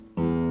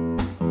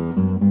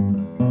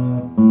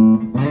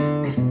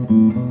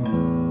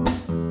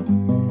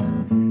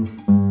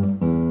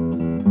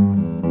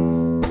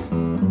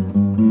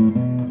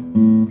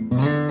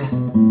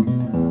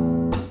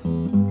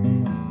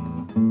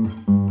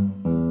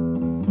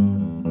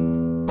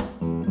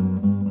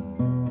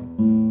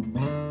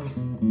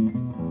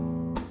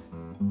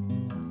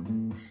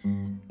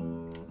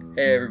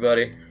Hey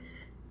everybody,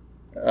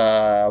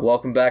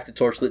 welcome back to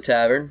Torchlit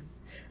Tavern.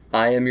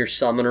 I am your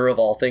summoner of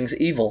all things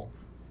evil.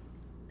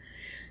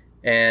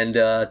 And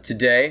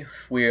today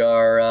we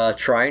are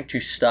trying to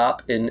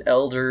stop an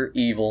elder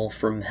evil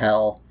from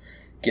hell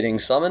getting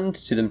summoned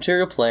to the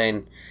material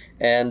plane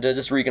and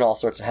just wreaking all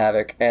sorts of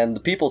havoc. And the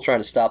people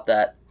trying to stop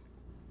that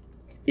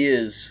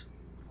is...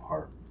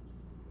 Heart.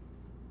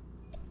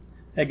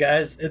 Hey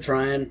guys, it's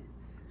Ryan.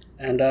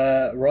 And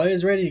Roy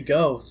is ready to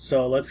go,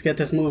 so let's get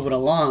this moving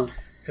along.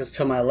 Because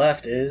to my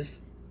left is...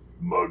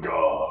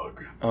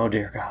 Magog. Oh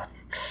dear God.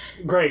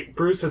 Great,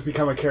 Bruce has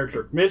become a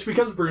character. Mitch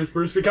becomes Bruce,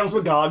 Bruce becomes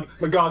Magog,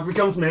 Magog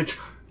becomes Mitch,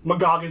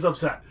 Magog is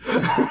upset.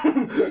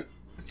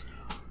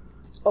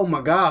 Oh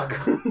my god.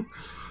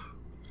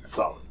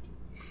 Solid.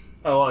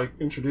 Oh, I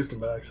introduced him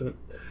by accident.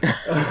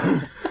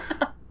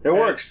 It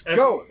works. And,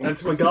 Go! And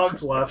to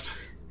Magog's left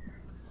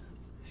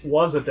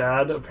was a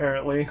dad,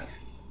 apparently.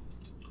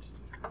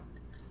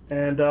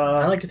 And,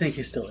 I like to think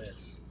he still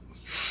is.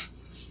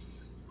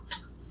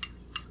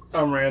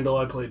 I'm Randall,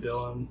 I play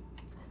Dylan.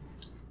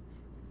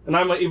 And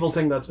I'm an evil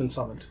thing that's been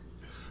summoned.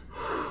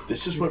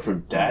 This just went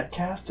from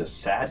dadcast to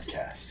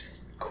sadcast.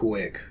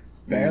 Quick.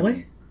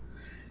 Barely?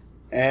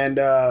 And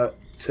to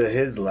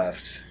his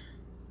left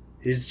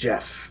is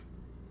Jeff.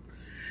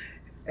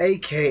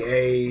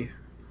 A.K.A.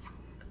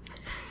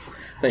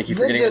 Thank you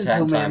for the getting us hat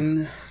time.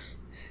 gentleman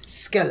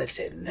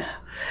skeleton.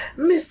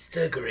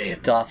 Mr. Grimm.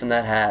 Doffing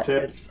that hat.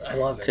 I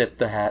love it. Tip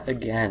the hat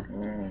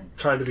again.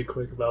 Tried to be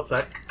quick about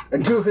that.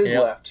 And to his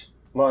Yep. left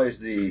lies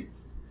the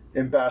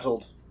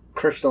embattled,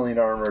 crystalline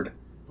armored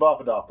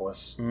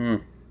Papadopoulos,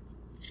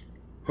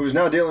 who's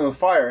now dealing with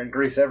fire and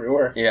grease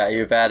everywhere. Yeah,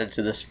 you've added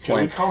to this Can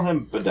we flame. call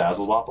him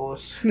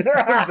Bedazzledopoulos?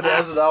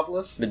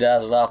 Bedazzledopoulos?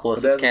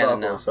 Bedazzledopoulos is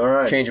canon now. Bedazzledopoulos, all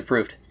right. Change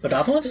approved.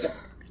 Podopolis?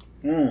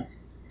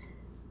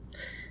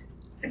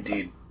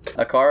 Indeed.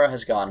 Akara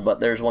has gone, but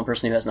there's one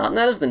person who has not, and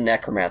that is the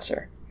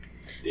Necromancer.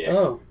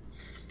 Oh.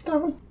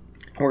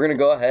 We're going to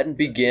go ahead and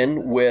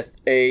begin with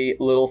a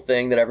little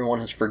thing that everyone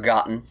has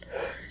forgotten,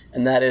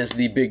 and that is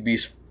the Big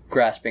Beast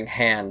grasping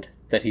hand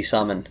that he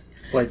summoned.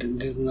 Wait,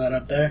 isn't that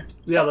up there?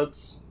 Yeah,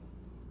 that's...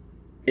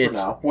 It's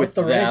now. with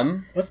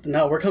them.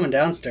 No, we're coming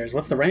downstairs.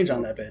 What's the range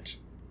on that bitch?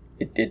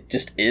 It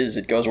just is.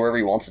 It goes wherever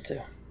he wants it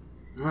to.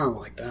 I don't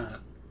like that.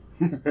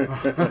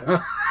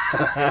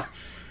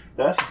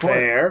 That's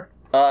Fair.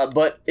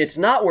 But it's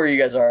not where you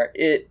guys are.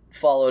 It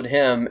followed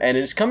him, and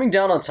it is coming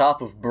down on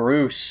top of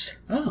Bruce,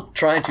 Oh.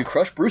 trying to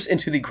crush Bruce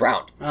into the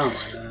ground. I don't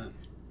like that.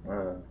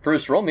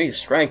 Bruce, roll me a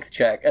strength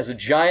check as a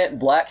giant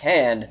black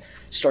hand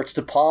starts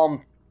to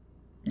palm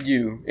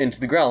you into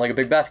the ground like a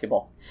big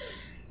basketball.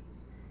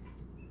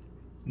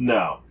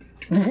 No.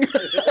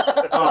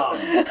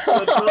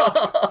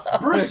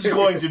 Bruce is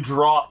going to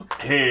drop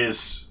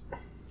his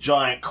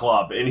giant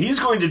club, and he's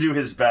going to do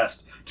his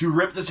best to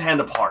rip this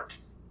hand apart.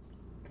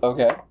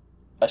 Okay.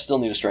 I still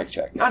need a strength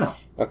check. I know.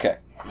 Okay.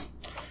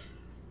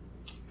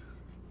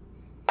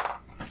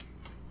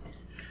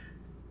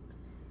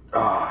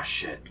 Ah,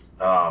 shit.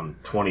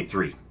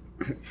 23.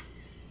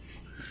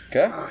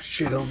 Okay. Oh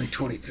shit, only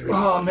 23.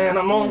 Oh man,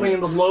 I'm only in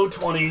the low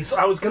 20s.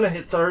 I was gonna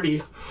hit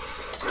 30.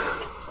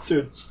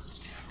 Soon.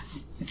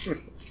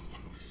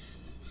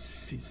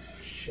 Piece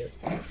of shit.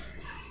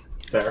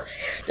 There.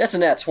 That's a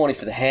nat 20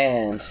 for the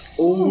hand.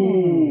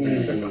 Ooh.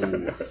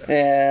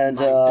 And,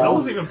 That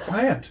wasn't even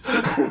planned.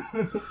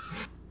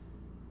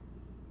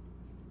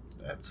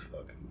 That's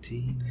fucking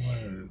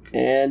teamwork.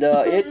 And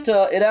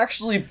it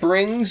actually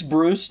brings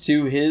Bruce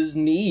to his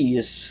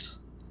knees.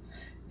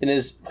 And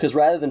is because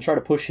rather than try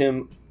to push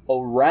him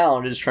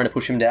around, it is trying to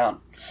push him down.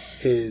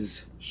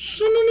 His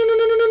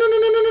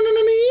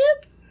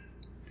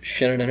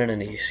Shenanigans,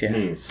 knees, yeah.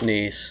 Knees.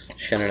 Knees.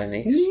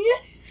 Shenanigans.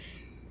 yes.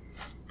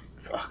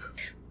 Fuck.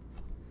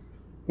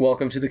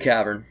 Welcome to the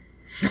cavern.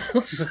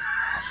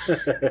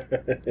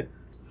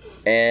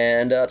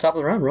 And top of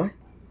the round, Roy.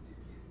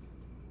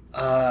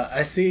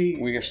 I see...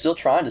 We are still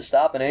trying to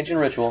stop an ancient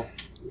ritual.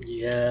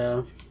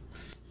 Yeah.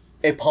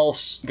 A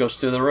pulse goes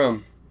through the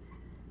room.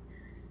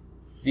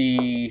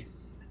 The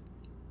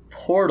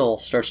portal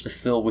starts to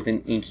fill with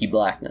an inky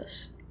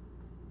blackness.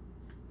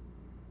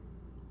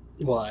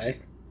 Why?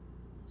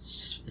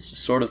 It's just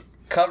sort of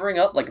covering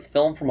up like a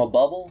film from a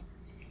bubble.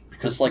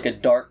 It's like a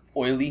dark,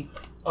 oily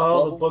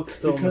Oh, bubble. the book's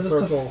still in the Because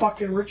it's circle. a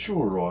fucking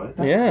ritual, Roy.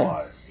 That's Yeah.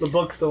 why. The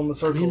book's still in the I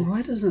circle. mean,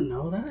 Roy doesn't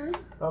know that.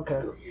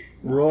 Okay.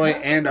 Roy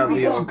and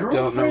Aviel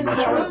don't know much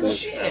about this.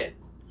 Shit.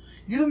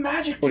 You're the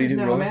magic What do you kid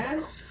do, now, Roy?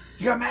 man.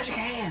 You got magic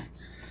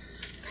hands.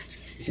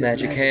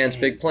 Magic hands,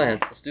 big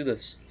plans. Let's do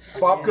this.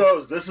 Pop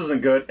goes, this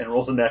isn't good, and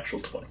rolls a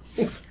natural 20.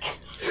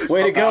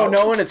 Way to go,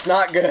 knowing it's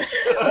not good.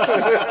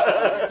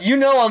 You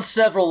know on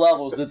several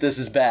levels that this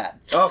is bad.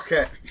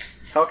 Okay.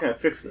 How can I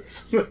fix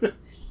this?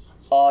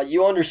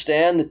 You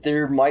understand that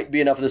there might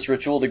be enough of this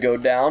ritual to go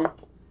down,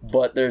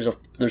 but there's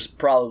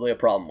probably a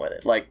problem with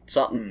it. Like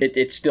something,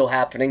 it's still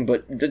happening,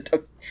 but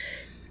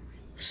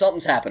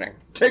something's happening.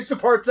 Take the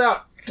parts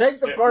out!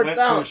 Take the It parts went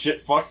from out! shit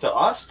fuck to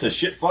us to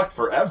shit fuck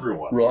for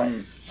everyone.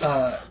 Right.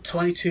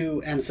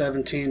 22 and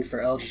 17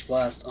 for Eldritch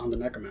Blast on the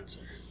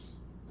Necromancer.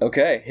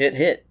 Okay,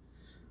 hit.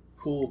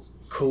 Cool.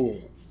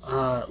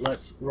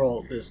 Let's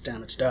roll this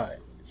damage die.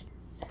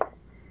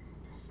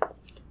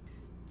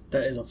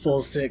 That is a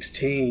full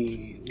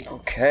 16.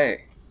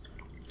 Okay.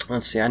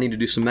 Let's see, I need to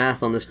do some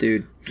math on this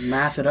dude.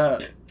 Math it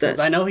up. Because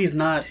I know he's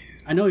not...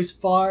 I know he's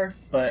far,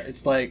 but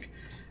it's like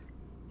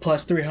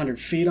plus 300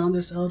 feet on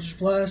this Eldritch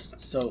Blast,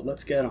 so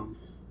let's get him.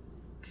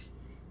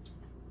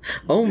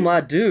 Oh, my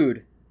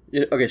dude.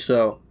 Okay,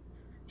 so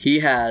he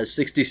has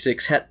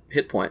 66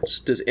 hit points.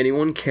 Does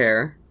anyone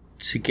care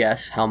to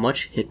guess how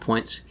much hit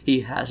points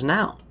he has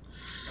now?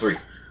 3.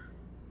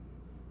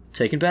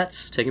 Taking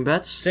bets?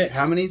 6.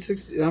 How many?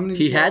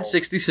 He had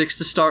 66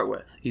 to start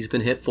with. He's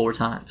been hit 4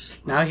 times.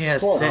 Now he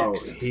has Oh,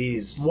 6.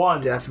 he's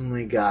 1.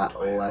 definitely got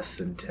less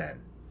than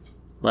 10.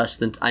 Less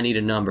than. I need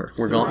a number.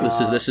 We're going. This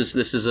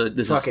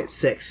is. Fuck it,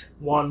 6.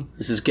 1.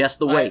 This is guess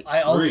the weight.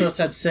 I also 3.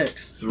 said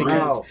 6. 3.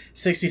 Because Wow.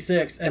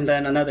 66 and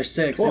then another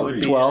 6. It would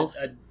be 12.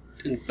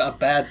 a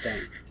bad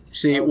thing.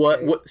 See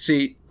Okay. what?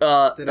 See. Then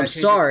I I'm change it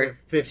sorry. to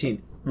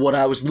 15. What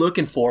I was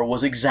looking for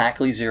was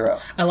exactly 0.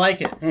 I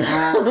like it.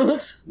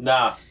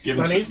 Nah, give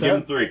him, Then he's give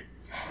him dead.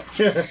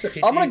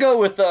 3. I'm gonna go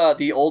with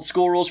the old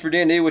school rules for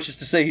D&D, which is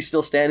to say he's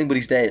still standing, but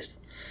he's dazed.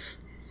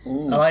 I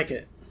like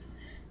it.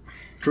 I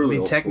Truly, mean,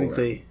 old school,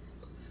 technically,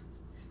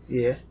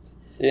 yeah.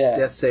 Yeah.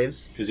 Death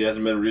saves. Because he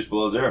hasn't been reduced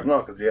below 0. right? No,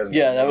 because he hasn't.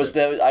 Yeah, that was.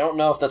 I don't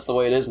know if that's the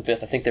way it is in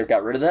 5th. I think they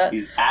got rid of that.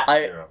 He's at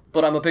 0.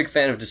 But I'm a big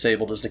fan of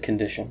disabled as a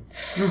condition.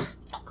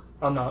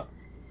 I'm not.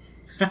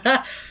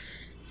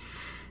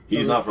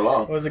 He's not for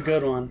long. It was a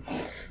good one.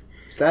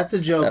 That's a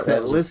joke That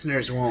that, was-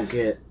 listeners won't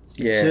get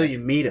Yeah. until you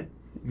meet him.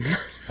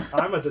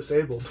 I'm a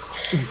disabled.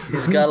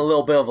 He's got a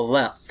little bit of a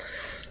limp.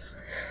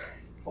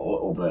 A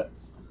little bit.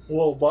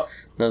 Whoa, but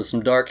There's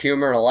some dark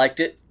humor, and I liked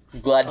it. I'm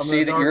glad to I'm in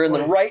see a that dark you're in the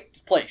place.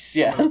 right place.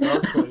 Yeah. I'm in a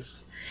dark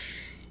place.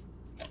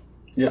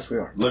 Yes, we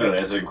are. Literally,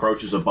 as it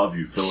encroaches above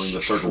you, filling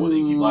the circle with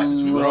inky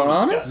blackness. We went on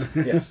Rana? to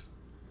discuss. Yes.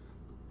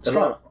 That's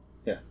Sure. right.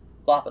 Yeah.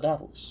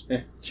 Papadopoulos.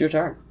 Yeah. It's your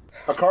turn.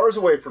 A car is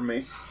away from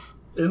me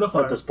In the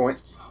fire. at this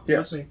point.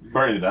 Yes. Me.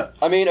 Burning to death.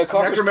 I mean, a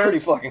car is Necromancer- pretty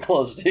fucking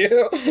close to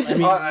you. I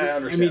mean, I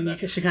understand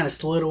that. she kind of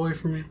slid away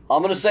from me.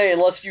 I'm gonna say,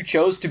 unless you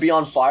chose to be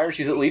on fire,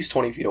 she's at least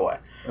 20 feet away.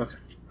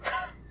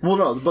 Well,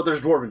 no, but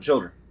there's dwarven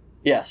children.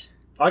 Yes.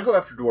 I go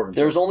after dwarven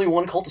There's children. only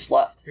one cultist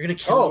left. You're gonna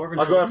kill Oh, Dwarven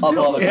I'll go children? after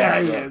Above it.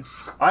 Yeah, he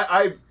is.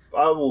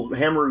 I will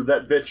hammer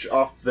that bitch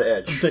off the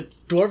edge. The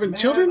Dwarven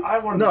children? I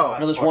want No.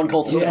 No, there's one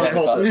cultist The one ahead.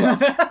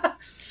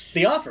 cultist.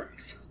 The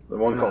offerings. The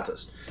one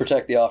cultist.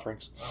 Protect the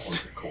offerings.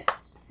 Cool.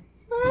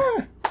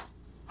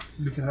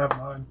 You can have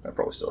mine. That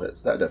probably still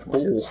hits. That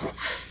definitely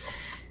hits.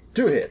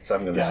 2 hits,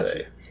 I'm going to Gotcha.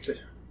 say.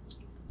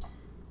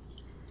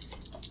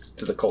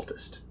 To the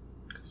cultist.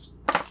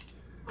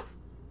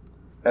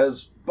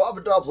 As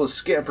Babadopoulos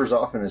scampers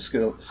off in his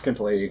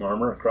scintillating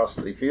armor across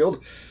the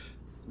field,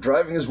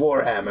 driving his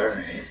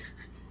warhammer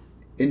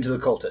into the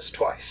cultist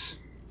twice.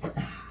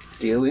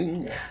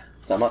 Dealing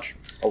Not much.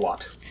 a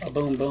lot. A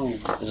boom boom.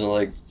 Is it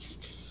like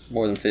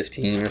more than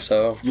 15 or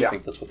so? Yeah. I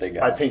think that's what they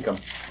got. I pink them.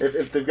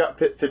 If they've got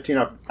 15,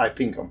 I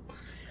pink them.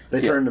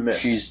 They turn to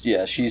mist. She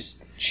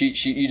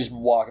you just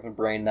walk up and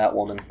brain that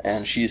woman,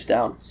 and she's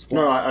down.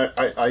 No,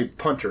 I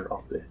punch her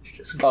off the edge.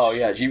 Just Oh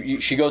yeah,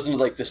 she goes into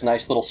like this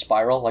nice little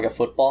spiral, like a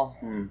football,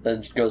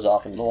 then just goes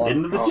off into the water.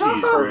 Into the Oh,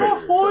 cheeseburger.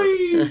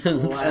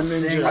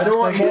 I don't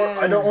want more.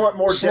 I don't want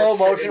more Slow dead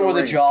shit motion in with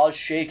the ring. jaws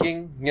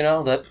shaking, you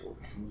know that.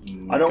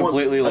 I don't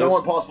completely want. I don't loose.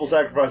 want possible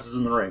sacrifices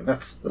in the ring.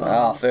 That's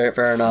Ah,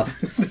 fair enough.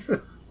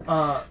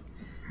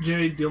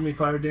 Jay, deal me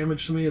fire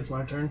damage to me. It's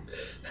my turn.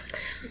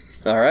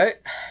 All right,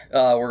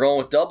 we're going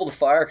with double the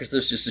fire because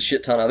there's just a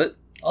shit ton of it.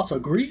 Also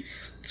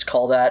grease. Let's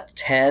call that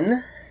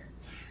 10.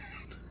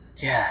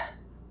 Yeah,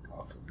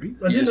 I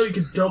didn't know you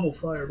could double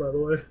fire, by the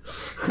way.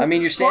 I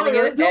mean you're standing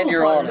in it and Double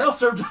you're fire, on now it.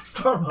 served at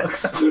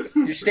Starbucks.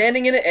 You're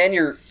standing in it and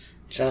you're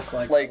Just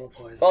like like. double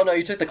poison. Oh no,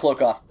 you took the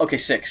cloak off. Okay,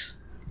 6.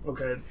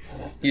 Okay.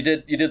 You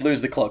did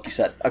lose the cloak. You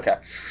said okay.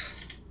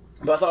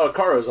 But I thought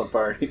Akaro's on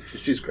fire.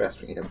 She's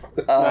grasping him.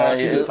 She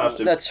just touched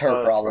him. That's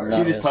her problem. She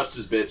Not just his. touched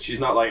his bit. She's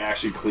not like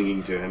actually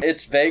clinging to him.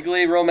 It's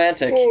vaguely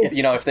romantic,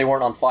 you know, if they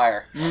weren't on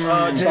fire.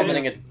 Jay,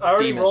 Summoning a I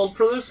already demon. rolled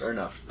for this. Fair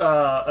enough.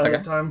 Ahead Okay.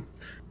 of time.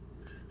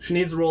 She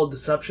needs to roll a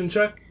deception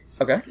check.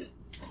 Okay.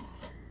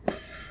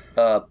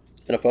 An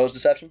opposed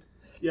deception?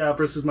 Yeah,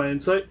 versus my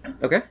insight.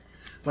 Okay.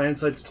 My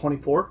insight's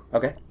 24.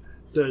 Okay.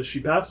 Does she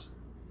pass?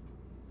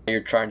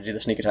 You're trying to do the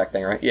sneak attack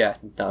thing, right? Yeah.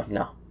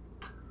 No.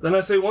 Then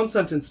I say one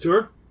sentence to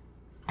her,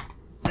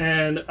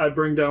 and I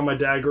bring down my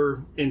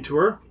dagger into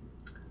her.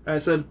 And I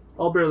said,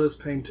 I'll bear this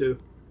pain too.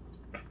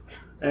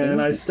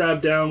 And I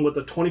stab down with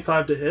a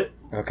 25 to hit.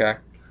 Okay.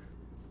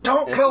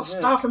 Don't This kill is it.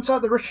 stuff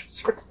inside the rich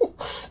circle.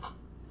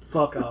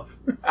 Fuck off.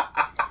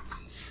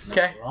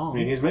 Okay. I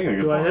mean, he's making a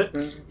good Do I point.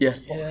 hit? Yeah.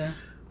 Yeah.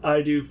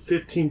 I do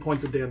 15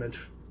 points of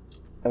damage.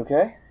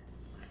 Okay.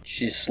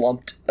 She's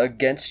slumped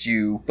against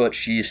you, but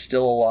she's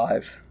still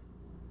alive.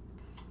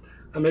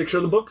 I make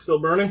sure the book's still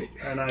burning,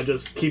 and I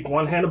just keep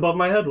one hand above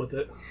my head with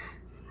it.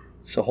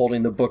 So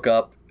holding the book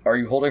up Are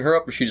you holding her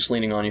up, or is she just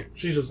leaning on you?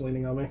 She's just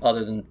leaning on me.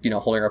 Other than,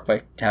 holding her up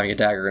by having a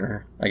dagger in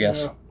her, I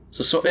guess. Yeah.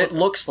 So it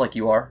looks like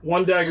you are.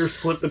 One dagger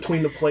slipped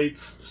between the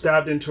plates,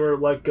 stabbed into her,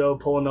 let go,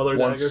 pull another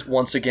dagger.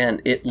 Once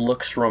again, it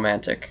looks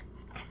romantic.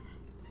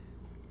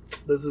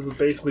 This is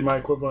basically my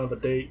equivalent of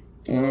a date.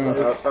 I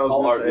was I'll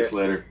gonna art say, this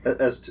later.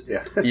 As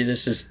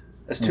This is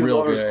as two real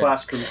lovers good.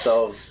 clasp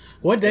themselves.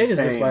 What date is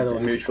this, pain, by the in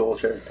way? Mutual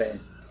shared pain.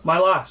 My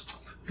last.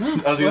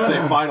 I was gonna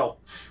say final.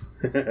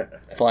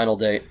 Final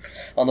date.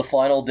 On the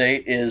final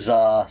date is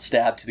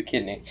stab to the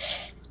kidney.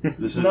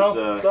 This is No,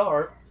 the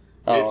heart.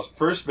 it's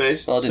first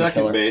base, Well, it didn't kill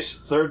second her. base,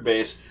 third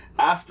base,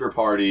 after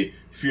party,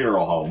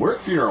 funeral home. We're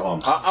at funeral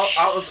home.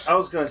 I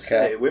was gonna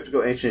say Okay. we have to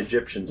go ancient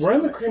Egyptian. We're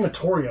in the style.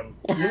 crematorium.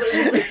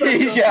 You missed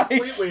that Yeah,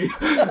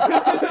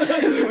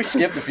 completely. We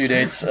skipped a few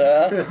dates.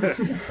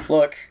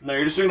 Look, No,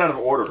 you're just doing it out of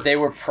order. they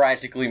were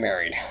practically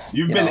married.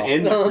 You've you been know.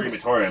 in the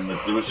crematorium.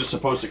 It was just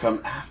supposed to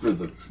come after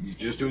the. You're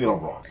just doing it all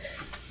wrong.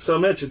 So,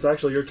 Mitch, it's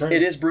actually your turn.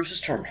 It is Bruce's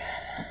turn.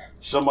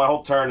 So my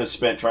whole turn is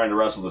spent trying to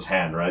wrestle this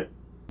hand, right?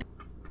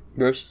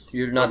 Bruce,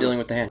 you're not dealing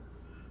with the hand.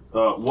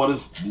 What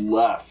is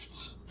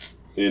left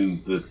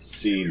in the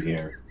scene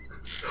here?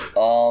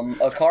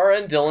 Akara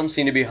and Dylan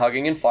seem to be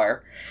hugging in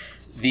fire.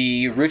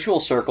 The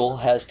ritual circle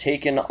has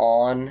taken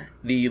on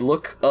the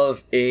look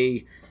of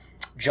a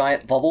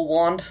giant bubble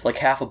wand, like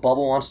half a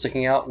bubble wand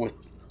sticking out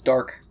with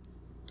dark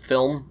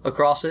film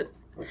across it.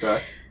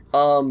 Okay.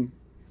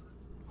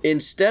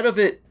 Instead of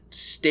it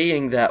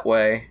staying that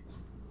way,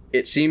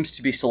 it seems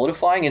to be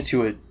solidifying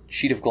into a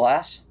sheet of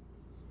glass.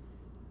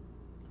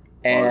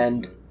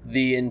 And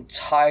the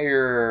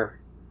entire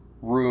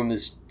room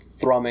is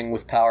thrumming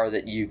with power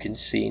that you can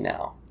see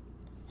now.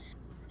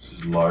 This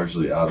is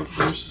largely out of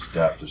Bruce's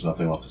depth. There's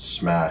nothing left to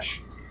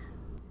smash.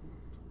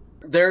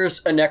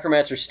 There's a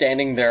necromancer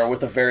standing there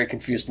with a very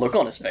confused look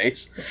on his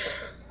face.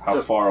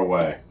 How far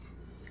away?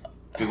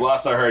 Because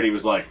last I heard, he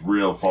was like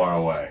real far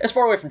away. As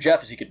far away from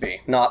Jeff as he could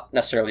be, not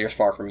necessarily as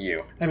far from you.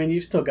 I mean,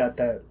 you've still got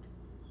that.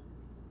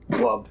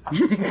 Club.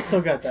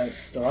 Still got that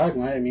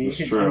stalagmite. I mean,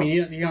 That's true.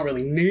 you don't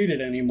really need it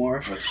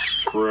anymore.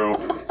 That's true.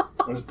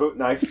 This boot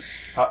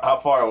knife. How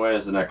far away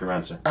is the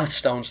necromancer? A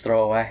stone's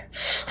throw away.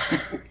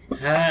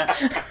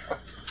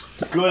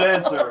 Good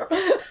answer.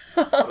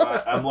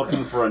 But I'm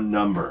looking for a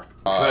number.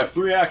 Because I have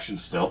 3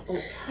 actions still.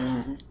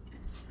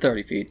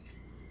 30 feet.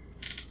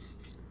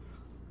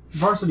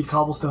 Varsity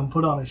Cobblestone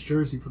put on his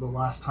jersey for the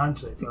last time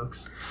today,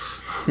 folks.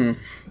 This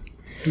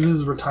is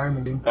his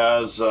retirement game.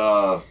 As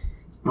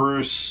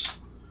Bruce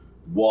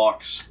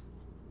walks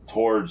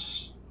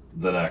towards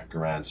the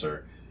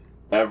necromancer,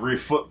 every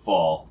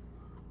footfall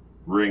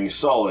rings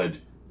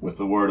solid with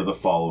the word of the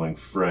following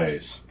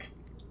phrase.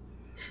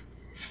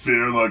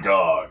 Fear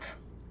Magog.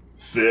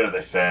 Fear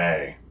the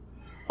Fae.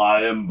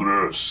 I am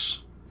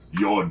Bruce.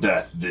 Your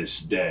death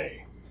this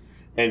day.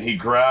 And he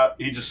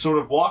just sort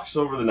of walks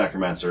over the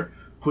necromancer,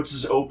 puts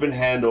his open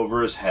hand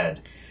over his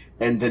head,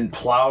 and then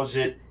plows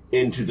it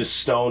into the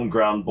stone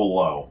ground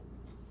below.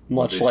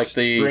 Much A like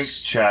the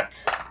strength check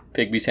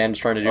Pigby's hand is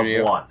trying to do of to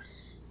you. 1.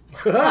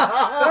 Isn't it,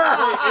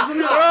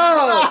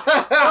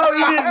 Oh,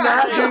 he did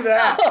not do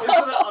that. isn't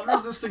it an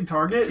unresisting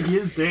target? He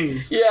is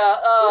dazed. Yeah,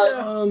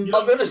 I'm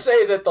gonna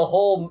say that the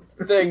whole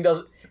thing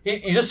doesn't.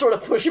 You just sort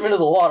of push him into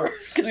the water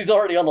because he's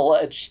already on the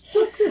ledge.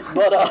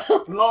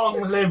 But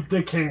Long live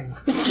the king.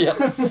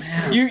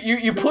 yeah,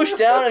 you push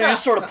down and you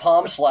just sort of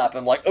palm slap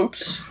him like,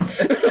 oops.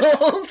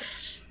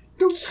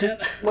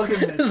 Look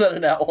at Is this. that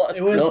an outline?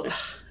 It was, No.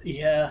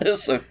 yeah.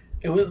 It's a-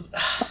 It was.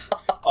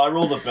 I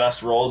roll the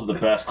best rolls at the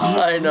best time.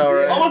 I know,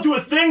 I'm right? onto a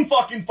thing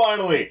fucking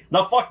finally!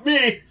 Now fuck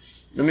me!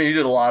 I mean, you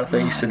did a lot of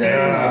things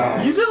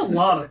today. You did a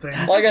lot of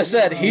things. Like I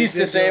said, he's did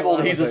do a disabled. lot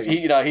of He's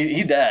things.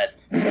 he's dead.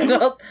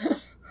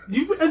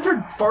 You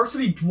entered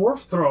varsity dwarf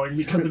throwing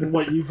because of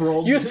what you've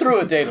rolled. You threw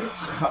a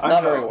Daedalus.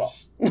 Not very well.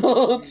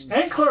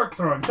 And cleric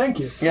throwing, thank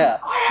you. Yeah.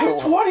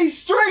 20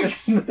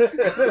 strength!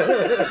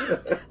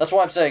 That's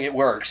why I'm saying it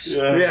works.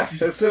 Yeah, it's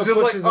just like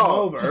pushes him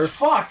over. Just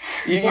fuck!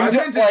 You I don't-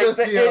 meant to like, just,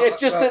 you know, it's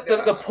just that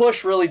yeah. the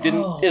push really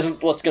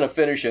isn't what's going to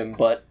finish him,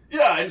 but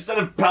Yeah, instead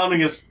of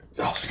pounding his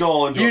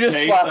skull into You a just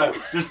paste, slap I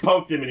him. just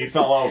poked him and he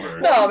fell over.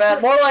 no,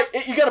 man, more like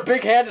you got a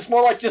big hand. It's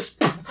more like just.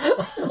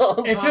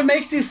 If it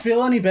makes you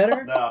feel any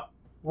better, No.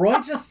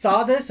 Roy just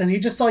saw this and he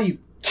just saw you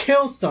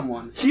kill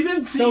someone. He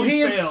didn't see So you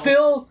he is fail.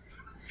 still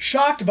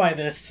shocked by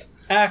this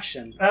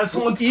action. As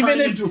someone's even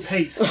turning if- into a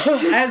pace.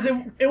 As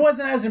it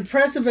wasn't as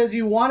impressive as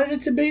you wanted it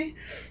to be,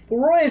 but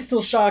Roy is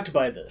still shocked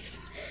by this.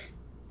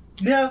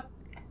 Yeah.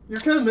 You're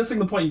kind of missing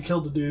the point you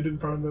killed the dude in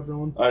front of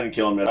everyone. I didn't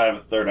kill him yet. I have a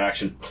third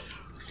action.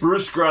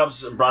 Bruce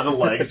grabs him by the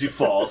leg as he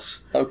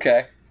falls,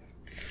 Okay.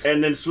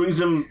 and then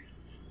swings him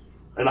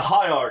in a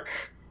high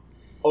arc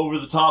over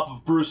the top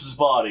of Bruce's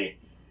body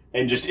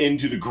and just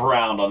into the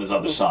ground on his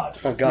other side.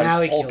 Oh god, Now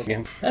he's he hulking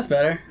killed him. That's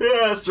better.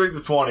 Yeah, strength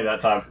of 20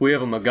 that time. We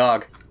have a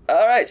Magog.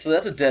 All right, so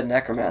that's a dead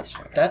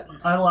necromancer. That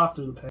I laughed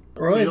through the pain.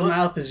 Roy's Daedalus?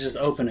 mouth is just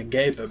open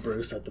agape at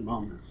Bruce at the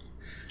moment.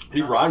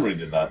 He rhymed when he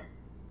did that.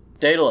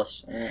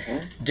 Daedalus.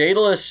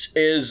 Daedalus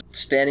is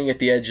standing at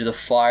the edge of the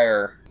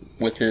fire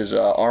with his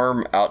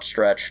arm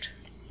outstretched,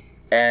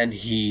 And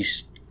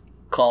he's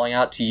calling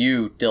out to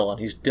you, Dylan.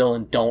 He's,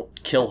 Dylan,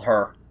 don't kill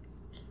her.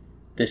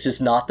 This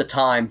is not the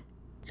time.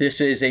 This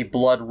is a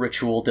blood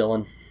ritual,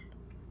 Dylan.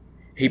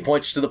 He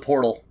points to the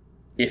portal.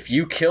 If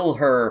you kill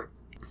her,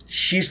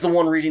 she's the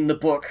one reading the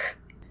book.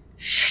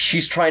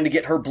 She's trying to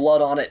get her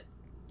blood on it.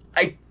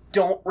 I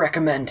don't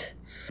recommend.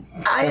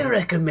 I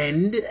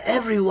recommend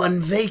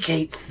everyone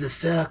vacates the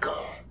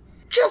circle.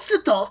 Just a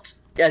thought.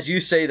 As you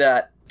say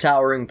that,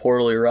 towering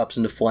portal erupts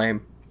into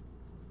flame.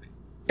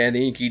 And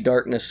the inky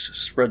darkness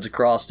spreads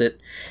across it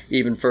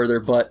even further,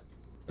 but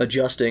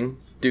adjusting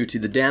due to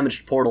the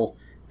damaged portal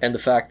and the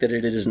fact that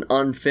it is an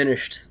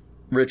unfinished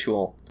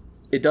ritual.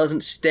 It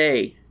doesn't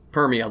stay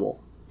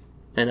permeable.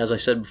 And as I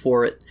said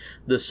before,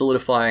 the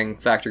solidifying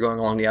factor going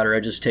along the outer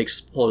edges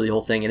takes hold of the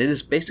whole thing, and it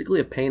is basically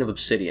a pane of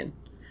obsidian.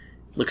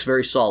 It looks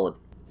very solid.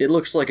 It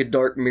looks like a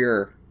dark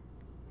mirror,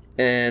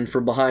 and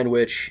from behind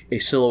which a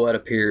silhouette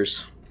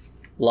appears,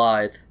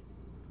 lithe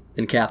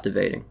and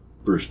captivating.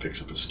 Bruce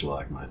picks up a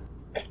stalagmite.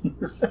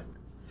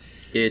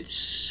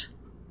 It's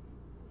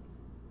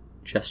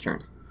Jeff's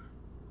turn.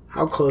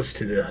 How close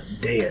to the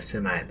dais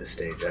am I at the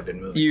stage? I've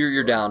been moving.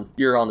 You're down.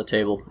 You're on the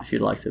table if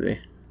you'd like to be.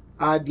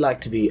 I'd like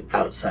to be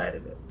outside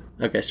of it.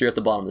 Okay, so you're at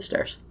the bottom of the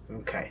stairs.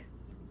 Okay.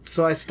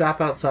 So I stop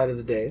outside of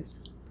the dais,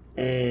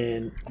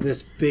 and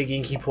this big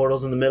inky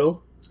portal's in the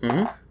middle.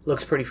 Mm-hmm.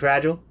 Looks pretty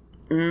fragile.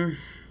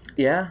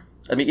 Yeah.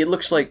 I mean, it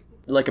looks like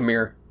a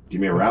mirror. Give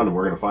me a round and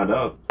we're going to find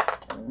out.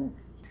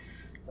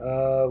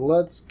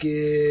 Let's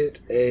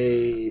get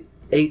a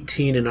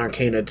 18 in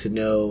Arcana to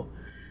know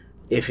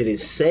if it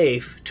is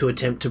safe to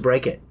attempt to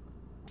break it.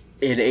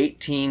 An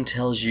 18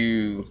 tells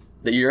you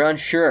that you're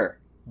unsure,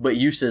 but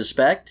you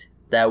suspect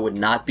that would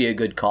not be a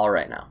good call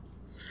right now.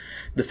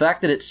 The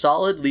fact that it's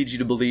solid leads you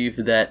to believe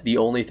that the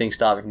only thing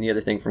stopping the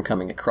other thing from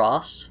coming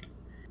across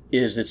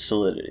is its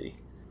solidity.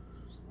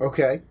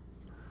 Okay.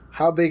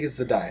 How big is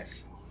the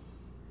dais?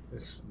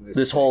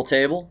 This whole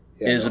table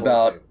is the whole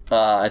about, table.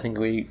 I think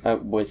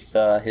with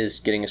his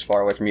getting as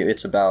far away from you,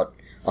 it's about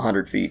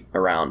 100 feet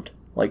around.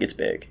 Like, it's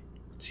big.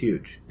 It's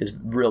huge. It's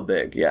real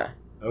big, yeah.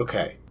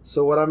 Okay.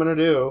 So what I'm going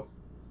to do...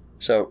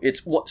 So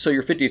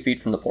you're 50 feet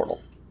from the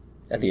portal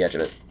at the edge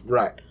of it.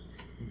 Right.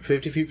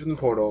 50 feet from the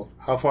portal.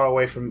 How far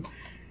away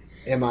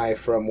am I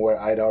from where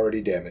I'd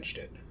already damaged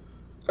it?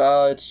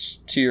 It's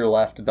to your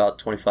left about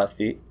 25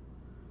 feet.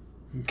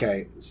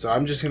 Okay, so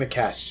I'm just going to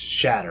cast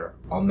Shatter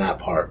on that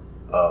part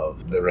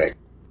of the ring.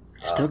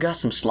 Still got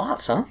some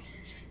slots, huh?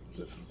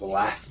 This is the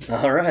last.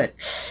 All right.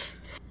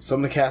 So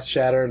I'm going to cast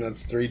Shatter, and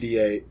that's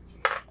 3d8,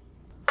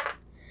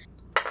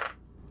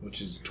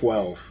 which is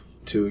 12,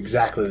 to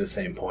exactly the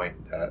same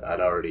point that I'd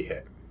already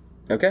hit.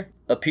 Okay.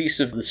 A piece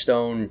of the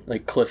stone,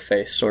 like cliff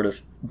face, sort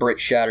of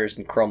shatters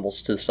and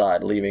crumbles to the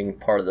side, leaving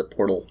part of the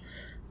portal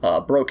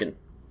broken.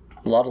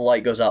 A lot of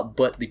light goes out,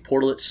 but the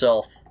portal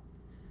itself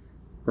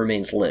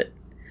remains lit.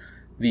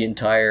 The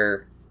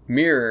entire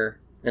mirror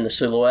and the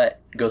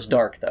silhouette goes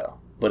dark, though,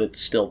 but it's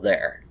still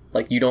there.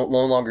 Like, you don't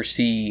no longer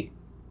see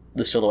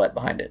the silhouette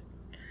behind it.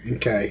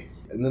 Okay,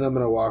 and then I'm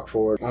going to walk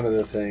forward onto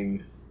the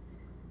thing.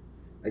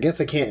 I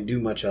guess I can't do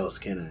much else,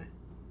 can I?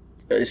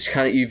 It's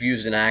kind of, you've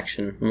used an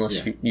action,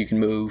 unless you can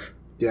move.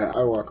 Yeah,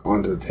 I walk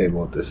onto the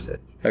table at this stage.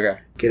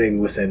 Okay. Getting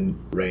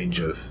within range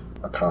of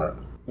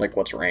Akara. Like,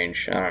 what's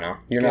range? I don't know.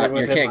 You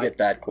can't get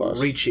that close.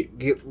 Reaching.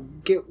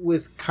 Get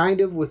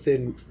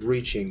within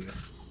reaching.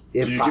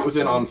 If Do you possible. get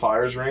within on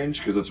fire's range?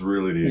 Because it's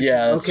really the issue.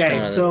 Yeah, that's Okay,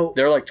 kinda, so-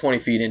 they're like 20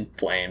 feet in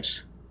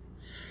flames.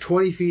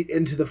 20 feet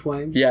into the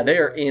flames? Yeah, they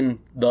are in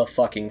the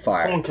fucking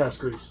fire. Someone cast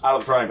grease. Out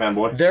of the frying pan,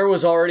 boy. There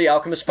was already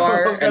alchemist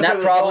fire, I was and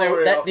gonna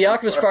say the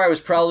alchemist fire was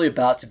probably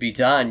about to be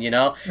done, you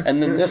know.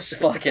 And then this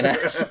fucking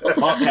asshole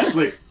Podcast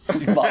sleep.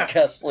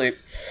 podcast sleep.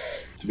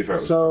 To be fair.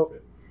 So,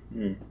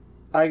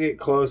 I get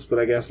close, but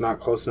I guess not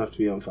close enough to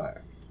be on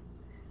fire.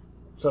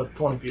 So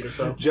 20 feet or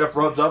so. Jeff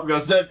runs up and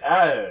goes,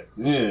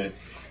 yeah.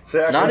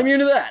 Not immune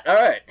to that. All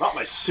right, Not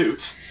my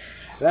suit.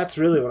 That's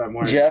really what I'm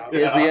worried Jeff about.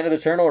 is the end of the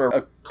turn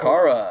order.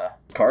 Kara.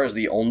 Kara's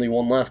the only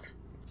one left.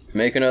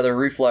 Make another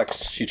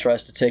reflex. She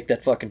tries to take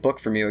that fucking book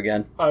from you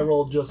again. I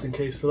rolled just in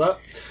case for that.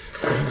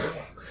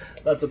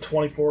 That's a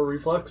 24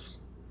 reflex.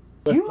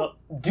 You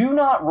do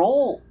not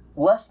roll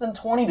less than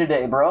 20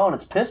 today, bro, and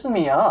it's pissing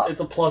me off.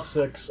 It's a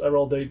 +6. I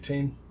rolled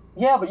 18.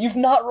 Yeah, but you've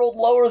not rolled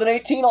lower than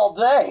 18 all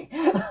day.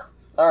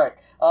 All right.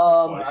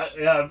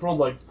 I've rolled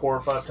like 4 or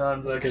 5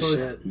 times That's good actually.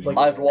 shit. Like,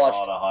 I've A watched.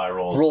 lot of high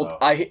rolls. Rolled.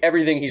 though.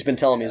 Everything he's been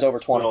telling me is over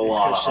 20. A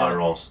lot of good high shit.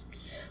 rolls.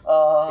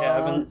 Yeah,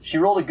 I've been- She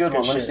rolled a good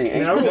one. Let me shit. see. I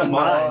mean, I rolled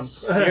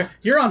 9.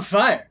 You're on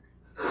fire.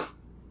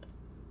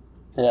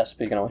 Yeah.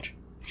 Speaking of which,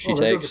 she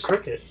There goes takes a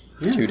cricket.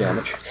 2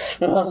 damage.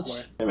 Hey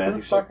man, What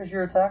the fuck is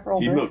your attack roll?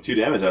 he dude? milked 2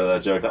 damage out of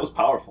that joke. That was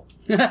powerful.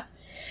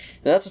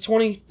 That's a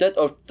 20. That's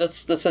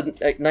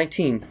a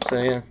 19. So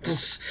yeah.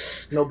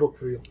 No book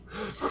for you.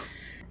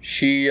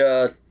 She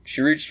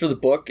reaches for the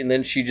book and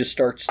then she just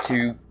starts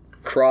to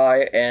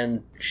cry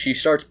and she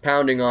starts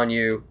pounding on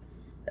you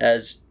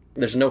as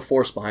there's no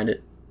force behind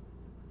it.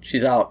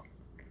 She's out.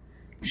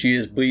 She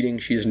is bleeding.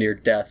 She is near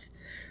death.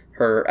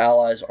 Her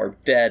allies are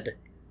dead.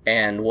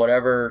 and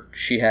whatever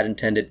she had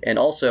intended, and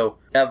also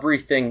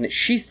everything that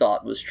she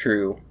thought was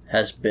true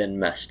has been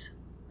messed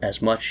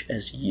as much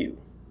as you.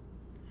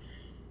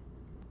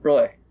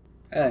 Roy.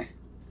 Hey.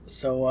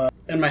 So,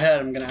 in my head,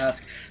 I'm going to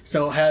ask,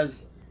 so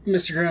has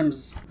Mr.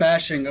 Grimm's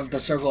bashing of the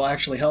circle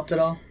actually helped at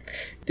all?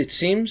 It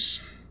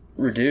seems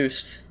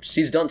reduced.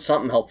 He's done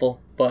something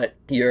helpful, but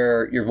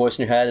your voice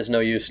in your head is no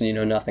use and you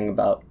know nothing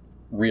about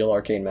real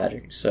arcane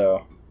magic,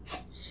 so...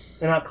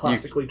 You're not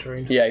classically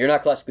trained. Yeah, you're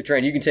not classically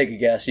trained. You can take a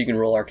guess. You can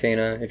roll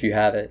Arcana if you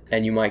have it,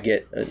 and you might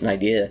get an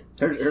idea.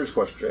 Here's a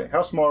question, Jay.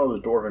 How small are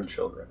the dwarven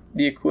children?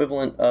 The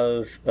equivalent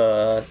of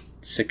a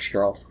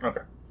 6-year-old.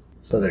 Okay.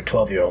 So they're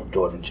 12-year-old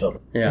dwarven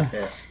children. Yeah.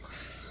 Yeah.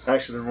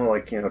 Actually, they're more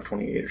like,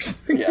 28 or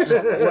something. Yeah.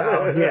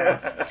 Wow,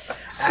 yeah.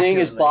 Seeing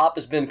as Bop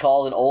has been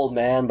called an old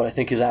man, but I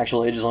think his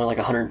actual age is only like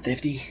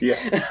 150. Yeah.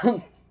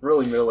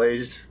 Really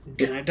middle-aged.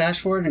 Can I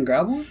dash forward and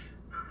grab one?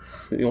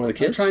 One of the I'm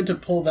kids? trying to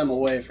pull them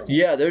away from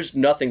Yeah, there's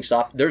nothing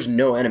stop. There's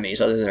no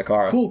enemies other than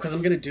Akara. Cool, because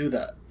I'm going to do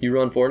that. You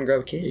run forward and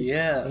grab a kid.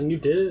 Yeah. And you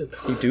did.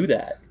 You do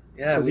that.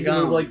 Yeah, Because we you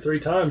moved got like 3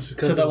 times.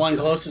 Because to the of- one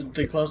closest,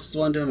 the closest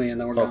one to me,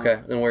 and then we're gone. Okay,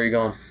 then where are you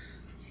going?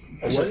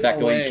 Just back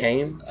the way you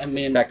came? I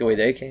mean, Back the way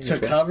they came? to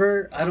Okay.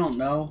 cover, I don't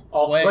know.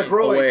 Away. It's like,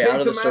 Roy, Away, take out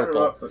of them the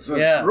circle.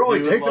 Yeah. Roy, He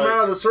would take them like-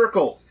 out of the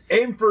circle.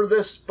 Aim for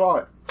this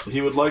spot.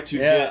 He would like to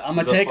Yeah, get I'm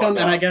gonna the take fuck them,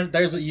 and I out.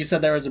 guess you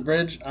said there was a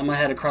bridge. I'm gonna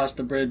head across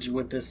the bridge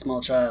with this small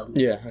child,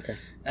 Yeah, okay.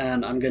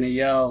 and I'm gonna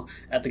yell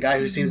at the guy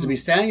who seems to be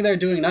standing there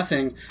doing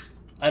nothing.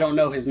 I don't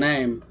know his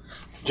name.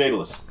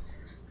 Daedalus.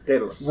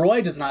 Daedalus.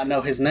 Roy does not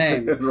know his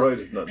name. Roy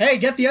does not. Hey,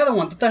 get the other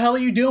one. What the hell are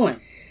you doing?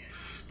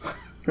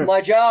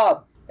 My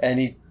job! And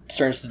he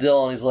turns to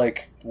Dylan and he's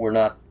like, we're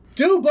not...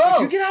 Do Did you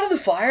both. get out of the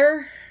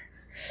fire?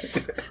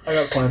 I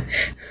got a plan.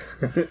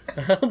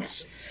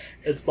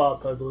 It's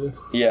Bob, I believe.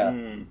 Yeah.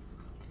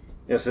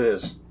 Yes, it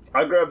is.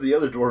 I grab the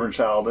other dwarven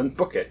child and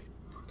book it.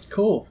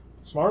 Cool.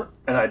 Smart.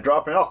 And I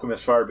drop an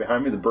alchemist fire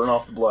behind me to burn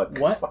off the blood.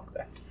 'cause What? Fuck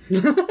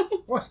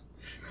that. What?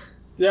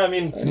 Yeah, I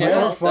mean,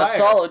 Yeah, that's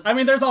solid. I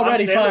mean, there's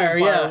already I'm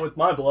standing fire. on Yeah. with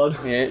my blood.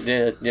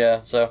 Yeah,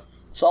 so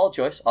solid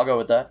choice. I'll go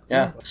with that.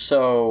 Yeah.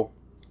 So,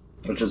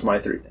 Which is my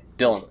 3 thing.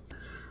 Dylan.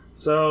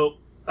 So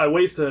I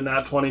wasted a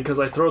nat 20 because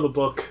I throw the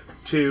book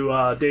to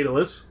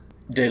Daedalus.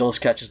 Daedalus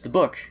catches the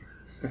book.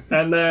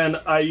 And then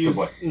I use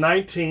like-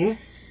 19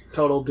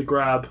 total to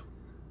grab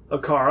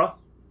Akara.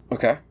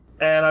 Okay.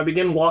 And I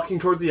begin walking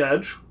towards the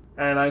edge.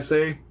 And I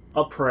say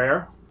a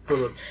prayer for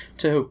the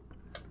To who?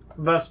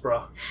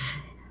 Vespra.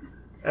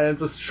 And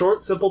it's a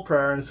short, simple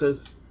prayer. And it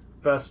says,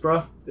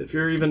 Vespra, if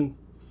you're even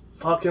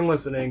fucking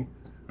listening,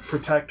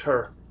 protect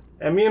her.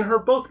 And me and her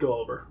both go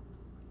over.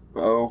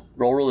 Oh,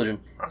 roll religion.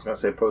 I was going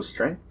to say post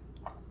strength.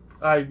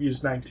 I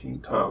used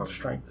 19 total Oh.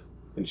 strength.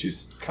 And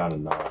she's kind of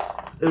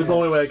not. It was the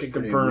only way I could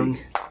pretty confirm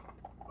weak.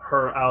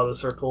 her out of the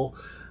circle.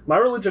 My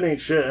religion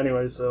ain't shit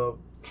anyway, so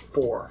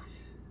 4.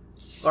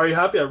 Are you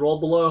happy? I rolled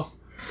below.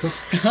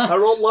 I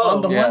rolled low.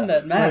 On the Yeah. one that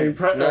Are you,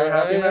 mattered. are you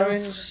happy now? I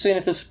mean, just seeing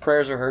if his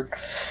prayers are heard.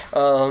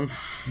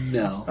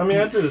 No. I mean,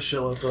 I did a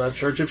shitload for that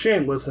church. If she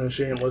ain't listening,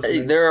 she ain't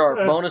listening. There are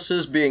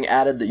bonuses being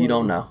added that you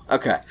don't know.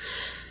 Okay.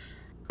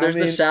 There's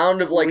the mean,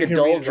 sound of like we a can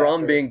dull read it drum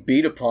after. being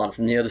beat upon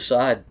from the other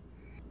side.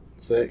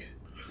 Sick.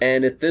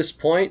 And at this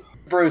point,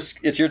 Bruce,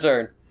 it's your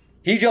turn.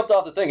 He jumped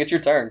off the thing. It's your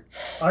turn.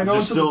 I know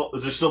Is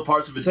there still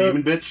parts of a So-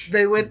 demon bitch?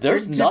 They went.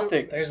 There's into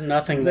nothing. There's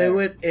nothing They there.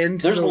 went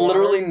into. There's the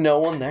literally water. no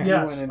one there.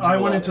 Yes, into I the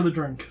went water. into the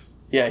drink.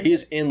 Yeah, he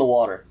is in the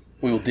water.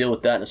 We will deal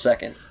with that in a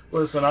second.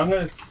 Listen,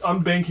 I'm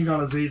banking on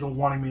Azazel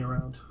wanting me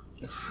around.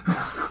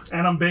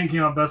 And I'm banking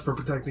on Vesper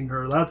protecting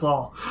her. That's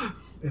all.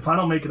 If I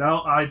don't make it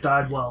out, I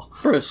died well.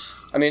 Bruce,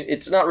 I mean,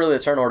 it's not really a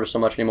turn order so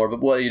much anymore,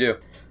 but what do you do?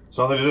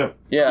 Something to do.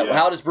 Yeah,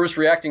 how does Bruce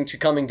reacting to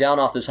coming down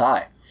off this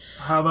high?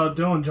 How about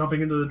Dylan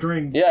jumping into the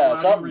drink? Yeah, How do you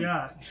something.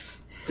 react?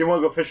 Do you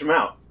want to go fish him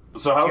out?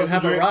 So how you was the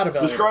have a drink? rod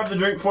evaluator? Describe the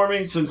drink for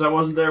me, since I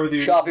wasn't there with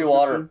you. Choppy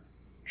water.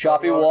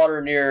 Choppy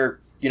water near,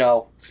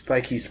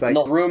 Spiky.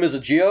 the room is a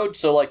geode,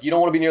 so, like, you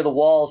don't want to be near the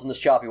walls in this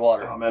choppy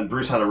water. Oh man,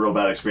 Bruce had a real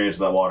bad experience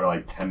with that water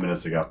like 10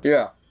 minutes ago.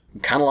 Yeah.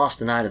 Kind of lost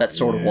the night of that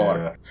sort of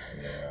water.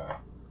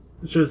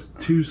 It's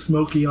just 2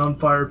 smoky on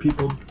fire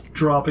people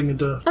dropping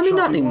into. I mean,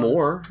 not choppy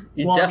anymore. waters.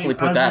 You Well, I definitely mean,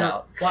 put as that we were-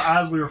 out. Well,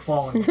 as we were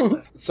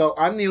falling. So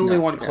I'm the only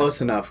one close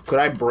enough. Could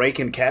I break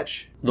and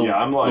catch? Yeah,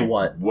 I'm like the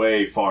what?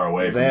 way far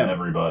away from Them.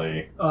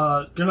 everybody.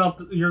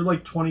 You're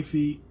like 20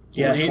 feet.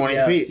 Yeah, he- 20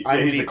 yeah. feet. Yeah,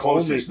 he's the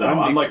closest though.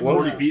 I'm like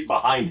 40 feet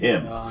behind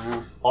him.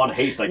 On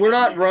haste, I We're can't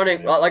not make it.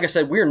 running. Like I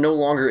said, we are no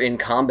longer in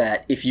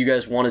combat. If you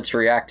guys wanted to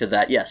react to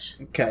that, yes.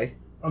 Okay.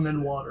 I'm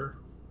in water.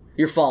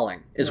 You're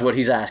falling, is what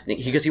he's asking.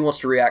 Because he wants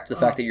to react to the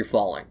fact that you're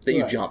falling, that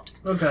you Right. jumped.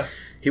 Okay.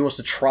 He wants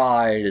to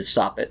try to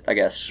stop it, I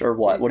guess. Or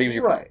what? What is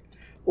your plan? Right.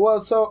 Well,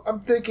 so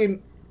I'm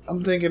thinking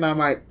I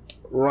might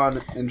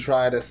run and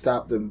try to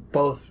stop them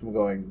both from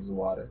going into the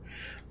water.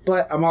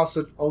 But I'm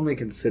also only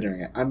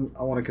considering it. I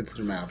want to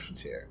consider my options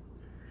here.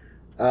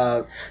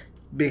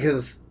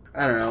 Because,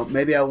 I don't know,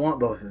 maybe I want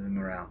both of them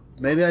around.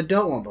 Maybe I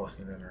don't want both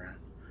of them around.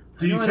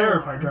 Do you I care don't-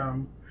 if I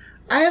drown?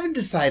 I haven't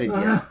decided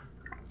yet.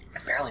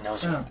 barely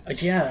knows him.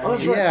 Yeah. Oh,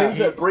 that's right. Things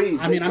that breathe.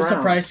 I mean, I'm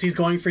surprised he's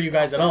going for you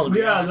guys at all. To be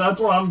Yeah, honest.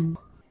 that's what I'm.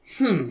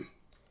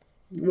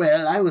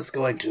 Well, I was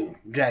going to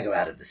drag her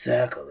out of the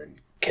circle and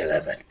kill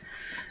her, but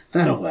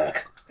that'll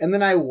work. And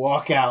then I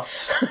walk out.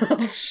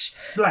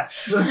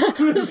 Splash. Go.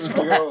 Is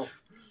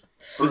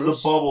the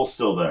bubble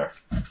still there?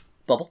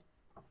 Bubble?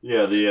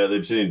 Yeah, the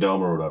obsidian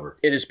dome or whatever.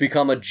 It has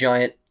become a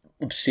giant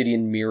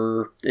obsidian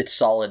mirror. It's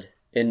solid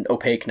and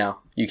opaque now.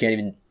 You can't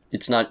even...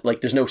 It's not...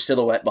 Like, there's no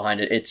silhouette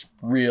behind it. It's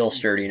real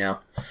sturdy now.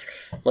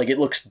 Like, it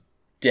looks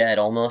dead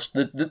almost.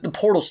 The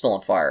portal's still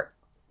on fire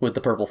with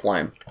the purple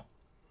flame.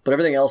 But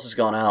everything else has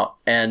gone out,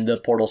 and the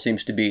portal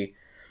seems to be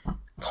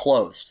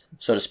closed,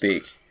 so to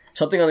speak.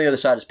 Something on the other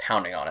side is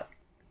pounding on it.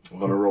 I'm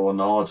gonna roll a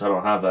knowledge. I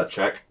don't have that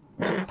check.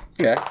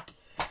 Okay?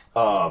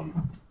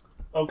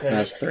 Okay.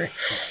 That's 3.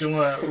 Do you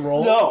want to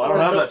roll? No, I don't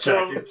have that Just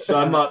throw- check. So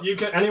I'm not. You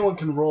can. Anyone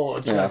can roll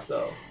a check Yeah.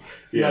 though.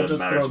 Yeah, Not it just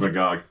matters, throw-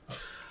 Magog.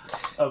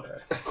 Okay.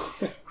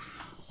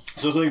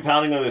 So something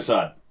pounding on the other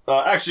side.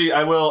 Actually,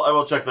 I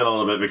will check that a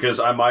little bit because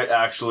I might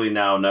actually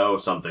now know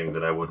something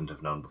that I wouldn't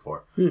have known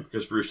before.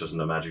 Because Bruce doesn't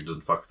know magic,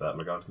 doesn't fuck with that.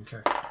 Magog doesn't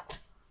care.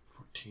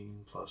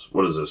 14 plus.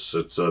 What is this?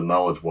 It's a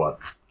knowledge what?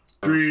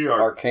 3 or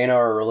Arcana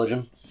or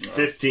religion?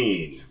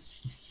 15.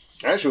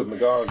 Actually, with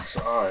Magog's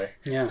eye,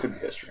 Yeah. could be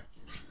history.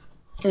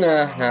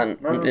 Nah,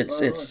 no,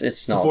 it's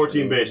It's a not.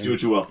 14 base. Do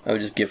what you will. I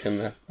would just give him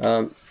that.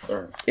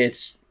 Sorry.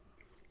 It's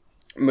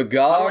How do I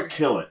Magog.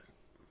 kill it?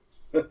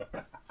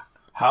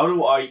 How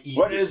do I eat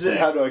What this is it? thing?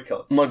 How do I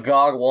kill it?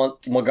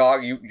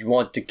 Magog, you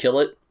want to kill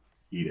it?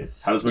 Eat it.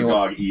 How does You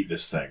Magog eat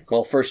this thing?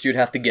 Well, first you'd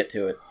have to get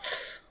to it.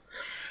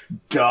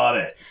 Got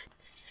it.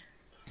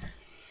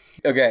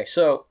 Okay,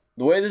 so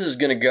the way this is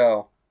gonna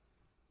go,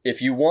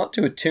 if you want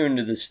to attune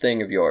to this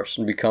thing of yours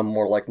and become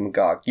more like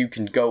Magog, you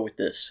can go with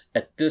this.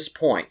 At this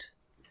point,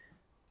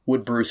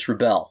 would Bruce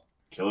rebel?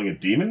 Killing a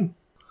demon?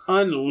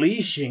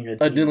 Unleashing a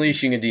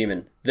Unleashing a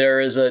demon. There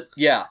is a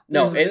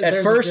There's a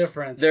at first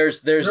difference.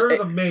 there's There is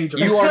a major.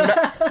 you are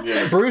not,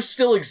 Yeah. Bruce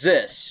still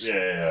exists.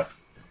 Yeah.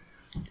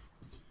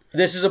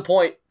 This is a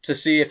point to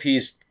see if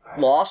he's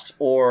lost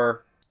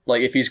or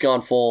like if he's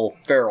gone full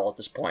feral at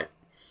this point.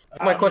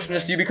 My question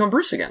is, do you become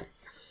Bruce again?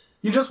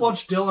 You just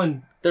watched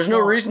Dylan. There's no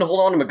reason to hold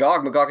on to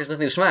Magog. Magog has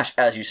nothing to smash,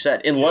 as you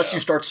said, unless Yeah. you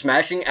start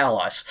smashing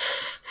allies.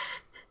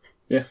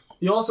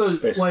 You also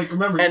Basically.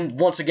 remember. And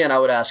once again, I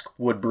would ask,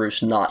 would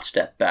Bruce not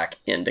step back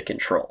into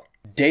control?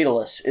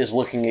 Daedalus is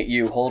looking at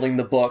you, holding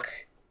the book,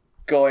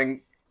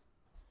 going,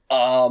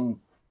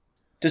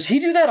 does he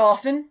do that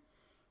often?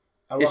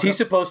 Is he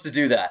supposed to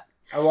do that?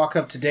 I walk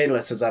up to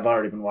Daedalus as I've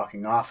already been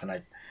walking off, and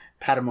I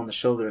pat him on the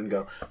shoulder and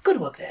go, "Good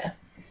work there."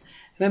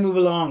 And I move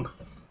along.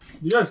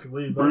 you guys can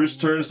leave. Bruce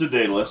turns to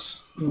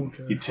Daedalus.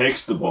 Okay. He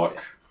takes the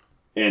book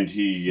and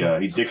he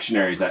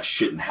dictionaries that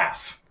shit in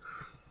half.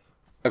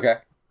 Okay.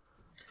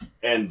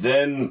 And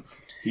then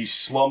he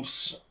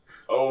slumps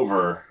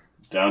over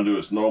down to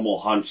his normal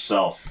hunched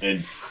self,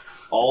 and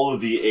all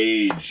of the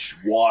age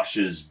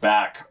washes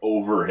back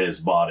over his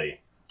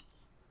body.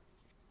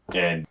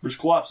 And Bruce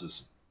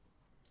collapses.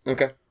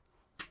 Okay.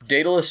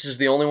 Daedalus is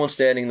the only one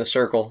standing in the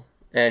circle,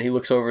 and he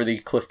looks over the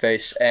cliff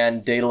face,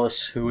 and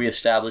Daedalus, who we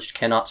established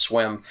cannot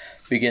swim,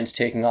 begins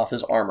taking off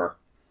his armor,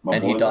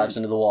 and he dives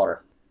into the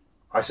water.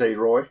 I say,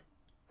 Roy,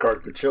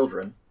 guard the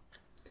children.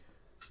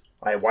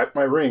 I wipe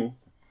my ring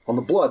on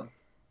the blood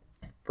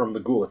from the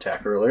ghoul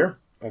attack earlier.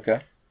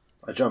 Okay.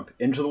 I jump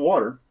into the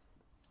water.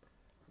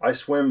 I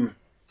swim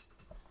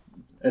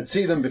and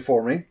see them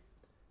before me.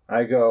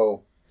 I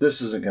go,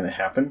 this isn't going to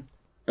happen.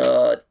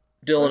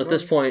 Dylan, at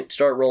this point,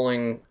 start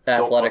rolling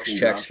athletics fucking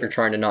checks drown. if you're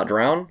trying to not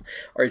drown.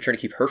 Are you trying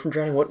to keep her from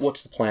drowning?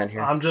 What's the plan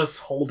here? I'm just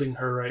holding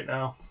her right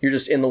now. You're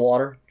just in the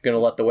water, gonna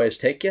let the waves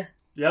take you?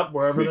 Yep,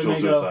 wherever Mutual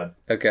they may go. suicide.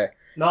 Okay.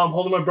 No, I'm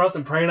holding my breath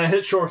and praying I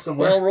hit shore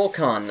somewhere. Well, roll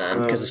con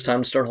then, because it's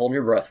time to start holding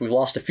your breath. We've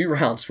lost a few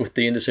rounds with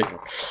the indecision.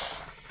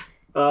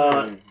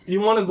 You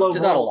wanted low rolls.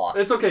 Not a lot.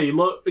 It's okay. You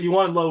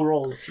wanted low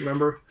rolls,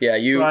 remember? Yeah,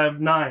 So I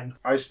have 9.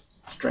 I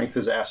strength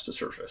his ass to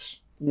surface.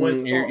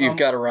 you've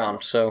got a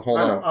round, so hold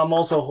on. I'm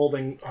also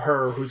holding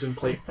her who's in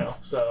plate mail,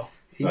 so...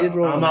 He did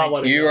roll I'm a not 19.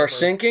 letting You go are of her.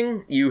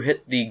 sinking, you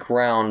hit the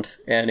ground,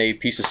 and a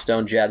piece of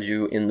stone jabs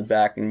you in the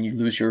back, and you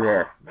lose your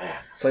air.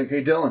 It's like,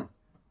 hey, Dylan,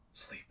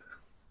 sleep.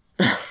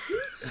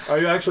 Are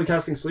you actually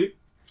casting sleep?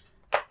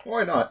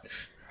 Why not?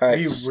 All Are right,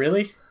 you s-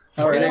 really?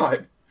 Why Alright. not?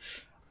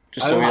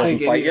 just I so he don't doesn't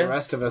think fight any of you. the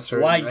rest of us are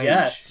Why, in range.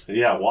 yes.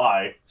 Yeah,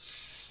 why?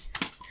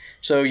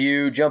 So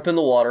you jump in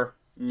the water,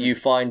 you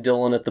find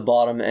Dylan at the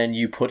bottom, and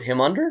you put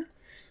him under,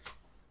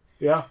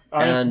 Yeah.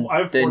 I and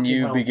have then 14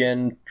 you health.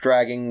 begin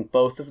dragging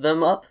both of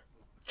them up.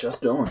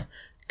 Just Dylan.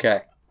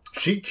 Okay.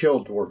 She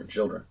killed dwarven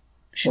children.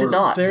 She did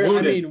not. There,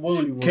 Wounded.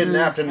 wounded.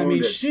 Kidnapped and I mean,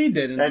 wounded. she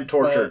didn't. And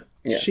tortured.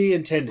 Yeah. She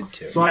intended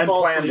to. So I and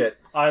fall planned asleep. it.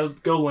 I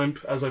go limp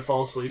as I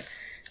fall asleep.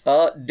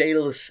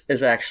 Daedalus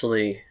is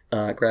actually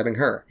grabbing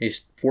her.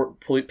 He's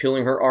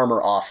peeling her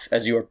armor off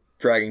as you are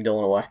dragging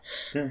Dylan away.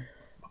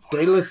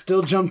 Daedalus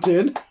still jumped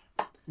in.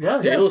 Yeah,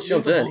 Daedalus yeah,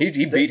 jumped in.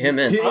 He beat him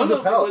in. He I don't was know a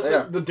if you pelt, listen-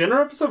 yeah. The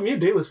dinner episode, me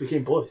and Daedalus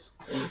became boys.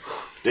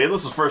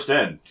 Daedalus is first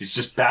in. He's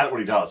just bad at what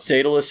he does.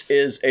 Daedalus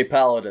is a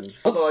paladin.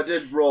 Although I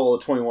did roll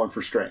a 21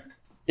 for strength.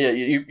 Yeah,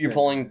 you're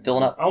pulling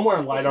Dylan up. I'm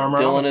wearing light armor.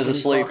 Dylan I'm is a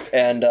asleep, fuck.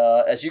 and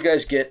as you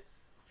guys get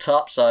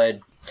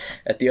topside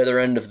at the other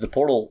end of the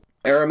portal,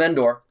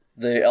 Aramendor,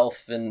 the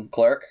elfin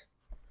cleric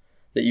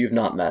that you've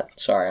not met.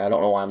 Sorry, I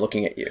don't know why I'm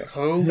looking at you.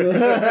 Who?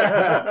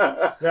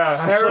 Yeah,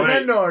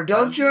 Aramendor,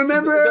 don't you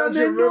remember Don't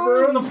you remember?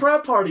 Aramendor? from the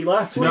frat party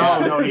last week.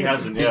 No, he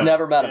hasn't. He's yeah.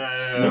 never met him.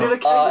 Yeah. We did a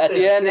case At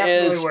the end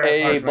definitely is wear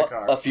a parchment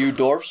card. a few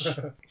dwarfs,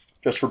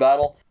 just for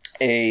battle.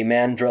 A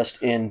man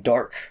dressed in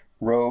dark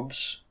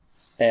robes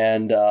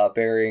and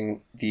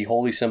bearing the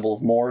holy symbol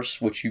of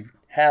Moors, which you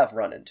have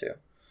run into.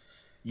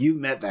 You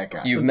met that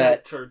guy. You The met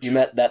Dark Church. you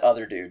met that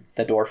other dude,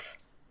 the dwarf,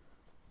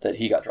 that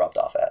he got dropped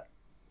off at,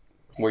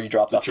 where you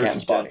dropped off Church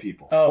Canton's of Dead body.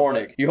 People.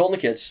 Hornig. You hold the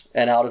kids,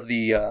 and out of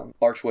the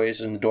archways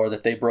and the door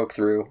that they broke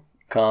through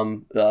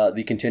come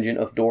the contingent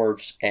of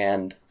dwarves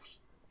and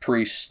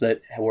priests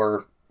that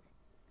were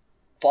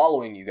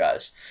following you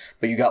guys,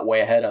 but you got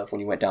way ahead of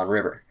when you went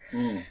downriver.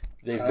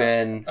 They've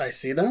been... I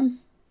see them.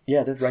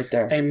 Yeah, they're right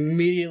there. I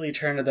immediately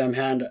turn to them,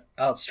 hand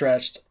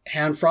outstretched,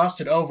 hand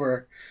frosted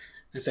over,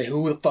 and say,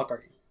 "Who the fuck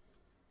are you?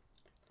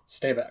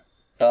 Stay back."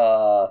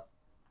 The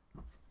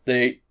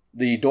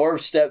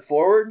dwarves step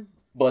forward,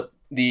 but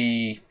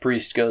the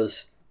priest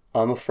goes,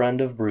 "I'm a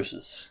friend of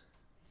Bruce's."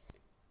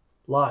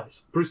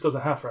 Lies. Bruce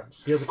doesn't have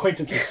friends. He has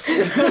acquaintances.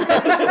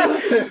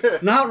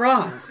 Not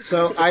wrong.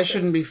 So I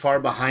shouldn't be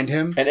far behind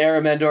him. And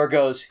Aramendor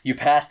goes, "You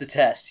passed the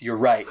test. You're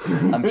right.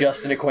 I'm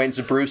just an acquaintance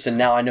of Bruce, and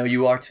now I know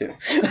you are too."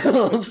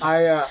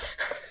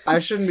 I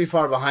shouldn't be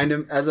far behind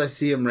him. As I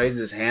see him raise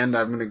his hand,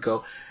 I'm gonna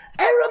go,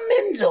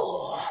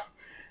 Aramendor!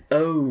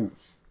 Oh,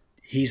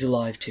 he's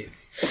alive too.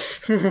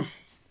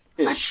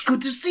 It's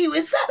good to see you.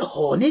 Is that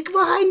Hornick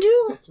behind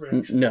you? It's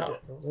rich. No.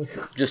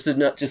 Just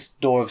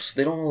dwarves.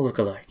 They don't all look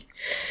alike.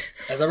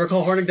 As I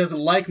recall, Hornick doesn't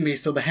like me,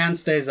 so the hand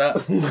stays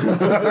up.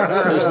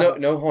 There's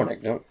no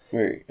Hornick. Don't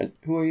worry.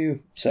 Who are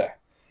you, sir?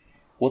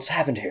 What's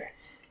happened here?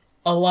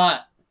 A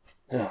lot.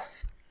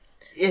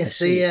 Yes,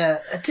 they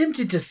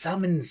attempted to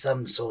summon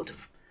some sort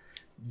of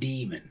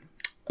demon.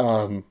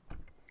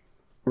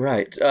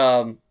 Right.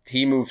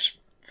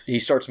 He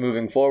starts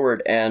moving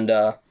forward, and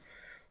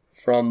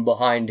from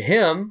behind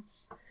him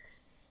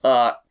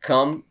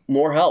come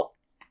more help.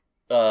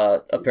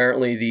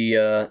 Apparently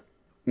the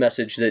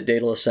message that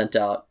Daedalus sent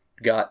out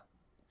got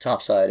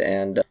topside,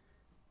 and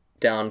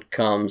down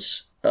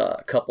comes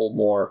a couple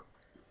more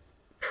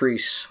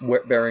priests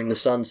bearing the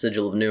sun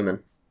sigil of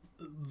Newman.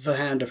 The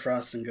hand of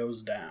frosting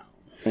goes down.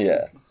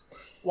 Yeah.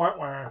 Wah,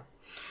 wah.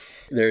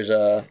 There's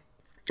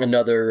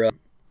another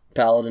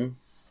paladin.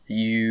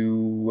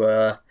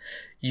 You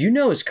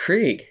know is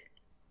Krieg,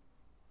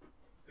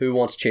 who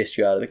once chased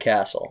you out of the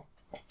castle.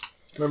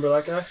 Remember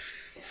that guy?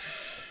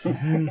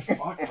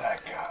 Fuck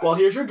that guy. Well,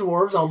 here's your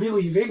dwarves. I'll be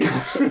leaving.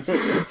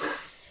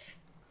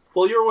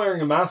 Well, you're wearing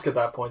a mask at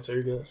that point, so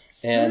you're good.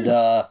 And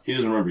He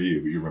doesn't remember you,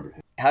 but you remember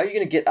him. how are you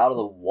going to get out of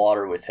the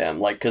water with him?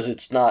 Like, because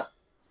it's not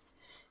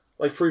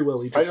Like Free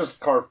Willy. I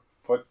just carve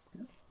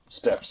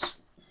footsteps.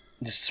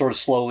 just sort of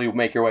slowly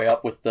make your way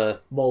up with the...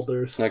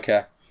 boulders.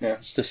 Okay. Yeah.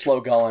 Just a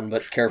slow going,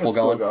 but careful It's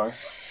still going.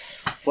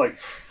 It's like,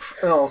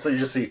 and also you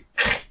just see.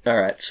 All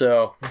right,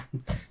 so...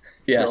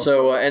 Yeah, No,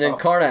 so, and then oh.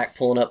 Karnak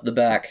pulling up the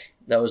back.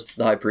 That was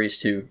the high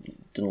priest who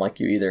didn't like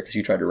you either because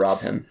you tried to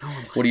rob him.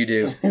 What do you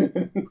do?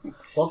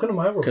 Welcome to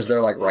my world. Because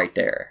they're like right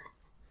there.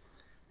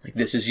 Like,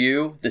 this is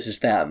you, this is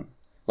them.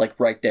 Like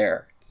right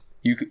there.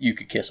 You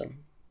could kiss him.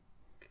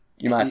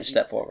 You might have to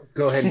step forward.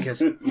 Go ahead and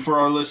kiss him. For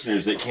our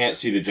listeners that can't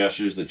see the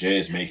gestures that Jay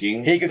is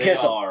making, He could they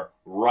kiss him. are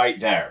right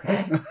there.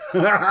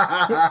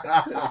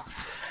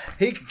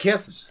 He could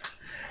kiss him.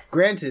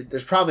 Granted,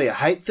 there's probably a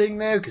height thing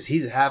there because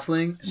he's a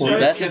halfling. Well,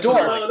 that's a kiss him.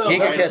 dwarf. No, He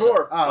could that's kiss him.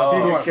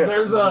 Oh,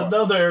 There's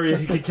another area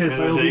he could kiss.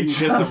 And they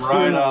kiss him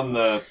right on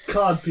the...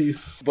 Cod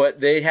piece. But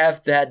they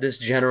have had this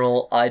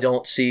general I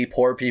don't see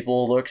poor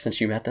people look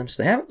since you met them,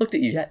 so they haven't looked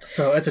at you yet.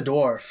 So it's a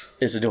dwarf.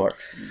 It's a dwarf.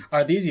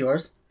 Are these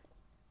yours?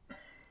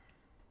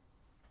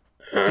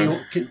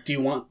 Do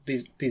you want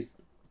these?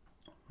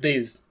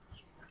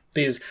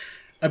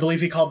 I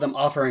believe he called them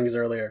offerings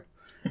earlier.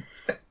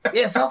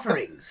 yes,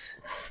 offerings.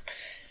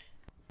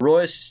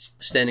 Roy's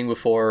standing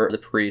before the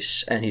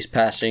priests, and he's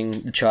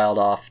passing the child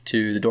off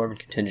to the Dorman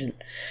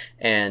contingent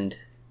and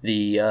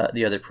the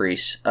other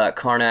priests.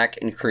 Karnak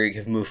and Krieg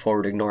have moved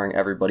forward, ignoring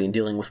everybody and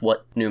dealing with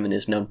what Newman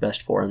is known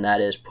best for, and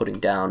that is putting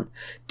down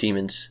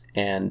demons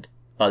and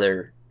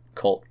other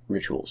cult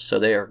rituals. So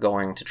they are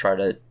going to try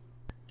to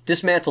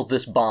dismantle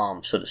this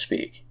bomb, so to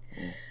speak.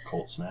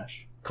 Cold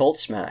smash. Cult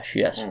smash,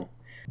 yes.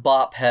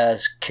 Bop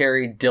has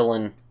carried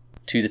Dylan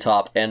to the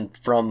top, and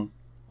from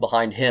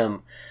behind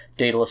him,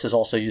 Daedalus has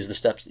also used the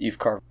steps that you've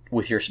carved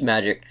with your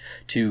magic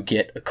to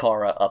get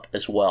Akara up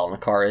as well. And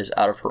Akara is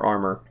out of her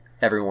armor.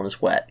 Everyone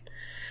is wet.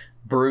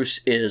 Bruce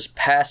is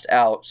passed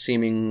out,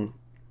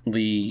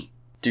 seemingly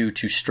due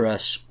to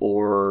stress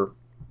or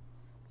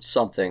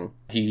something.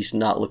 He's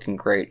not looking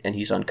great, and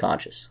he's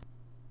unconscious.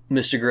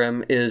 Mr.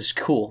 Grimm is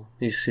cool.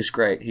 He's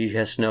great. He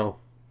has no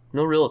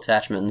real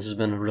attachment. This has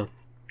been a real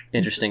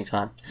interesting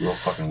time. Real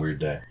fucking weird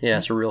day. Yeah,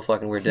 it's a real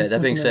fucking weird day.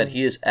 That being said,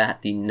 he is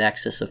at the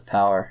nexus of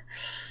power.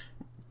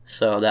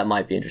 So that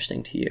might be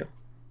interesting to you.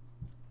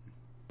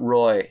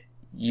 Roy,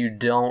 you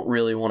don't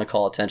really want to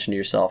call attention to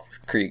yourself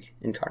with Krieg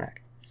and Karnak.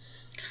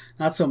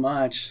 Not so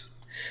much.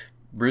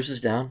 Bruce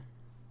is down.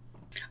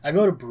 I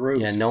go to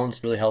Bruce. Yeah, no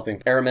one's really helping.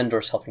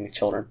 Aramendor's helping the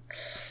children.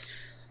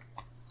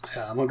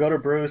 Yeah, I'm gonna go to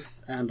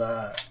Bruce, and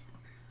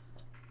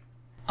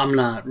I'm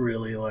not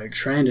really like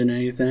trained in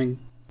anything.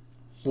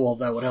 Well,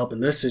 that would help in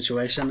this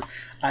situation.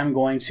 I'm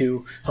going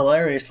to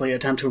hilariously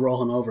attempt to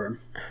roll him over.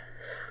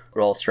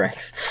 Roll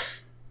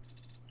strength.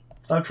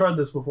 I've tried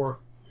this before.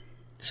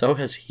 So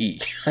has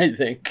he, I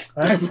think.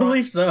 I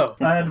believe so.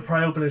 I had to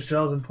pry open his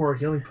jaws and pour a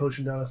healing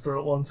potion down his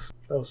throat once.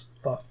 That was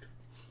fucked.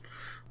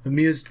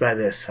 Amused by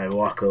this, I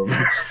walk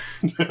over.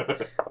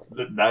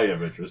 Now you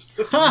have interest.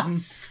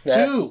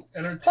 2.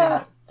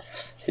 Entertainment.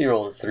 He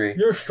rolled a 3.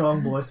 You're a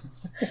strong boy.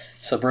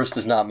 So Bruce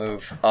does not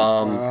move.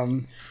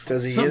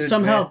 Does he get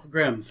Some advan- help,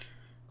 Grim.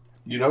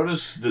 You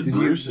notice that Did you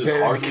Bruce is say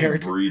that hardly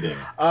character? breathing.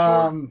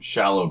 Um, Short,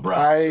 shallow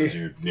breaths as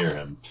you're near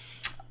him.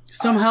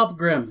 Some help,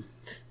 Grim.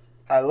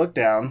 I look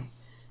down.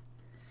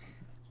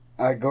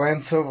 I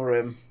glance over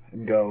him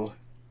and go,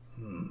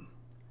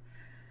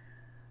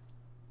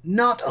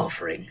 Not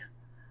offering.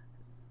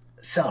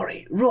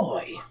 Sorry,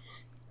 Roy.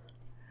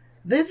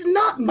 There's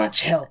not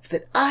much help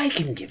that I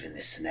can give in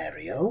this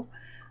scenario.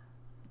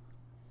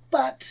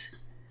 But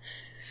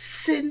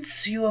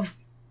since you have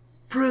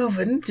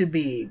proven to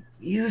be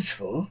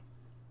useful,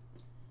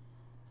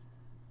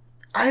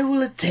 I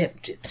will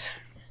attempt it.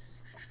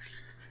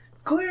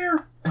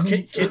 Clear.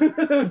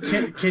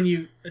 Can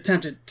you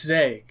attempt it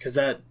today? Because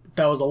that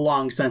was a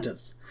long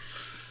sentence.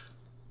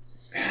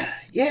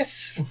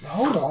 Yes,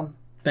 hold on.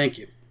 Thank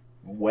you.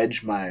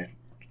 Wedge my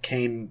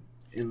cane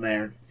in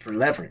there for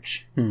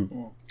leverage.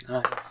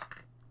 Yes.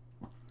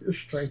 Your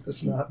strength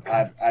is not.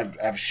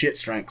 I've shit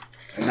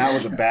strength, and that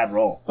was a bad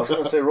roll. I was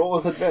going to say, roll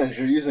with advantage.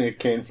 You're using a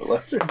cane for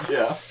leverage.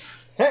 Yeah.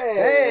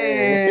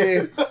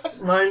 Hey,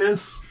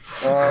 Minus.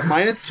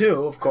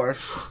 -2, of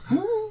course.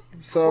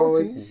 So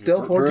it's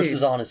still 14. Bruce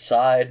is on his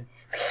side.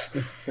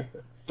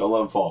 Don't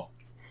let him fall.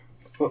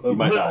 You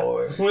might die.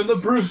 When the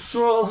Bruce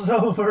rolls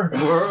over.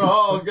 We're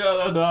all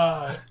gonna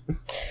die.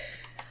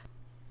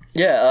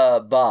 Yeah,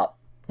 Bob,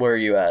 where are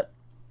you at?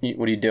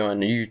 What are you doing?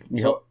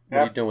 What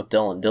are you doing with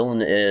Dylan?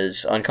 Dylan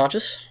is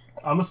unconscious?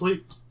 I'm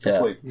asleep. Yeah.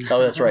 Asleep. Oh,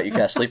 that's right. You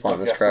cast sleep on him.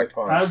 That's correct.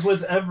 As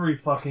with every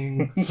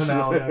fucking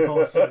finale, I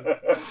fall asleep.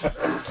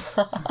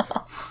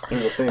 I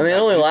mean, it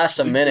only lasts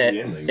a Sleep minute.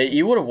 through the ending.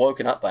 You would have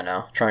woken up by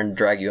now, trying to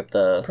drag you up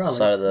the Probably.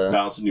 side of the...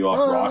 Bouncing you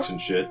off rocks and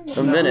shit.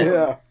 A minute.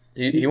 Yeah.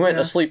 He went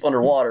asleep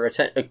underwater.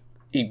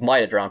 He might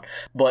have drowned,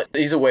 but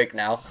he's awake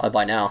now.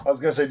 By now. I was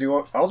going to say, do you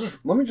want...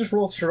 let me just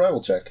roll a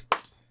survival check.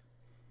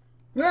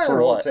 Yeah, For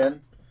roll what? a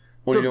 10.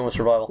 What are you doing with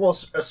survival? Well,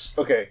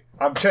 okay.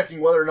 I'm checking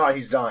whether or not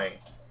he's dying.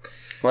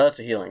 Well, that's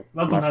a healing,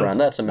 That's my a medicine. friend.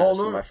 That's a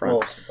medicine, no. my friend.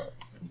 Well, survival.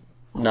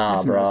 Nah,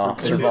 It's bro. medicine.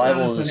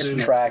 Survival It's is medicine,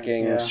 dude.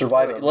 tracking, Yeah.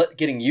 surviving,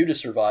 getting you to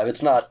survive.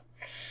 It's not.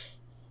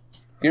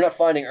 You're not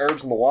finding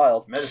herbs in the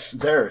wild. Medicine.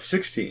 There,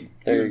 16.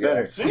 There you Even go.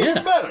 better. See,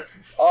 even better.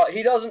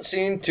 He doesn't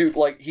seem to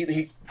like.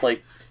 He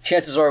like.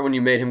 Chances are, when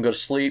you made him go to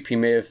sleep, he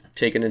may have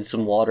taken in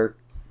some water,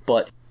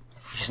 but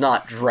he's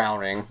not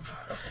drowning.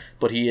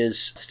 But he is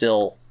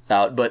still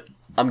out. But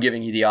I'm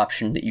giving you the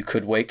option that you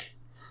could wake.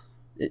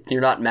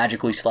 You're not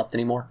magically slept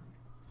anymore.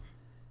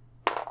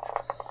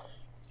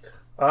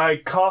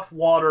 I cough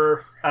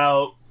water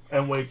out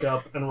and wake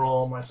up and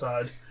roll on my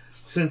side.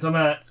 Since I'm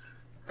at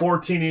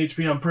 14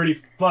 HP, I'm pretty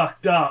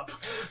fucked up.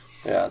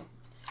 Yeah.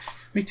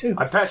 Me too.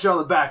 I pat you on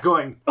the back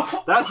going,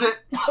 that's it.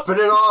 Spit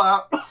it all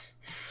out.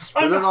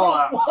 Spit it all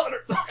out. Water.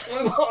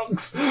 My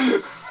lungs.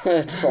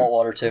 It's salt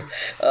water too.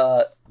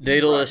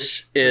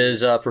 Daedalus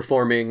is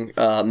performing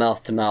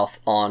mouth to mouth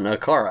on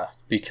Akara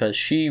because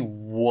she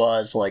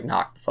was like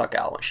knocked the fuck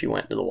out when she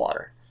went into the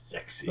water.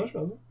 Sexy.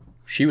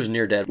 She was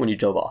near dead when you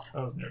dove off.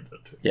 I was near dead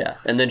too. Yeah,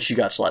 and then she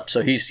got slept.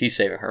 So he's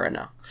saving her right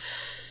now.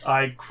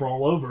 I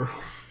crawl over.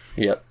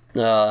 Yep.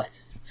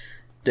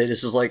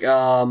 Daedalus is like,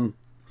 And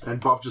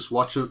Bob just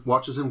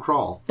watches him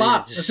crawl.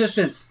 Bob,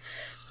 assistance.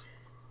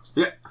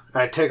 Yeah.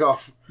 I take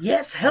off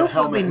Yes, the help would be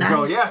helmet and nice.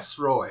 go, yes,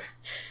 Roy.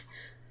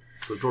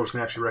 So the dwarves can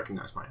actually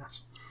recognize my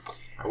ass.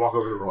 I walk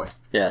over to Roy.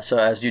 yeah. So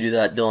as you do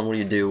that, Dylan, what do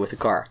you do with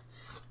Akara?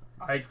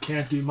 I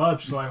can't do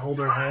much, so I hold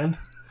her hand.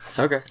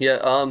 Okay, yeah,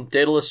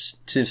 Daedalus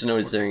seems to know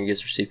what he's doing. He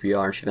gives her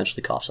CPR, and she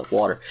eventually coughs up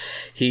water.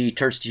 He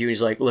turns to you, and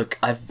he's like, look,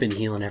 I've been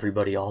healing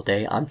everybody all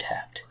day. I'm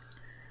tapped.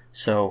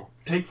 So,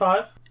 Take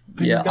 5.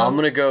 yeah, Finger gun. I'm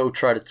going to go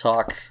try to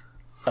talk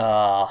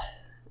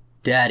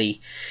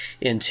Daddy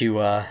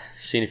into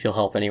seeing if he'll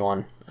help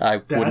anyone. I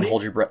wouldn't Daddy?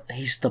 hold your breath.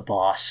 He's the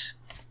boss.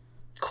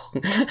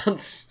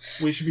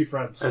 We should be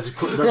friends. As he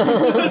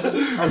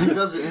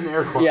does it in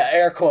air quotes. Yeah,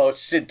 air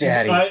quotes,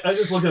 Daddy. I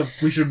just look at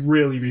we should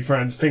really be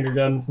friends. Finger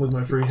gun with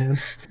my free hand.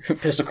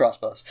 Pistol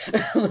crossbows.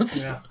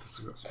 Yeah.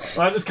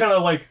 I just kind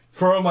of like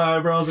furrow my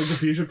eyebrows in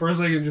confusion for a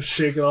second and just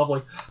shake it off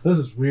like, this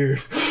is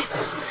weird.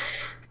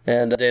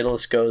 And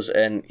Daedalus goes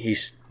and he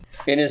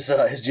in his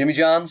Jimmy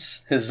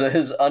Johns, his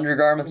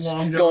undergarments,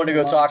 Long going to go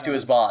Johns, talk to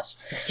his boss.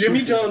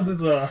 Jimmy John's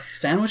is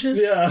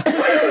Sandwiches?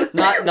 yeah.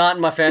 Not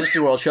in my fantasy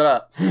world. Shut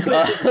up.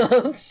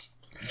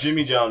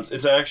 Jimmy John's.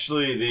 It's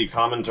actually the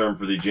common term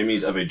for the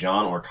Jimmies of a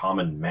John or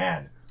common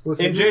man.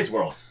 In Jay's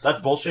world. That's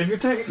bullshit. If you're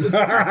taking the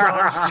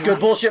John, It's good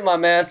bullshit, my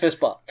man. Fist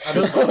bump.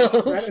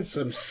 That is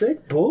some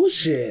sick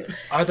bullshit.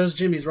 Are those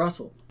Jimmy's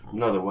Russell?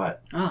 No, they're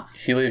wet.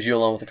 He leaves you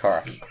alone with the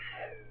car.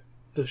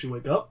 does she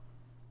wake up?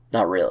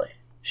 Not really.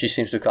 She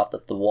seems to have caught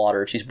the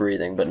water. She's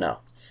breathing, but no.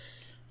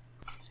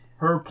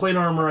 Her plate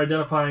armor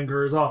identifying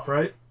her is off,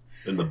 right?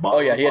 In the Oh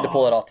yeah, he had to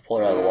pull it off to pull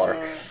her out of the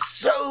water.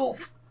 So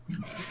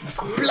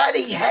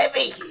bloody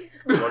heavy.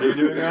 What are you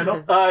doing,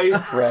 Randall? I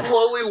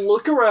slowly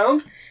look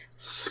around,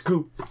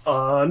 scoop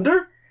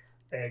under,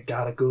 and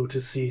gotta go to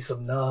see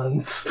some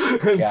nuns.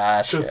 And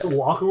Gotcha. just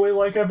walk away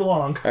like I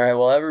belong. All right.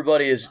 Well,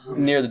 everybody is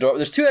near the door.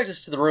 There's 2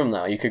 exits to the room,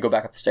 though. You could go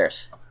back up the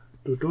stairs.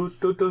 Do, do,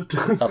 do, do, do.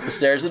 Up the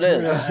stairs it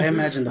is. I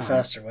imagine the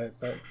faster way,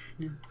 but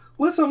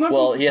Listen, I'm not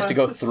Well, going he has to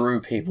go fast.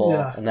 through people,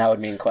 Yeah. and that would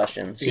mean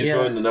questions. He's Yeah.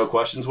 going the no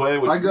questions way,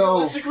 which I go-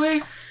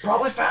 realistically,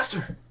 probably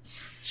faster.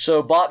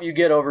 So, Bob, you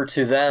get over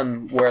to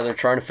them where they're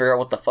trying to figure out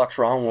what the fuck's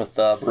wrong with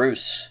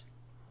Bruce.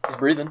 He's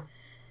breathing.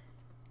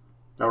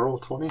 Now roll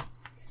 20.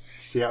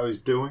 See how he's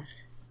doing.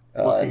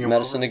 Looking him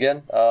Medicine over.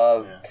 again.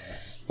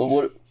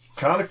 What?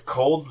 Kind of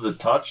cold to the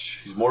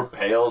touch. He's more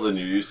pale than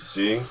you're used to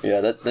seeing.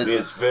 Yeah, He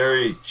has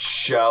very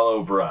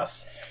shallow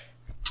breath.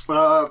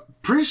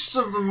 Priests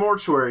of the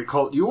mortuary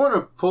cult, you want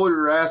to pull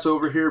your ass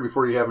over here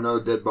before you have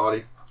another dead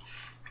body?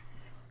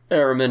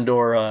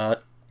 Aramindor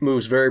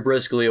moves very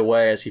briskly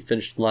away as he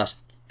finished the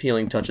last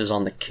healing touches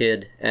on the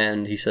kid,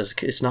 and he says,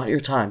 "It's not your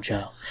time,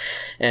 child."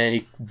 And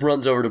he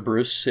runs over to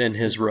Bruce in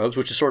his robes,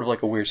 which is sort of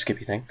like a weird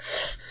Skippy thing.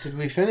 Did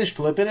we finish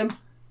flipping him?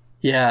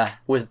 Yeah,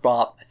 with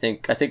Bob, I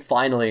think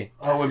finally.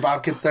 Oh, when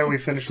Bob gets there, we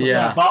finish flipping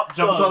Yeah. him. Bob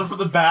jumps on it from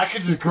the back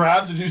and just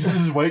grabs and uses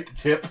his weight to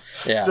tip.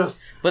 Yeah. Just-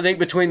 But I think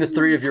between the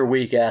 3 of your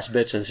weak ass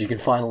bitches, you can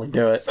finally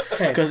do it.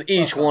 Because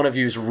each one of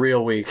you is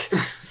real weak.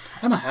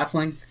 I'm a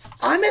halfling.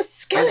 I'm a And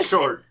skeleton.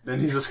 short, and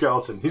he's a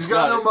skeleton. He's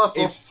got no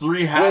muscle. It's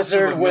 3 halves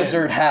of a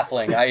Wizard, man.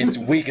 halfling. He's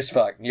weak as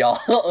fuck. Y'all,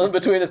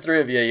 between the 3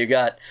 of you, you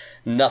got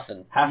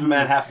nothing. Half a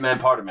man,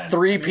 part of man.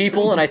 3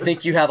 people, and I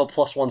think you have a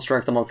 +1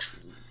 strength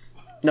amongst.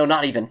 No,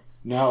 not even.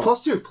 No.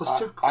 Plus two.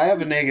 I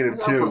have a negative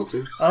Plus 2.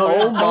 two.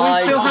 Oh, so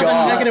my we still have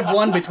God. a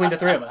 -1 between the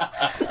 3 of us.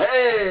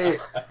 Hey!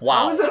 How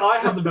Wow. is it I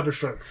have the better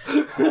strength?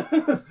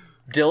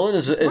 Dylan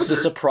is a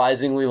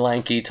surprisingly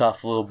lanky,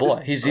 tough little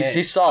boy. He's I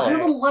have solid.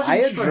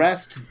 11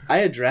 strength. I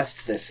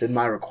addressed this in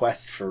my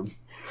request for.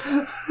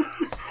 I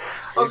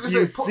was going you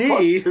to say,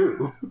 see- plus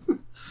two.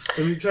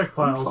 Let me check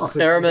files.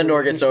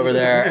 Aramindor gets over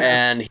there,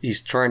 and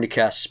he's trying to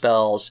cast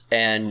spells,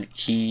 and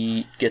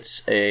he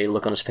gets a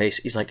look on his face.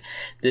 He's like,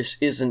 "This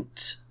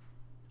isn't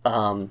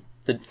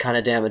the kind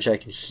of damage I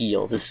can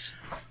heal.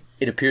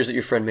 It appears that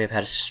your friend may have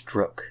had a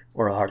stroke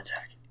or a heart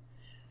attack."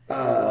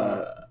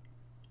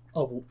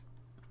 Oh.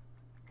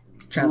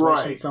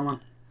 Translation, Right. someone.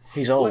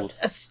 He's old.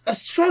 A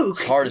stroke.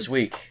 His heart is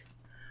weak.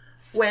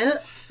 Well,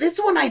 this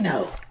one I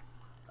know.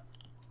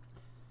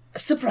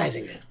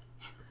 Surprisingly.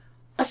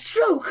 A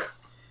stroke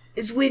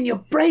is when your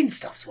brain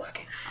stops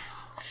working.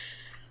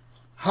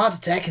 Heart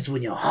attack is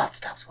when your heart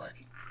stops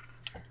working.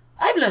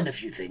 I've learned a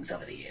few things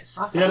over the years.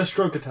 He had a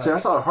stroke attack. See, I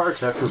thought a heart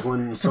attack was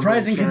when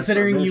Surprising somebody chanced a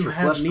considering you miniature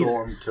have flesh neither.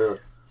 golem to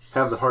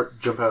have the heart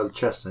jump out of the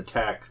chest and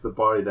attack the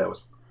body that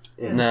was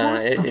in.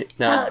 No.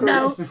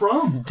 No.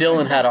 From?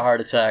 Dylan had a heart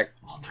attack.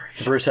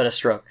 Bruce had a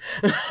stroke.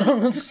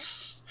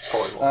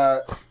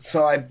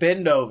 So I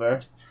bend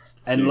over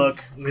and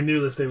look. We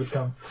knew this day would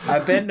come. I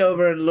bend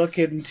over and look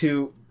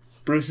into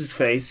Bruce's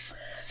face,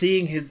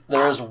 seeing his.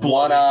 There's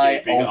one eye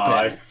Gaping open.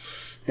 eye.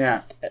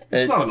 Yeah.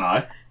 It's not an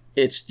eye.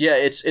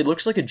 It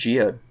looks like a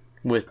geode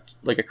with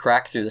like a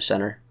crack through the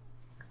center.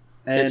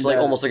 And, It's like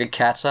almost like a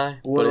cat's eye,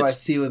 What but do I it's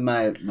see with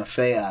my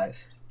fey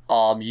eyes?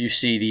 you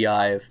see the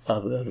eye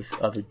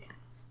of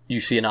you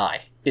see an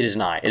eye. It is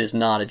an eye. It is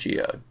not a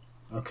geode.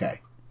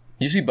 Okay.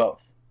 You see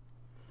both,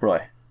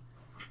 Roy.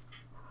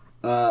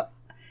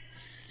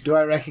 Do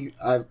I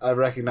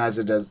recognize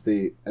it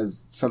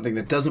as something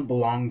that doesn't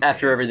belong to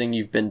After everything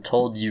you've been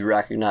told, you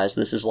recognize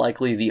this is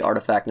likely the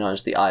artifact known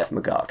as the Eye of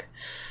Magog.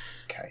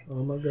 Okay.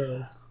 Oh my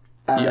god.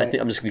 I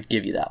think I'm just going to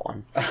give you that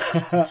one.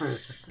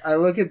 I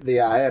look at the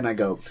eye and I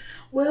go,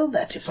 well,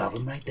 that's your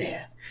problem right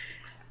there.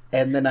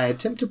 And then I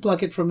attempt to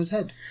pluck it from his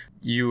head.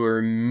 You were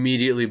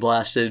immediately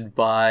blasted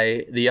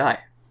by the eye.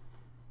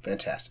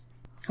 Fantastic.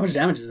 How much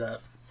damage is that?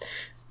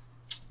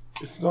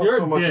 It's not You're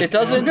so a much. dick. It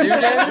doesn't do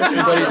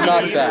damage, but he's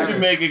not to back.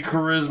 make a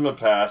charisma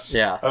pass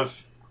Yeah.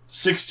 of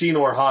 16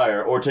 or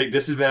higher, or take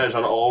disadvantage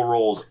on all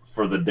rolls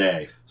for the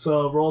day.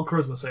 So roll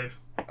charisma save.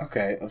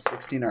 Okay, of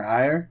 16 or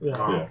higher?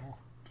 Yeah. Yeah.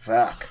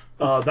 Fuck.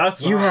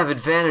 That's You have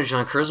advantage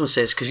on charisma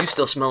saves because you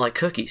still smell like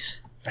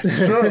cookies.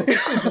 doesn't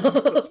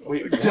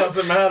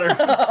matter.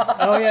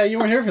 Oh, yeah, you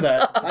weren't here for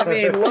that. I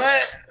mean,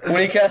 what?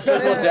 When he cast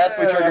Circle of Death,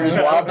 we triggered his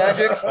wild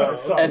magic,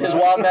 and his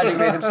wild magic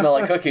made him smell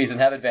like cookies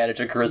and have advantage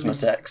on charisma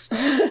checks.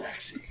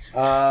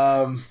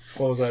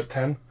 What was that,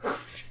 10?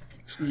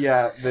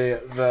 Yeah,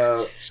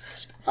 the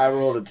I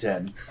rolled a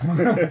 10.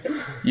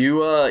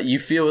 You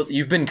feel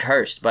you've been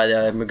cursed by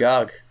the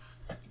Magog.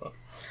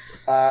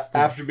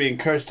 After being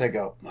cursed, I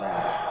go.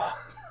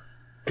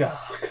 God.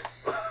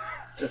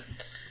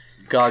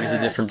 Gog is a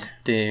different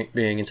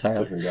being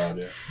entirely. Different god,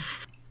 yeah.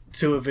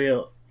 To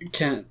reveal,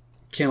 can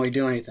we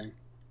do anything?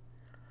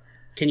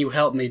 Can you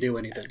help me do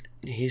anything?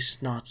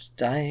 He's not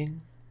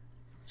dying,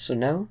 so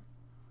no.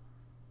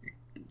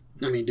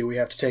 I mean, do we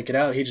have to take it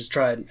out? He just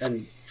tried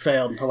and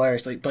failed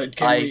hilariously, but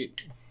can we...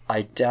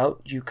 I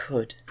doubt you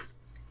could.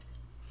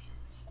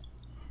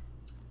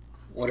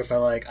 What if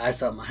I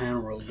ice out my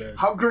hand real good?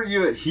 How good are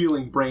you at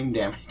healing brain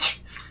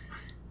damage?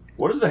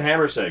 What does the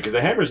hammer say? Because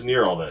the hammer's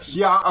near all this.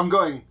 Yeah, I'm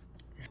going.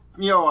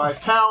 I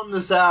found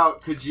this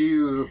out. Could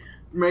you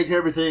make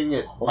everything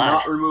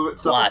not remove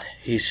itself? Lad,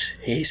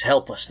 he's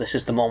helpless. This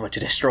is the moment to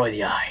destroy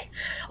the eye.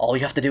 All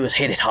you have to do is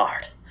hit it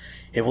hard.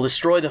 It will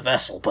destroy the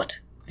vessel, but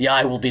the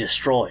eye will be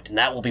destroyed, and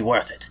that will be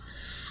worth it.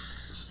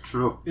 It's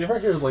true. You ever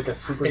hear a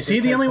super... Is he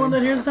the only one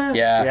that hears that?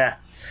 Yeah. Yeah.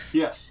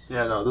 Yes.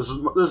 Yeah. No. This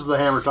is the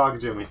hammer talking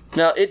to me.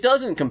 No, it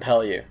doesn't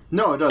compel you.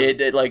 No, it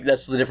doesn't. It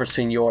that's the difference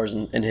between yours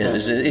and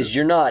his. Is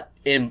you're not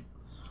in.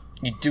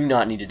 You do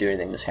not need to do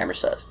anything. This hammer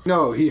says.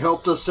 No, he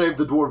helped us save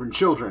the dwarven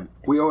children.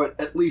 We owe it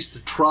at least a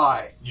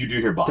try You do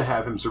hear Bob. to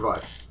have him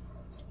survive.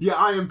 Yeah,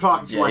 I am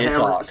talking to Yeah, my he hammer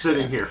talks,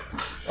 sitting yeah. here.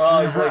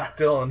 Oh, he's like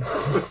Dylan.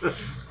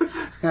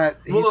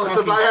 Well,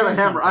 except I have a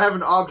hammer. I have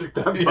an object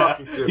that I'm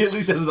talking to. He at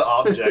least has an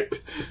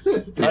object.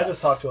 I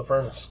just talked to a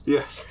furnace.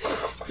 Yes.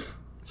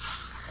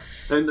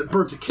 And it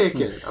burnt a cake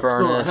in it. I'm still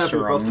Furnace happy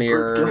or a about the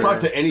mirror. burnt Don't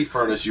talk to any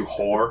furnace, you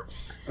whore.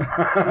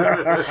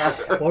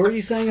 What were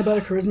you saying about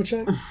a charisma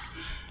check? You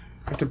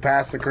have to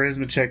pass the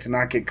charisma check to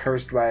not get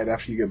cursed by it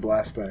after you get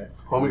blasted by it.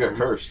 Homie got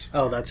cursed.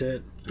 Oh, that's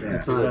it.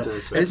 It's that not,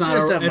 is- it's not,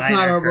 just a it's not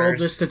minor our role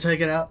curse. just to take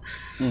it out.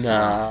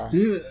 Nah.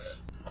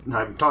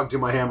 I'm talking to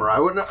my hammer. I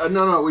wouldn't.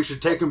 No. We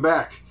should take him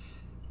back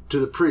to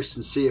the priest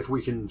and see if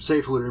we can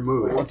safely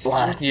remove it.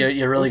 Lad,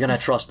 you're really gonna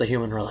trust the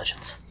human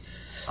religions.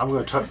 I'm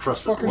going to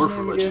trust the fucker's dwarf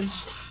name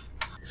religions.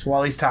 So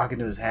while he's talking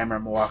to his hammer,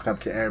 I'm going to walk up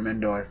to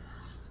Ermendor.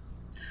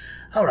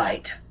 All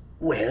right.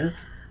 Well,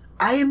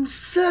 I am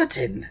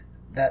certain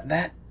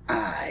that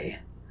eye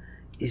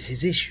is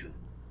his issue.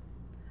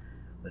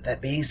 With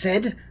that being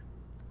said,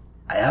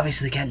 I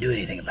obviously can't do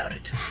anything about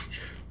it.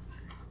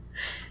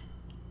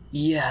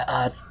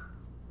 Yeah.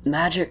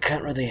 Magic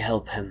can't really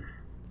help him.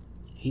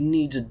 He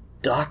needs a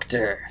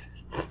doctor.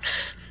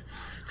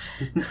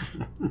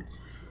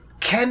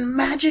 Can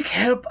magic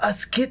help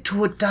us get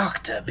to a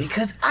doctor?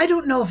 Because I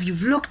don't know if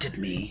you've looked at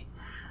me,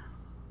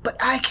 but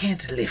I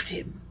can't lift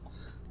him.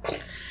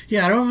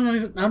 Yeah, I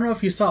don't know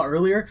if you saw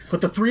earlier, but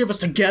the three of us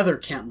together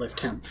can't lift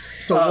him.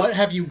 So what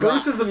have you got?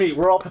 Bruce is the meat.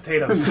 We're all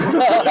potatoes.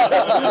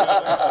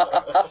 I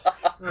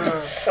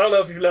don't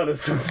know if you've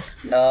noticed.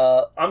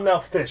 I'm now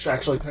fish,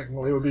 actually,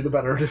 technically, would be the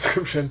better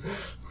description.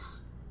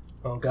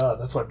 Oh, God,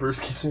 that's why Bruce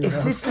keeps me If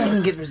around. this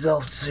doesn't get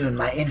resolved soon,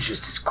 my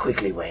interest is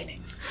quickly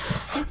waning.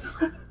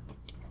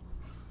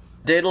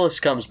 Daedalus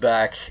comes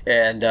back,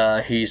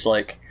 and he's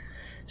like,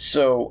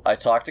 so I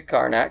talked to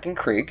Karnak and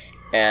Krieg,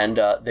 and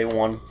they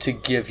want to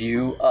give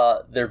you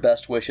their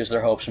best wishes,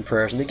 their hopes and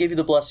prayers, and they gave you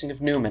the blessing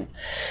of Newman.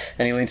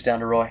 And he leans down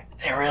to Roy.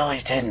 They really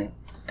didn't.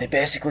 They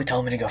basically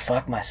told me to go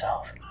fuck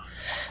myself.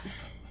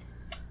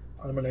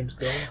 Hi, my name's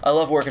Dylan. I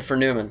love working for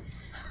Newman.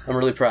 I'm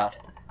really proud.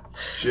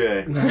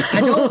 Jay.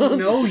 I don't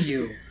know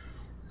you.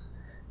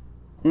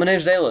 My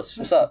name's Daedalus.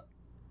 What's up?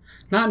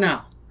 Not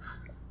now.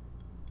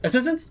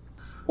 Assistance?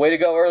 Way to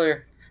go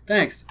earlier.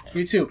 Thanks.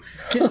 You too.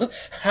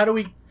 How do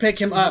we pick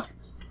him up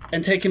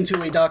and take him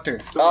to a doctor?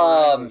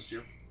 I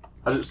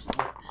just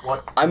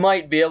what? I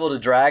might be able to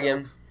drag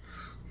him.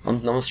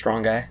 I'm a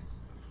strong guy.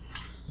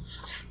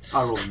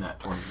 I rolled in that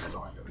 20.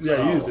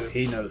 Yeah, you do.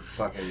 He knows the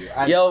fuck out of you.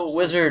 Yo,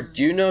 wizard,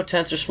 do you know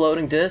Tensor's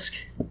floating disc?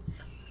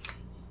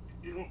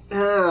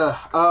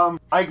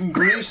 I can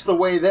grease the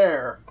way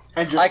there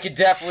and just I could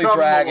definitely shove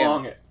drag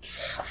along him.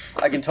 it.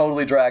 I can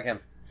totally drag him.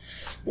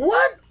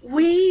 What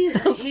we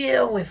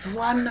here with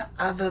one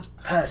other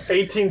person?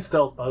 18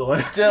 stealth, by the way.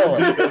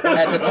 Dylan,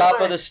 at the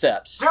top of the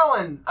steps.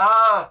 Dylan,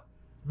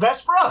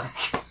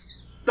 Vespra.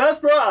 That's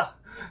bruh!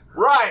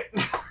 Right.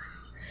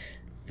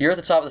 You're at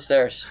the top of the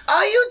stairs.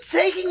 Are you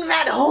taking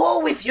that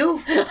whore with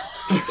you?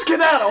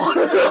 Skedaddle!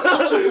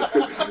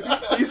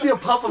 You see a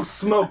puff of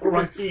smoke where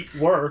my feet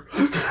were.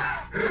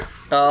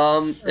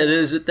 It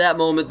is at that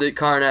moment that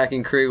Karnak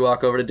and Krieg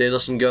walk over to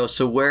Daedalus and go,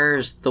 so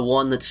where's the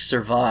one that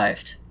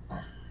survived?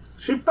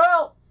 She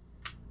fell!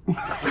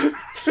 I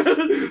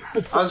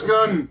was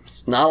going.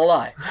 It's not a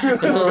lie. No,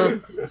 it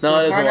is a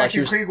lie. Karnak She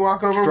and was Krieg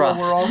walk over while dropped.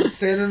 we're all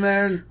standing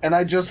there, and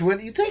I just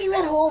went, you Taking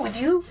that whore with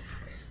you?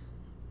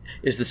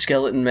 Is the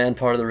skeleton man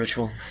part of the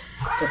ritual?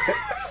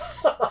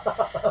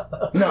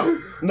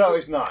 No,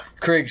 he's not.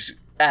 Krieg's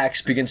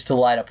axe begins to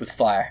light up with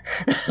fire.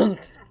 I'll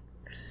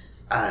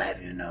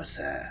have you know,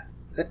 sir,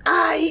 that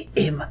I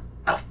am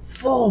a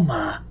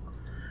former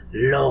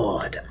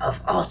Lord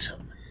of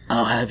Autumn.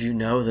 I'll have you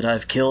know that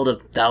I've killed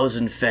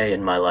 1,000 Fae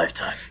in my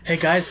lifetime. Hey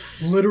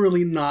guys,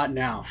 literally not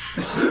now.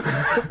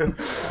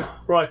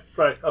 Right,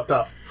 up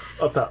top.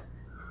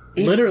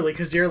 Literally,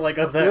 because you're like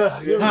up there.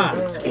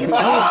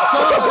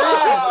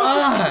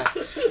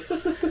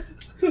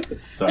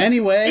 Sorry.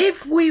 Anyway,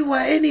 If we were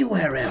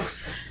anywhere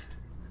else,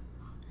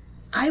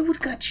 I would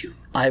gut you.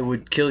 I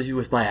would kill you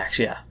with my axe,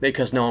 yeah.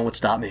 Because no one would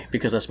stop me,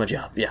 because that's my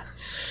job, yeah.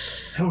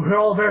 We're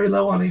all very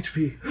low on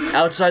HP.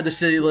 Outside the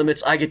city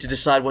limits, I get to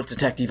decide what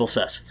Detect Evil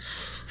says.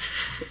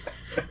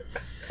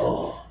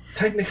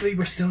 Technically,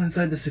 we're still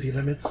inside the city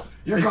limits.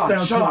 You're It's gone. down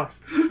Shut south.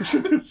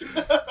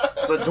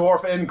 It's a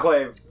dwarf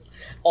enclave.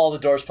 All the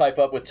doors pipe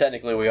up with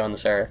technically we own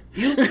this area.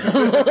 Technically,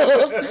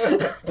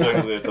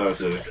 it's our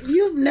city.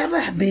 You've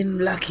never been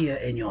luckier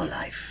in your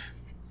life.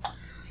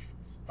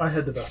 I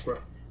head to Vespero.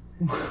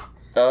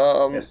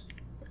 Yes.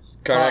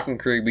 Karnak and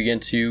Krieg begin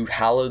to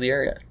hallow the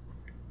area.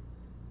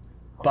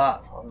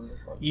 Bob,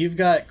 you've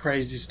got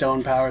crazy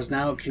stone powers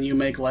now. Can you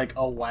make like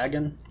a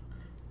wagon?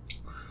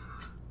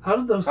 How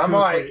did those two I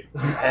might.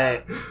 equate?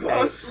 Hey,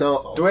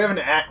 so Do we have an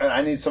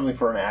I need something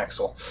for an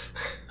axle.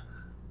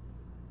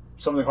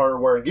 Something harder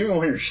wearing. Give me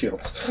one of your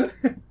shields.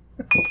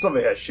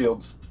 Somebody has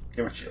shields.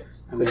 Give me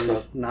shields. I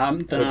mean, not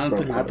this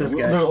There's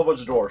guy. a whole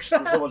bunch of dwarves.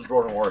 There's a whole bunch of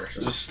dwarven warriors.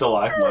 Just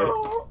stalagmite.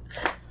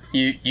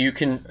 You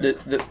can...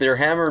 their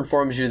hammer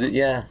informs you that,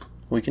 yeah,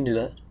 we can do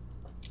that.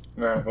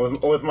 Yeah,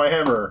 with my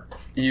hammer.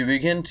 You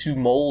begin to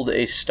mold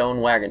a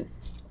stone wagon.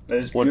 That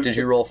is What did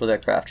beautiful. you roll for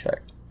that craft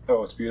check?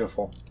 Oh, it's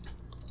beautiful.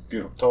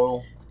 Beautiful.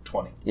 Total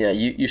 20. Yeah,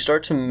 you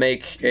start to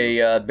make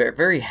a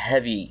very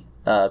heavy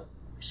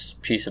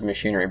piece of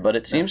machinery, but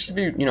it seems to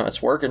be,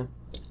 it's working.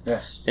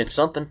 Yes. It's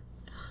something.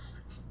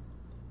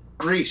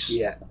 Grease.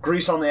 Yeah.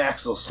 Grease on the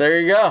axles. There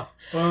you go.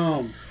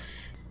 Boom.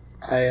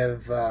 I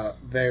have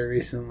very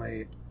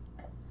recently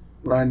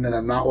learned that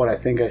I'm not what I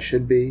think I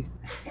should be.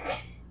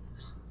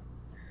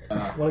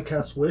 Want to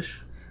cast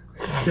Wish?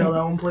 See how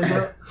that one plays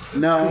out?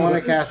 No, I want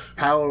to cast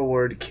Power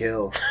Word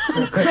Kill.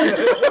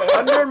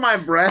 Under my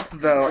breath,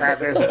 though, at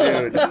this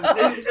dude.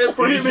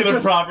 For He's him, gonna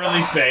it's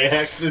properly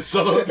Phaex this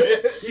son of a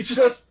bitch. He's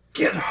just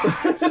Get him.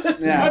 I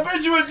Yeah.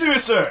 bet you would do,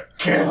 sir.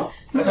 Kill.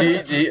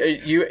 Do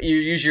you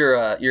use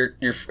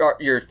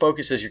your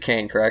focus as your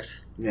cane,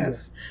 correct?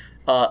 Yes.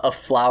 A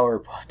flower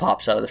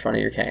pops out of the front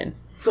of your cane.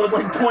 so it's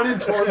like pointed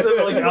towards him,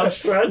 like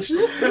outstretched.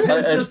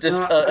 It's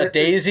just a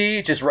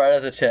daisy, just right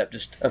at the tip,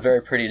 just a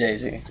very pretty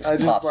daisy, just I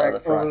just pops out like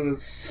of the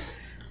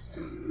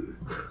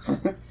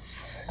front.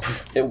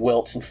 It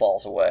wilts and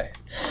falls away.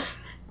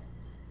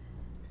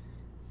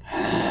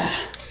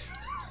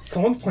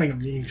 Someone's playing a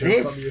mean joke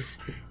This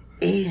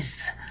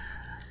is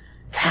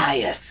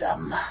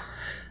tiresome.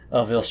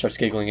 Vil starts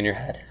giggling in your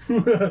head.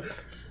 on you.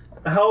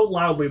 How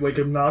loudly? Like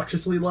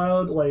obnoxiously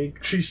loud?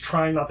 Like she's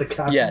trying not to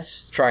cackle?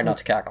 Yes, try not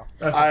to cackle.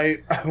 I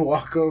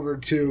walk over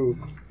to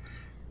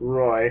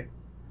Roy,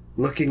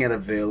 looking at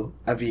Avil,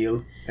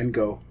 and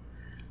go,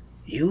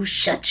 You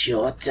shut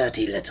your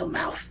dirty little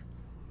mouth.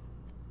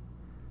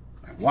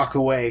 I walk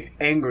away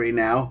angry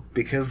now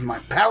because my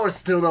powers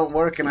still don't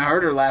work and I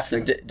heard her So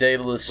laughing.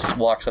 Daedalus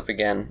walks up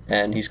again,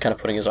 and he's kind of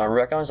putting his armor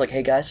back on. He's like,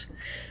 "Hey guys,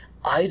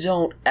 I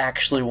don't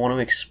actually want to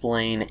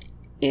explain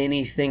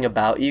anything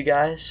about you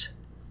guys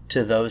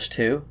to those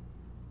two.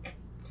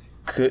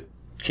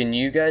 Can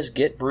you guys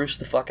get Bruce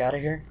the fuck out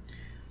of here?"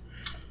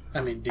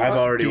 I mean, I've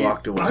already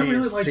walked away. I Do you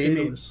really like see me?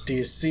 Daedalus. Do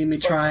you see me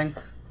trying?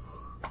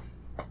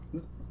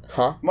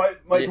 Huh? My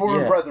Yeah,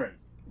 dwarven yeah. brethren.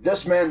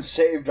 This man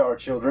saved our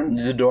children.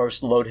 The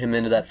dwarves load him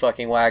into that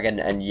fucking wagon,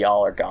 and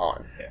y'all are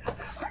gone.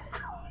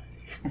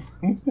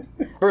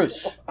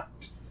 Bruce,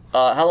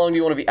 how long do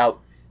you want to be out?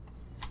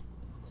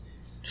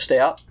 Stay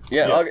out?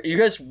 Yeah. Yeah. Okay, you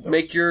guys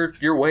make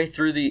your way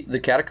through the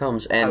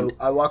catacombs and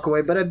I walk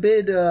away, but I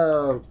bid,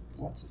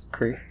 what's his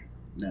Creek.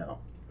 No.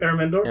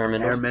 Aramendor?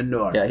 Aramendor.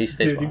 Ermendor. Yeah, he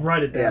stays Dude, you behind.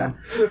 write it down.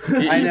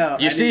 I know.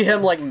 You I see need-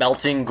 him like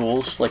melting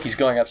ghouls, like he's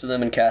going up to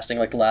them and casting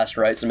like the last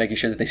rites and making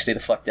sure that they stay the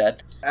fuck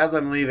dead. As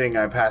I'm leaving,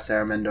 I pass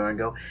Ermendor and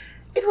go,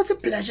 It was a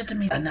pleasure to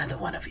meet another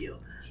one of you.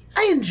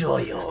 I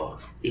enjoy your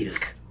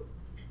ilk.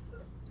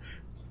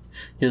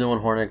 You're the one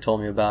Hornig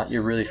told me about.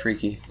 You're really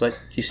freaky, but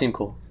you seem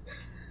cool.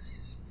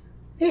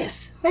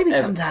 Yes, maybe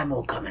Ev- sometime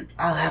we'll come and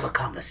I'll have a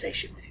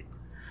conversation with you.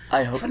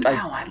 I hope. For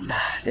now, I'm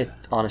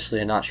Honestly,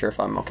 I'm not sure if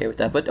I'm okay with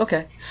that, but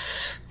okay.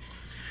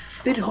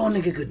 bid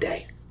Hornig a good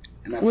day.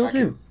 and I Will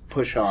fucking do.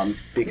 push on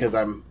because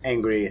I'm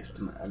angry,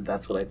 and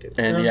that's what I do.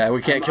 And yeah,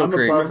 we can't kill I'm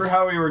Krieg. above- Remember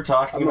how we were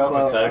talking about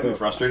above- pathetically I'm-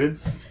 frustrated?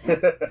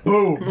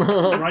 Boom!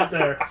 Right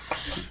there.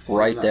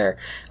 Right there.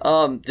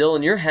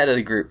 Dylan, you're head of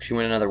the group. 'Cause you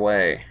went another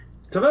way.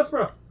 To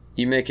Vespero.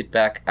 You make it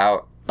back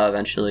out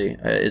eventually.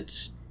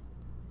 It's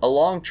a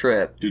long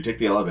trip, Dude, take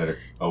the elevator.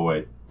 Oh,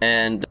 wait.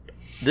 and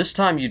this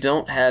time you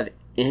don't have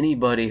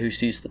anybody who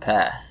sees the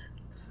path.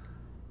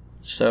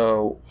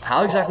 So,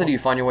 how exactly do you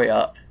find your way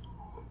up?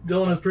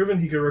 Dylan has proven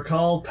he could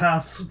recall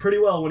paths pretty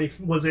well when he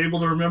was able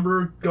to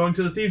remember going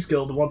to the Thieves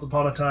Guild once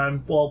upon a time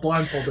while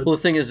blindfolded. Well,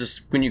 the thing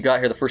is when you got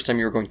here the first time,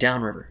 you were going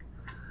downriver.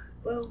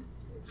 Well,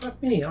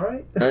 Fuck me,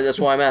 alright? That's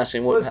why I'm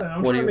asking. What, Listen,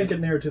 I'm what trying do to you...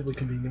 make it narratively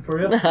convenient for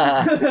you.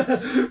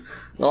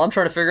 Well, I'm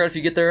trying to figure out if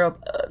you get there up.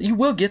 You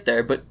will get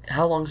there, but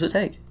how long does it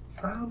take?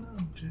 I don't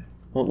know, Jay.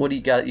 What do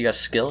you got? You got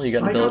skill? You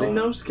got I ability? got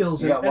no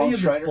skills in You got any Long of this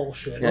Strider?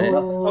 bullshit. Yeah.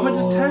 I'm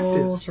a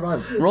detective.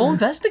 Survival. Roll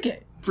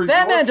investigate. For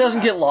Batman your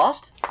doesn't trap. get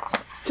lost.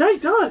 Yeah, he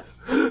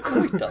does.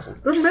 No, he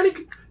doesn't. There's many.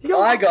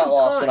 I got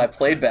lost when I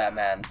played. played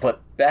Batman,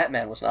 but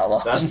Batman was not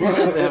lost. That's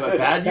because they have a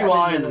bad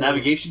UI and the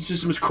navigation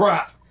system is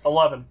crap.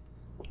 11.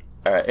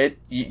 All right,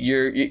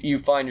 you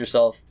find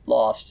yourself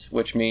lost,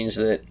 which means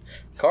that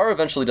car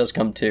eventually does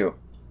come to.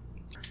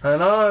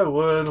 And I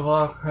would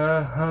walk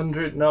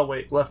 100. No,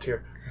 wait, left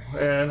here.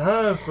 And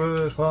I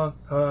would walk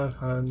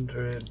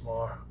 500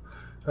 more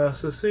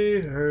just to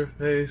see her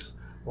face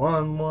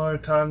one more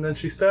time. Then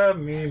she stabbed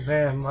me.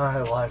 Man,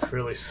 my life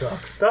really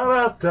sucks. Da,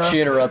 da, da. She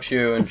interrupts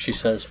you and she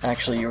says,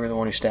 "Actually, you were the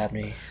one who stabbed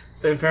me.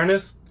 In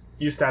fairness,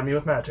 you stabbed me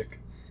with magic.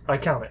 I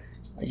count it.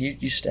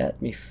 You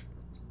stabbed me."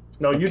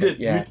 No, you Okay, did.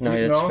 Yeah, you, no,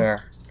 that's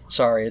fair.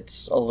 Sorry,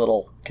 it's a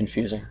little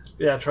confusing.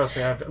 Yeah, trust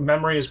me.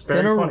 Memory is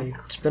very funny.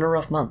 It's been a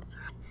rough month.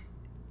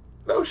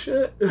 No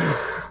shit.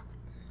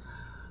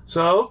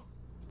 So,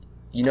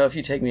 You know, if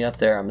you take me up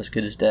there, I'm as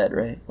good as dead,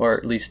 right? Or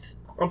at least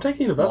I'm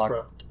taking you to Vespra.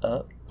 locked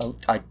up.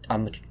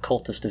 I'm a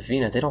cultist of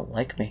Vina. They don't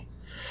like me.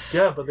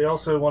 Yeah, but they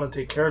also want to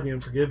take care of you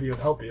and forgive you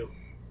and help you.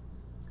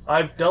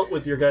 I've dealt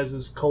with your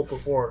guys' cult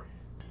before.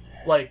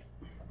 Like,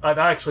 I've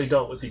actually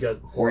dealt with you guys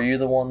before. Were you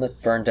the one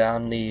that burned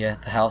down the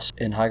house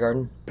in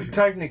Highgarden?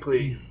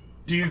 Technically,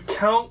 do you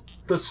count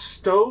the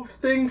stove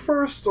thing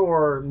first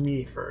or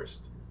me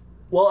first?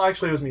 Well,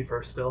 actually, it was me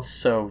first still.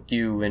 So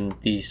you and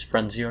these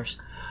friends of yours?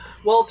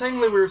 Well,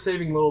 technically, we were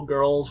saving little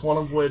girls, one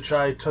of which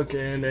I took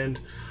in, and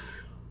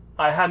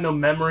I had no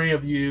memory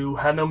of you,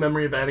 had no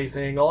memory of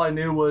anything. All I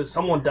knew was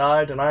someone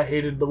died, and I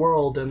hated the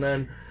world, and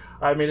then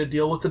I made a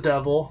deal with the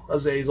devil,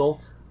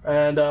 Azazel,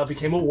 and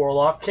became a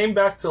warlock, came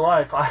back to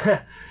life.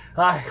 I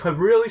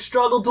really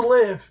struggled to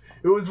live.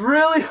 It was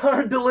really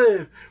hard to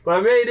live, but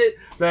I made it.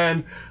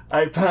 Then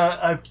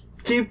I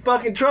keep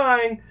fucking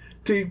trying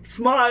to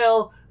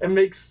smile and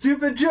make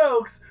stupid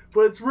jokes,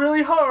 but it's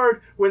really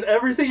hard when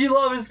everything you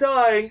love is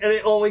dying and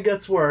it only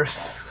gets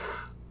worse.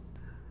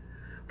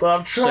 But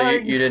I'm So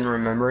trying. you didn't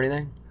remember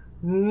anything?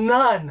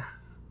 None.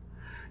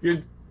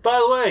 By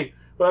the way,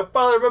 but I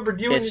finally remembered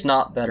you. It's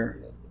not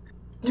better.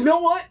 You know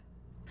what?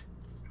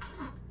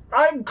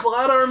 I'm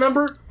glad I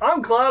remember.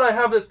 I'm glad I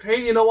have this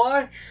pain. You know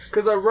why?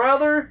 Because I'd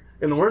rather,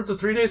 in the words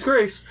of 3 Days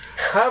Grace,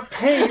 have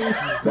pain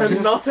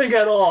than nothing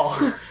at all.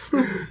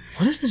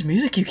 What is this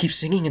music you keep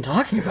singing and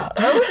talking about?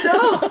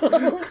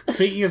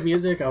 Speaking of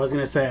music, I was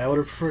gonna say I would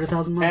have preferred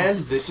 1,000 Miles.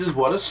 And this is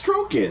what a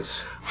stroke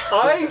is.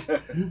 I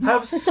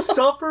have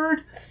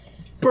suffered,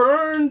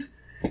 burned,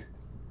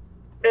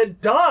 and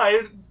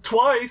died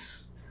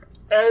twice.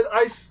 And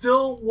I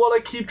still want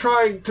to keep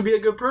trying to be a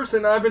good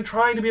person. I've been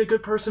trying to be a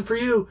good person for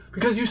you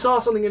because you saw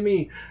something in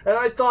me. And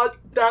I thought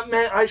that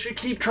meant I should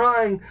keep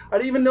trying. I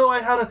didn't even know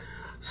I had a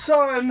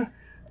son.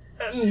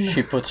 And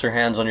She puts her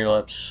hands on your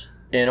lips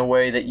in a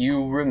way that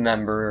you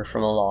remember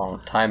from a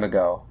long time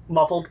ago.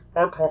 muffled.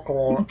 I talk a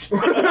lot.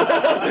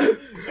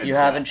 You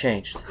haven't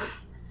changed.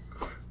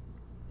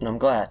 And I'm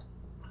glad.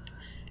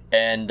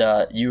 And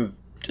you've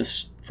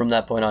just, from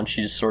that point on,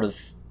 she just sort of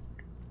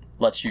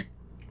lets you...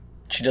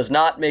 She does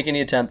not make any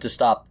attempt to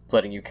stop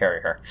letting you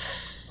carry her.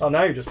 Oh,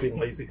 now you're just being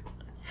lazy.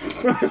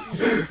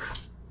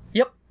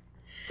 Yep.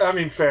 I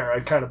mean, fair.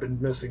 I've kind of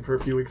been missing for a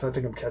few weeks. I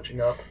think I'm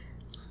catching up.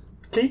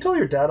 Can you tell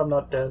your dad I'm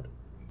not dead?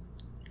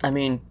 I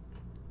mean,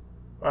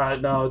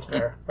 No, it's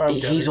fair. I'm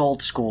he's getting-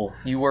 old school.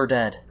 You were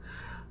dead.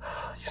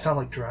 You sound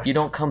like Drax. You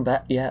don't come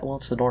back... Yeah, well,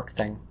 it's an orc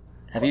thing.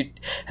 Have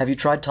you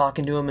tried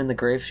talking to him in the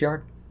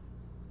graveyard?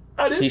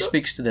 I didn't. He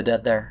speaks to the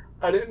dead there.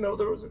 I didn't know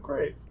there was a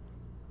grave.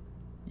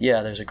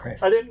 Yeah, there's a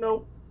grave. I didn't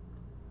know.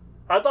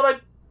 I thought I.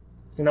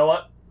 You know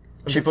what?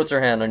 She puts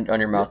her hand on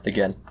your mouth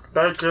again.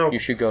 Thank you. You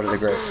should go to the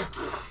grave.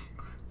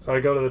 So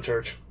I go to the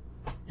church.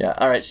 Yeah,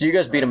 alright, so you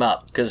guys beat him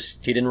up, because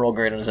he didn't roll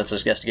great on his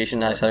investigation.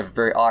 Now he's had a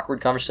very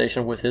awkward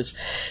conversation with his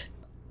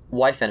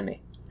wife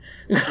enemy.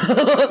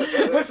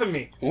 Whiffing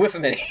me. With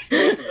him enemy.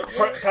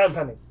 Pat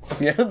Penny.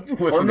 Yeah,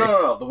 with Or him.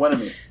 no, the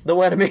Wenemy. The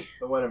enemy.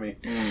 The Wenemy.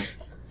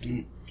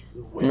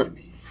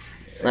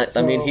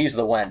 I mean, he's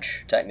the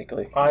wench,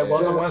 technically. I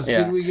was a So, Wednesday.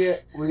 Yeah. did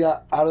we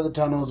got out of the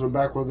tunnels? We're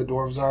back where the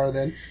dwarves are.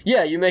 Then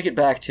Yeah, you make it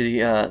back to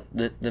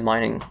the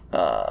mining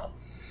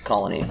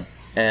colony,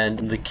 and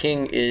the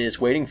king is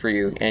waiting for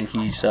you, and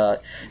he's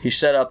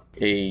set up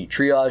a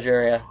triage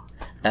area,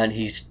 and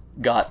he's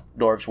got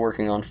dwarves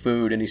working on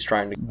food, and he's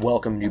trying to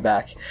welcome you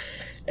back.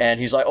 And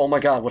he's like, "Oh my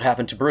God, what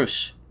happened to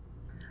Bruce?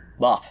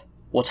 Bob,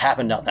 what's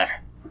happened down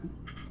there?"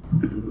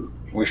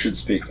 We should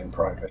speak in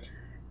private.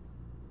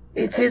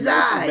 It's his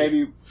eye.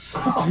 Maybe,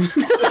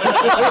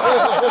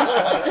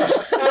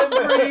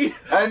 Henry!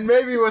 and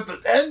maybe with the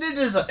and it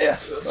is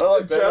yes. I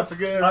like that. That's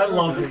good. I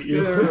love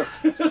you.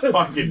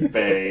 Fucking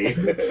Bay.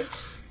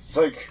 It's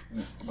like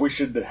we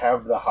should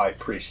have the high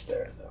priest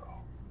there, though.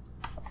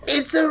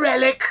 It's a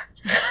relic.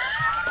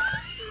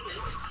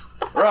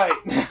 Right.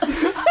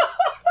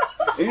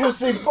 You just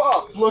see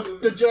Bob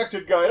look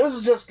dejected, guy. This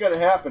is just gonna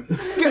happen.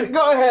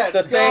 Go ahead.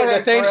 The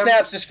thing Grim.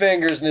 snaps his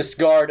fingers, and his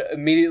guard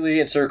immediately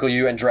encircle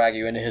you and drag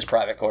you into his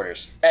private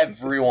quarters.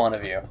 Every one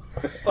of you.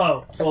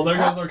 Oh, well, there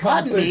goes our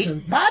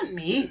conversation. Pardon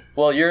me.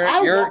 Well, you're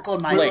walk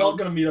on my We're like, all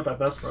gonna meet up at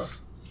Bespro.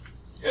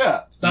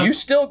 Yeah.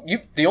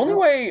 the only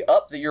way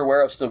up that you're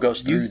aware of still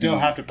goes through You still the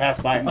have to pass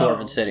by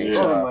Dwarven City. Yeah.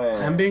 So.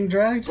 Dwarfland. I'm being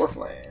dragged?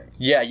 Dwarfland.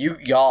 Yeah,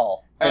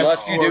 y'all.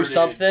 Unless you do Escorted.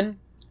 something.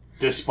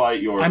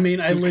 Despite your I mean,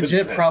 I legit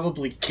consent.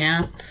 probably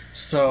can't,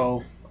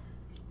 so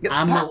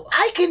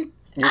I can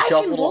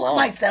shuffled walk along.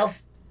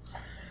 myself.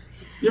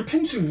 You're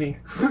pinching me.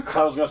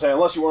 I was gonna say,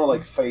 unless you want to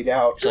like fade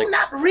out. Do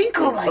not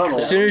wrinkle like Tunnel.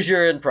 As soon as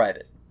you're in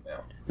private,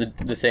 Yeah.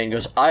 the thing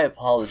goes, I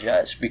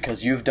apologize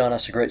because you've done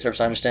us a great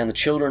service. I understand the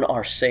children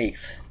are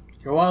safe.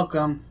 you're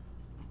welcome.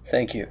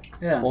 Thank you.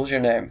 Yeah. What was your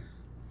name?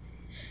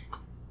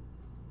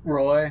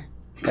 Roy.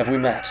 Have we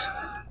met?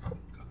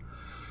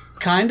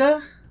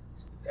 Kinda?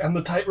 And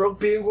the tightrope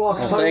being walked.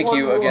 Well, by thank one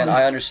you woman. again.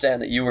 I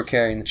understand that you were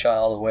carrying the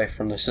child away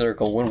from the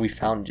circle when we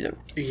found you.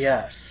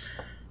 Yes.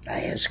 I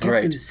have It's kept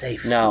great. them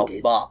safe. Now,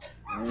 indeed. Bob,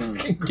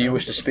 do you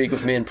wish to speak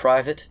with me in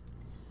private?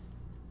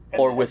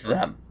 Or with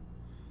them?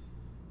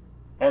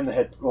 And the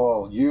head.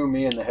 Well, you,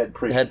 me, and the head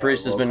priest. The head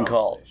priest has have a been little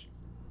called.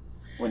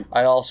 conversation.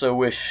 I also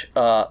wish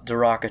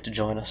Daraka to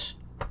join us.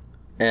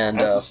 And,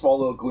 That's a small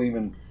little gleam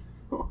in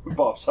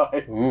Bob's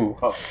eye. ooh.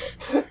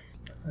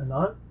 And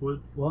I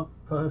would what?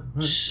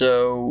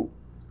 So,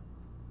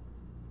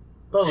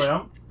 By the way,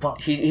 I'm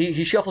fucked.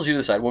 he shuffles you to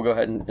the side. We'll go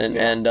ahead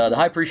and the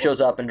high priest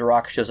shows up and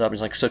Daraka shows up and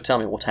he's like, so tell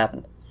me what's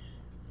happened.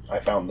 I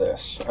found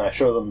this, and I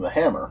show them the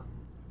hammer.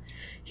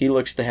 He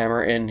looks at the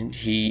hammer and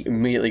he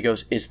immediately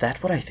goes, is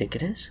that what I think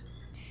it is?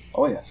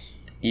 Oh yes.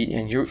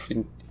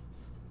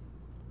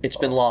 It's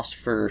been lost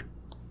for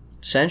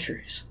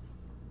centuries.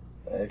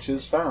 It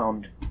is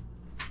found.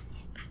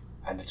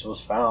 And it was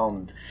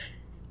found.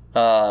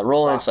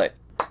 Roll an insight.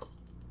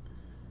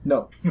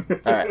 No.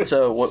 Alright,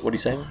 so what are you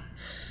saying?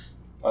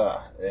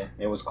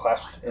 It was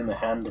clasped in the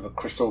hand of a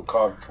crystal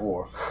carved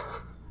dwarf.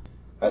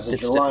 As a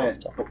It's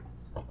giant difficult to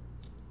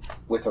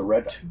with a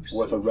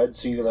red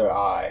singular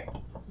eye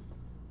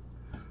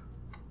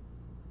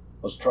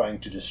was trying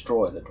to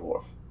destroy the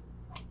dwarf.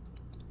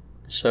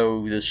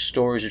 So the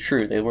stories are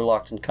true. They were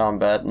locked in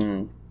combat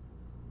and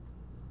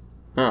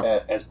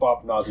As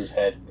Bob nods his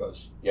head and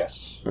goes,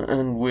 yes.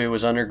 and we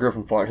was under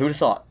Griffinport. Who'd have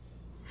thought?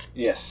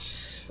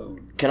 Yes.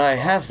 Can I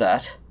have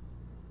that?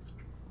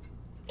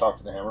 Talk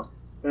to the hammer.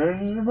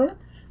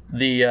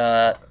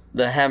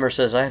 The hammer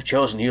says, I have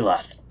chosen you,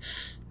 lad.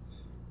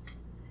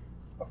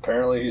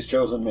 Apparently he's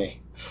chosen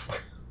me.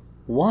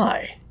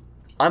 Why?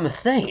 I'm a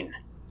Thane.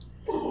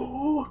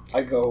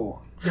 I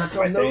go, my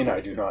Thane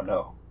I do not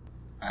know.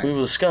 We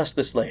will discuss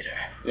this later.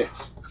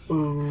 Yes.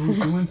 Ooh,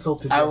 you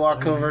insulted I me.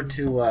 walk over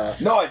to.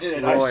 No, I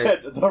didn't. I Roy.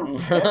 said the hammer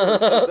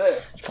said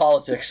this.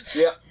 Politics.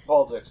 Yeah,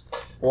 politics.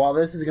 While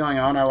this is going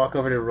on, I walk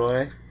over to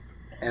Roy,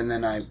 and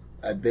then I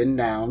bend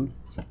down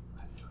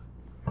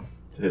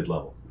To his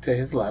level. to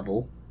his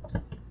level,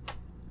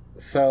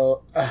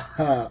 so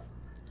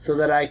so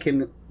that I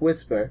can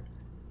whisper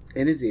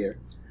in his ear.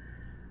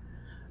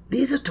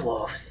 These are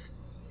dwarfs.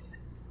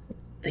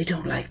 They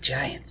don't like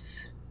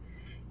giants.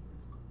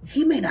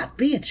 He may not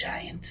be a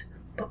giant,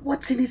 but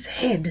what's in his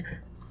head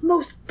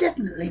most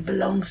definitely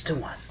belongs to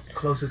one.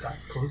 Close his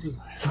eyes. Close his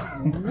eyes.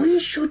 We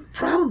should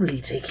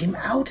probably take him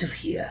out of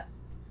here.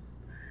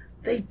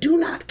 They do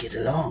not get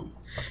along.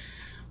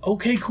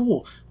 Okay,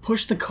 cool.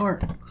 Push the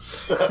cart.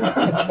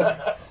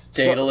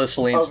 Daedalus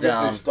I leans was gonna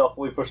say down.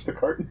 stealthily push the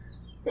curtain.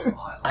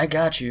 I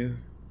got you.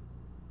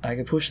 I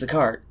can push the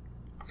cart.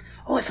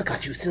 Oh, I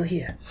forgot you were still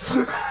here.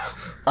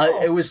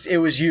 It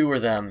was you or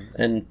them,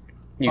 and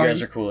you Are guys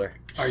you- are cooler.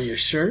 Are you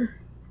sure?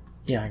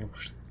 Yeah, I can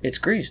push. It's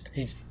greased.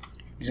 He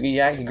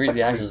greased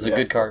the axles. It's a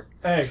good cart.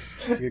 Hey,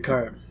 It's a good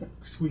cart.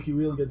 squeaky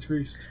wheel gets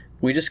greased.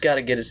 We just got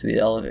to get it to the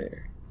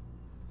elevator.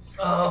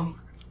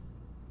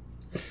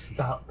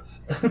 Stop.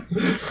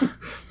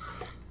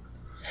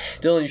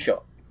 Dylan, you show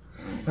up.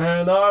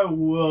 And I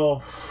will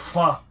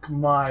fuck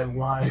my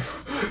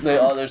life.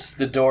 There's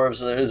the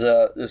dwarves. There's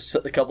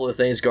a couple of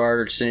things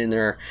guarded sitting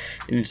there,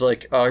 and it's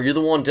like, "You're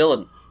the one,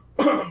 Dylan.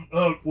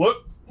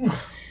 What?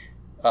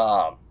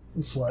 Um,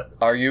 Sweat.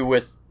 are you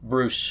with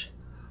Bruce?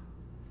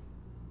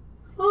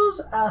 Who's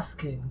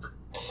asking?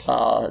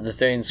 The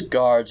Thane's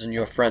guards and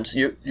your friends.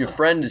 Your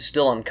friend is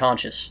still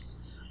unconscious.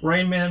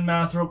 Rain Man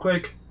math real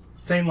quick.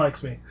 Thane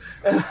likes me.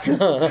 I'm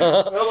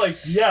like,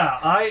 yeah,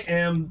 I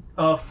am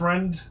a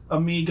friend,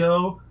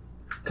 amigo,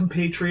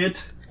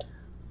 compatriot,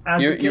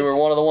 advocate. You were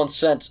one of the ones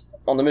sent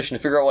on the mission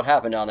to figure out what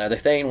happened down there. The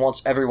Thane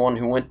wants everyone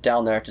who went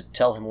down there to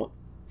tell him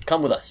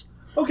come with us.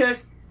 Okay.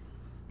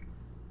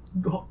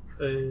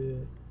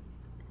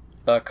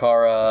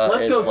 Kara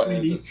Let's is go, like,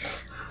 sweetie.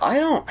 I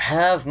don't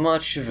have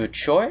much of a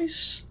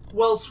choice.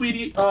 Well,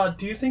 sweetie,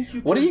 do you think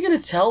you? What are you going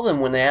to tell them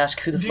when they ask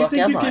who the Do you fuck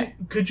think am you I? can?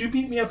 Could you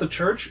meet me at the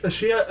church?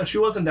 She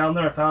wasn't down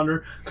there. I found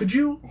her. Could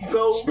you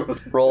go?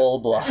 Roll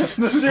bluff.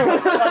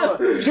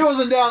 She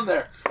wasn't down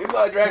there. Even though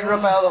I dragged her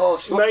up out of the hole.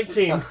 She wasn't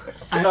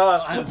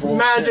 19. bullshit.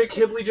 Magic,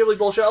 hibbly jibbly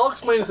bullshit. I'll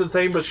explain the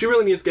thing, but she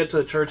really needs to get to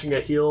the church and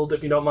get healed,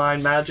 if you don't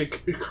mind.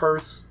 Magic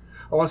curse.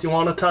 Unless you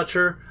want to touch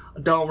her, I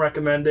don't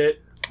recommend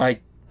it.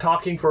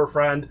 Talking for a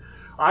friend.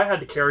 I had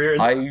to carry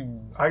her.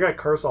 I got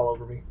curse all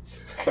over me.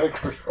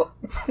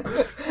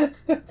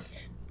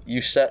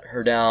 You set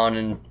her down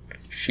and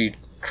she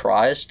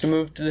tries to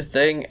move to the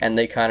thing, and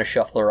they kind of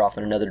shuffle her off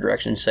in another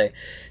direction and say,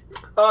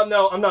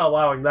 No, I'm not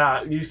allowing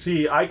that. You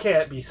see, I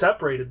can't be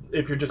separated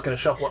if you're just going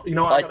to shuffle. You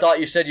know, I thought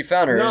you said you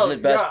found her. No, Isn't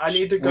it best? yeah, I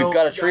need to go. We've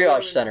got a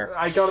triage center.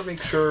 I got to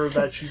make sure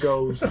that she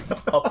goes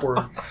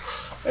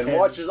upwards. and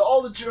watches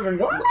all the children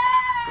go.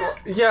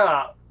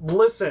 Yeah,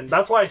 listen.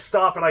 That's why I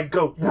stop and I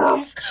go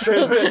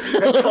straight away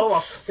and tell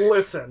her,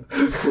 listen.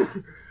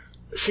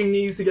 She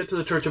needs to get to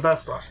the Church of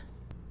Vespa.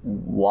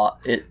 What?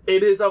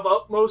 It is of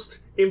utmost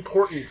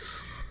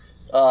importance.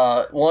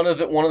 One of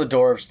the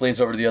dwarves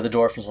leans over to the other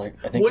dwarf and is like,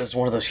 I think this is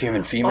one of those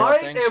human female I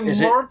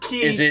things. am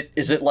Marquis.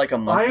 Is it like a I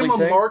monthly am a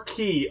thing?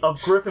 Marquis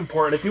of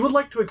Griffinport, and if you would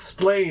like to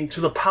explain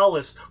to the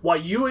palace why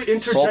you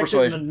interjected in the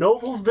persuasion.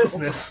 noble's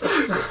business.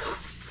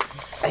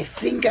 I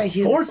think I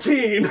hear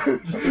 14! I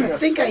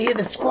think I hear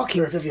the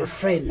squawkings of your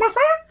friend.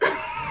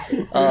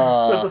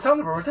 That's the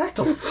sound of a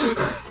redactyl.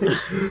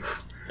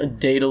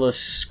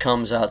 Daedalus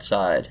comes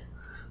outside.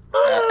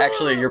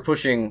 Actually, you're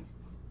pushing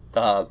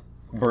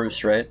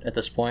Bruce, right? At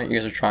this point, you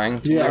guys are trying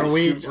to. Yeah,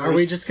 are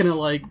we just gonna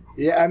like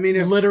Yeah, I mean,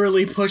 if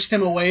literally push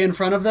him away in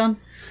front of them?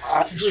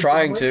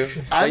 Trying to.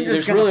 I'm just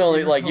There's gonna- really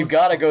only like you've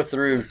got to go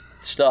through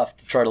stuff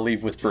to try to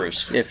leave with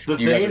Bruce. If The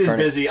you guys thing are is trying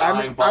to- busy I'm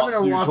eyeing gonna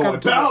Bob's new walk toy.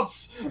 up to the-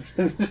 Bounce!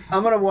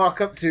 I'm gonna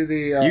walk up to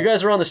the. You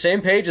guys are on the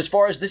same page as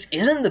far as this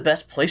isn't the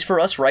best place for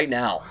us right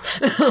now.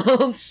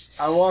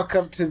 I walk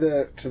up to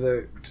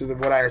the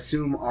what I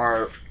assume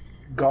are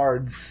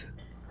guards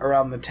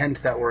around the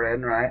tent that we're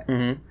in, right?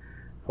 Mhm.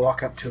 I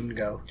walk up to him and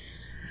go,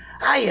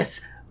 Ah,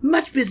 yes,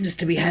 much business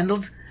to be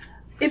handled.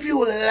 If you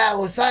will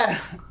allow us,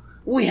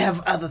 we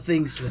have other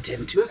things to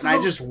attend to. This and is I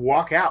a- just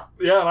walk out.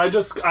 Yeah, and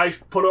I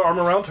put an arm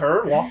around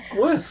her and walk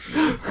with.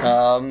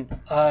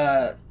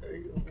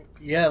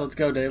 Yeah, let's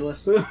go,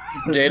 Daedalus.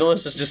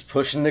 Daedalus is just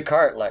pushing the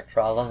cart like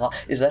tra la la.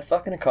 Is that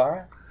fucking a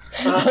car?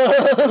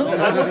 I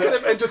look at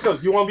him and just go,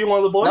 you want to be one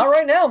of the boys? Not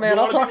right now, man.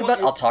 You I'll wanna be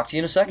one- I'll talk to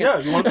you in a second. Yeah,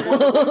 you want to be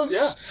one of the boys?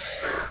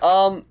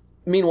 Yeah.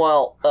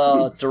 Meanwhile,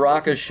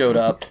 Daraka showed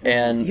up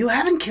and You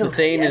haven't killed her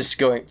Thane yet. is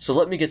going. So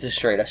let me get this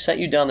straight. I sent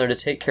you down there to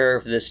take care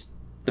of the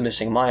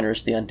missing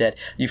miners, the undead.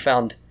 You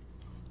found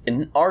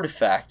an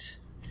artifact.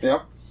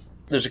 Yep.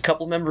 There's a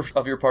couple members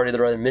of your party that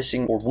are either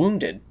missing or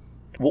wounded.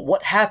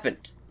 What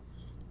happened?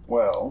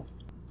 Well,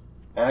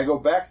 and I go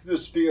back to the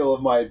spiel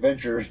of my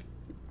adventure.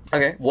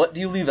 Okay, what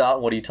do you leave out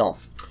and what do you tell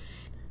them?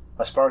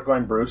 I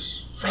sparkline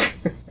Bruce.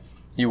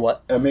 You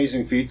what?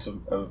 Amazing feats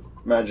of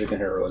magic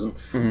and heroism.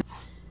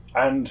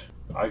 And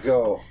I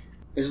go,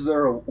 is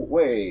there a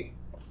way?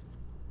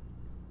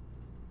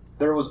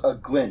 There was a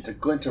glint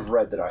of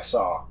red that I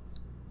saw.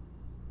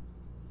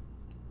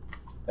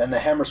 And the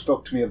hammer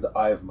spoke to me of the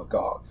Eye of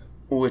Magog.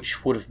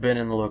 Which would have been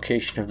in the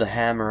location of the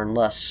hammer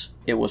unless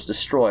it was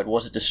destroyed.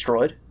 Was it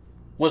destroyed?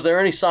 Was there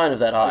any sign of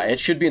that eye? It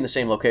should be in the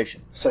same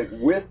location. It's like,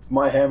 with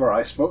my hammer,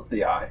 I smote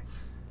the eye,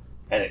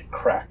 and it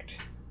cracked.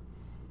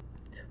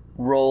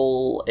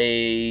 Roll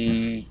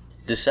a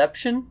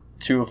deception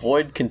to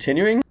avoid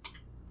continuing.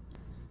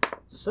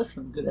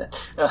 Deception, I'm good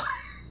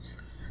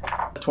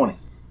at. 20.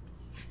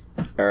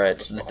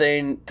 Alright, so the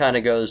Thane kind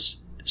of goes,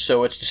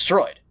 so it's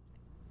destroyed.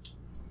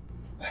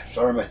 I'm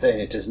sorry, my Thane,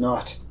 it is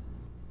not.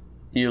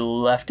 You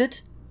left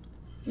it?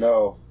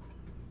 No.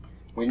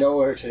 We know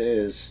where it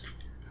is.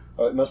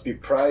 Oh, it must be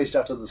prized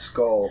out of the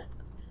skull.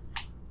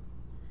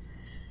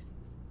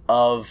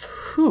 Of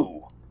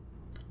who?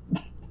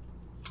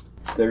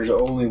 There's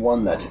only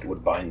one that it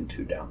would bind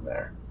to down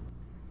there.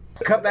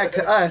 Cut back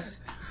to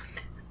us.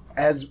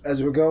 As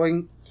we're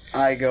going,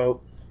 I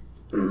go,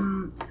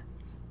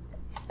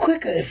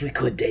 Quicker if we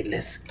could,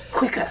 Daedalus.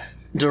 Quicker.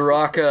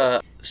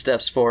 Daraka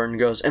steps forward and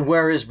goes, and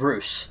where is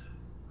Bruce?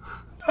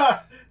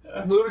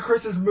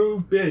 Ludacris's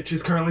Move Bitch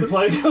is currently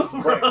playing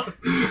over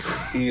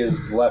us. He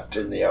is left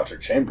in the outer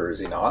chamber, is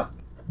he not?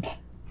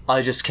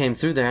 I just came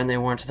through there and they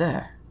weren't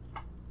there.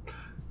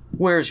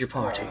 Where's your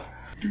party?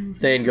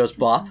 Thane goes,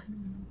 Bop,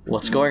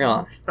 what's going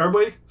on?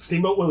 Everybody,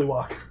 Steamboat Willy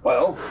Walk.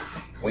 Well,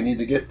 we need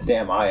to get the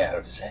damn eye out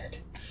of his head.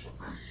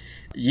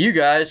 You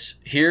guys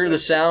hear the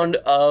sound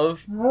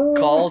of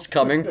calls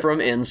coming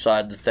from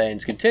inside the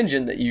Thane's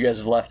contingent that you guys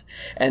have left,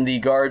 and the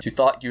guards who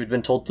thought you had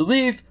been told to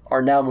leave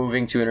are now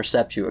moving to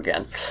intercept you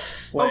again.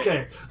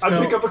 Okay, I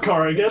so- pick up a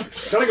car again.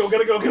 Gotta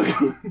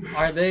go.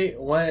 Are they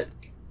what?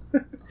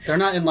 They're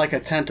not in like a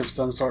tent of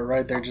some sort,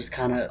 right? They're just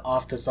kind of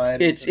off the side.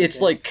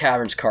 It's like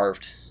caverns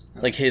carved.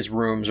 Like his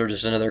rooms are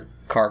just another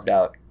carved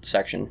out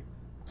section.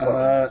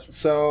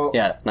 so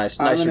Yeah,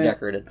 nicely gonna-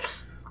 decorated.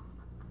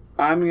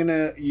 I'm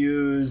gonna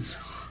use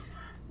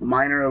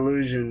minor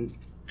illusion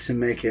to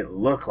make it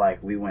look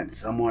like we went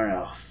somewhere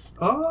else.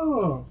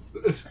 Oh.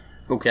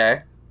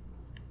 Okay.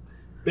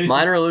 Basically,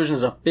 Minor illusion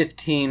is a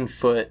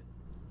 15-foot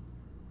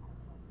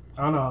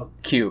I don't know.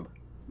 cube.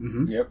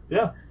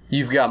 Yeah.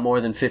 You've got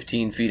more than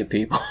 15 feet of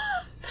people.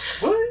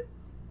 What?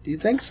 Do you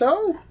think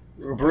so?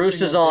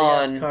 Bruce is a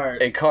on big-ass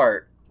cart. a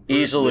cart,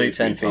 easily 8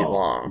 10 feet feet tall.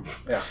 long.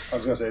 Yeah, I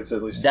was gonna say it's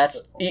at least.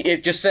 That's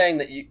just saying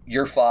that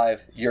you're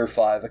 5, you're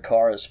 5, a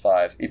car is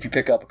 5. If you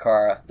pick up a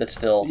car, that's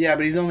still... Yeah,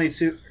 but he's only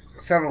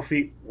several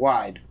feet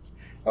wide.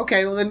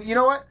 Okay, well then, you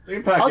know what? You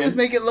can pack I'll in. just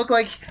make it look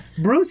like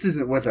Bruce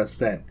isn't with us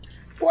then.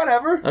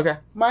 Whatever. Okay.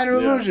 Minor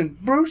Yeah. illusion.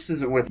 Bruce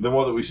isn't with The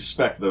one that we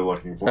suspect they're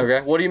looking for.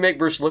 Okay. What do you make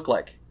Bruce look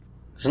like?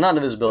 It's not an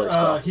invisibility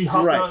spell. He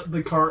hopped Right. out of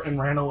the cart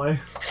and ran away.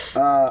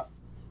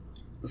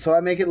 So I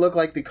make it look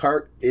like the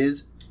cart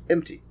is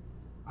empty.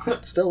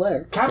 Still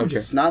there.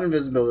 Cabbages. It's not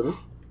invisibility.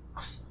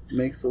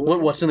 Makes it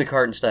look What's in the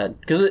cart instead?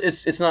 Because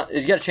it's not...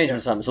 You gotta change it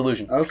to something. It's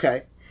illusion.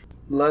 Okay.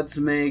 Let's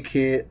make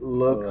it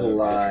look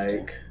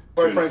like...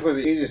 Quite frankly,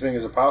 the easiest thing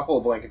is a pile full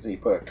of blankets and you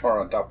put a car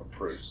on top of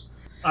Bruce.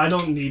 I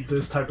don't need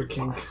this type of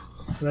kink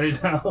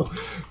right now.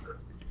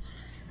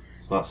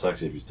 It's not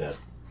sexy if he's dead.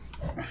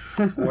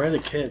 Where are the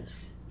kids?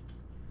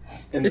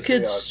 In The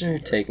kids triage. are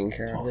taken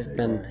care of. They've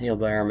been healed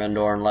by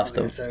Armendor and left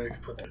them.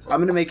 I'm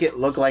going to make it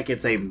look like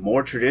it's a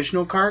more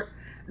traditional cart,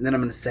 and then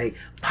I'm going to say,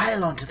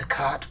 pile onto the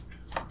cart.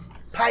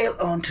 Pile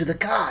onto the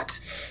cart.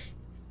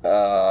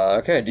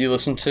 Okay. Do you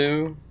listen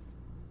to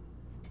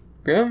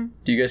Grim?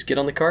 Do you guys get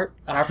on the cart?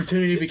 An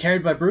opportunity to be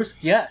carried by Bruce?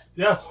 Yes.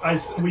 Yes,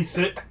 we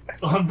sit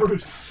on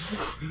Bruce.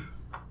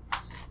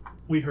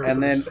 We heard And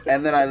Bruce.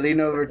 then I lean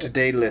over to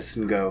Daedalus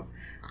and go,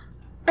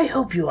 I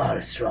hope you are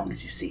as strong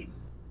as you seem.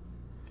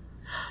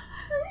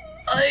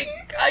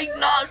 I'm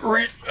not...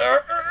 You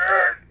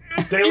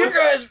Daedalus?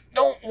 guys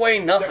don't weigh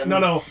nothing.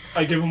 No.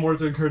 I give him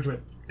words of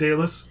encouragement.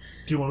 Daedalus,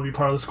 do you want to be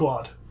part of the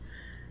squad?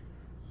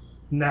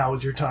 Now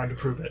is your time to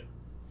prove it.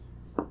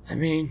 I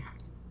mean...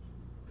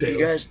 You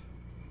Daedalus.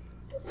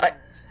 guys...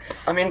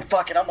 I mean,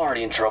 fuck it, I'm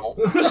already in trouble.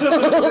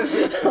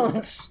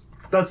 That's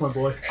my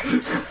boy.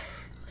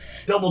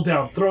 Double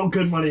down. Throw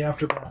good money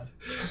after bad.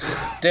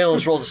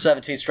 Daedalus rolls a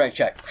 17 strength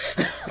check.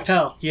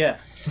 Hell, yeah.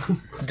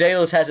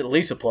 Daedalus has at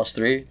least a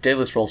 +3.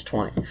 Daedalus rolls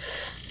 20.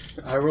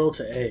 I rolled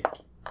to 8.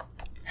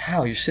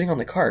 How? You're sitting on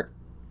the cart.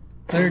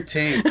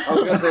 13. I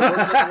was gonna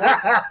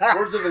say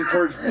words of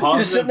encouragement. You're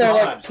just sitting there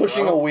like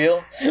pushing a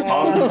wheel.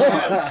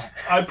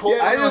 I pull.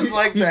 I just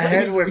like the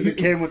head whip that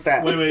came with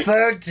that. Wait.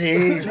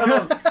 13.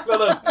 No.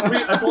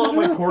 I pull out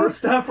my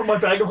quarterstaff from my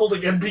bag of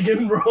holding and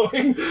begin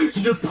rowing,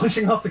 just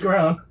pushing off the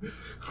ground.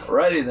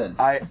 Alrighty then.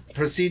 I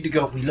proceed to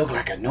go, We look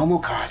like a normal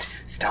cart.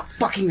 Stop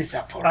fucking this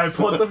up for I us.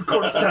 put the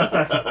quarterstaff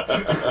back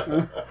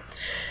up.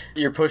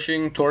 You're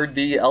pushing toward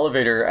the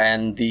elevator,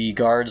 and the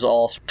guards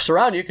all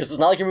surround you because it's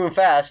not like you're moving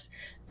fast.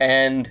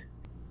 And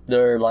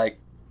they're like,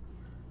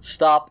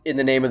 "Stop in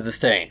the name of the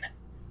Thane."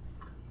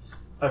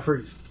 I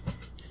freeze.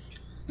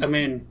 I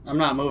mean, I'm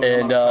not moving.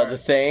 And the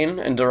Thane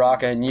and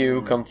Daraka and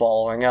you come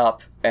following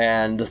up,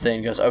 and the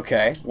Thane goes,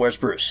 "Okay, where's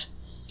Bruce?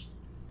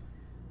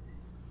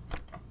 Are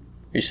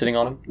you sitting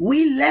on him?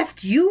 We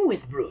left you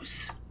with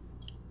Bruce.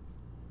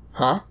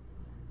 Huh?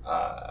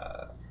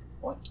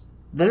 What?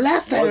 The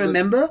last I Was it-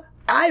 remember,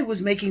 I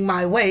was making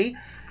my way.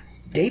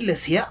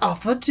 Daedalus here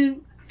offered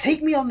to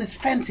take me on this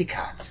fancy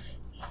cart.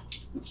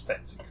 It's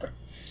fancy.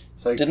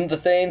 It's like, Didn't the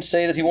Thane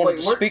say that he wanted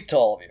Wait, to where- speak to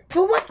all of you?"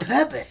 For what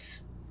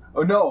purpose?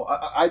 oh no,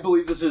 I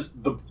believe this is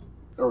the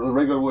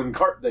regular wooden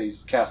cart that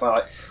he's cast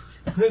on.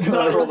 Because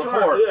I rolled a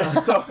 4. Yeah.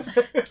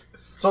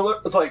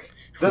 So it's like,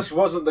 this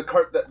wasn't the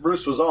cart that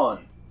Bruce was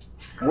on.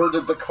 Where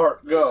did the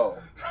cart go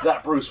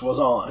that Bruce was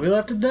on? We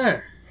left it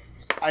there.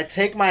 I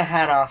take my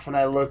hat off and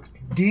I look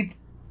deep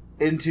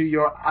into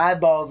your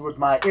eyeballs with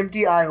my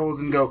empty eye holes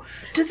and go,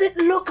 Does it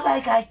look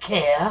like I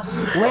care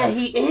where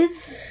he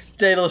is?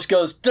 Daedalus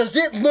goes, "Does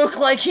it look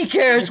like he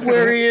cares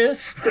where he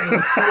is?"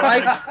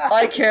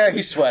 I care.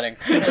 He's sweating.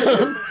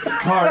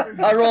 Cart.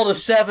 I rolled a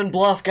 7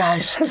 bluff,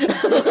 guys.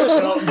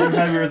 They're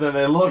heavier than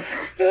they look.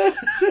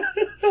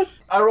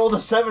 I rolled a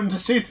 7 to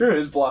see through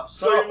his bluff.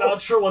 So you're not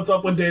sure what's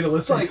up with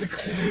Daedalus.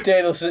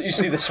 Daedalus, you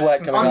see the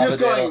sweat coming I'm off just of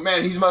going, Daedalus.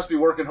 man, he must be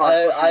working hard.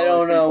 I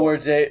don't know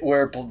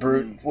where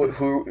Brute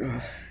who.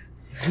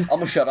 I'm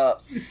gonna shut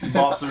up.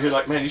 Bob's over here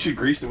like, man, you should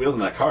grease the wheels in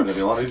that car. That'd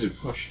be a lot easier to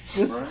push.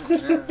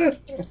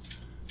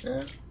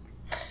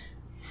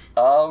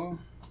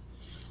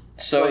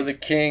 So Like, the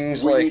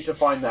king's We like, need to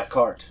find that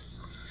cart.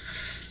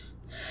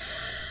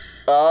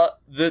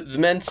 the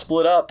men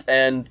split up,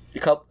 and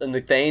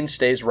the Thane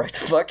stays right the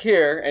fuck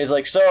here, and he's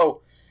like,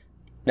 "So,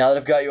 now that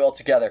I've got you all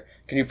together,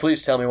 can you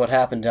please tell me what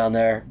happened down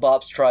there?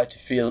 Bob's tried to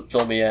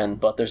fill me in,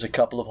 but there's a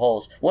couple of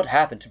holes. What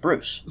happened to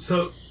Bruce?"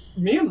 So,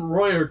 me and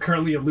Roy are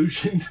currently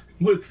illusioned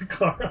with the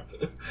car.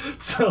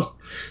 So,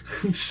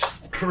 it's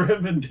just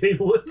Grim and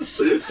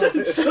Daedalus.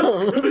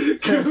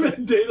 Grim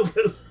and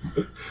Daedalus.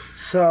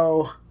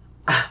 So,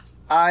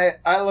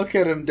 I look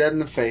at him dead in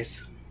the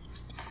face,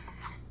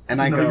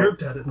 And I No, go, you're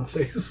dead in the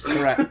face.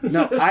 correct.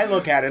 No, I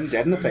look at him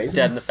dead in the face.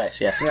 Dead in the face,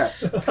 yeah.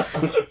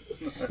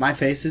 Yes. My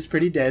face is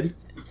pretty dead.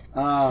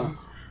 I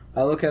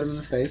look at him in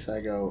the face.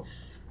 I go,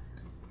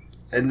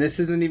 and this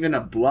isn't even a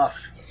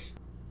bluff.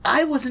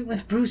 I wasn't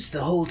with Bruce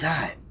the whole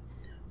time.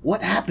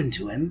 What happened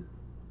to him,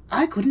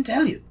 I couldn't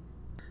tell you.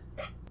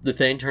 The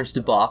Thane turns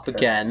to Bop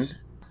again.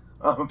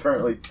 I'm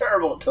apparently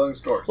terrible at telling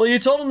stories. Well, you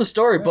told him the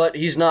story, but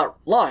he's not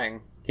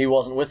lying. He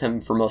wasn't with him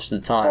for most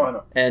of the time. Oh, I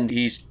know. And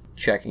he's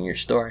checking your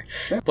story.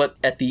 Yeah. But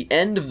at the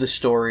end of the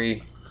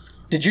story,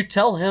 did you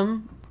tell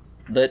him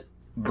that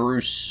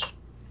Bruce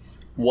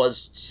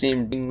was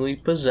seemingly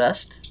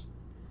possessed?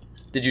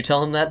 Did you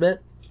tell him that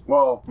bit?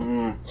 Well,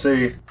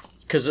 see,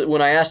 Because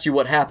when I asked you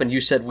what happened, you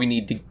said we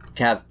need to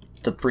have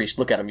the priest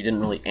look at him. You didn't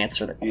really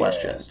answer the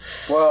question.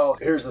 yes. Well,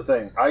 here's the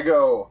thing. I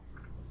go,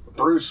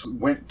 Bruce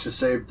went to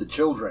save the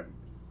children.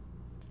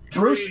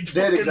 Bruce Rage,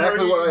 did fucking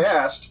exactly what I rage.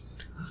 asked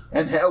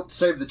and helped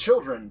save the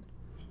children.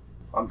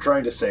 I'm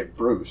trying to save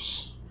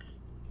Bruce.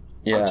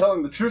 I'm Yeah.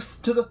 telling the truth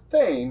to the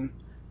Thane.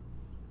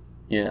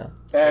 Yeah.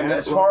 And Yeah,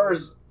 as well- far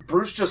as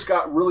Bruce just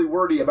got really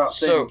wordy about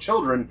saving So-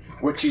 children,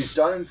 which he's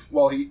done.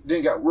 Well, he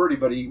didn't get wordy,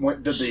 but he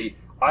went to the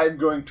I'm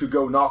going to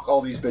go knock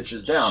all these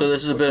bitches down. So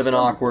this is a which bit of he's an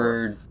done before.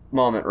 awkward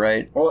moment,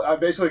 right? Well, I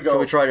basically go. Can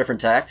we try a different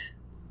tact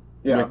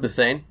yeah. with the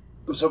Thane?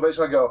 So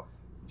basically, I go.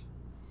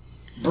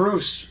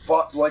 Bruce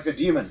fought like a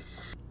demon.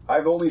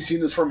 I've only seen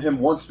this from him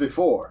once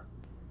before,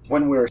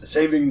 when we were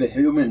saving the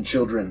human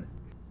children.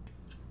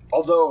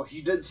 Although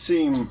he did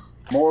seem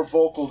more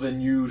vocal than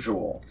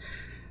usual.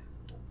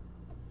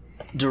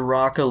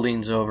 Duraka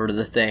leans over to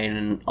the Thane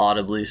and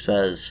audibly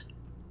says,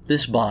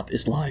 "This Bop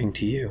is lying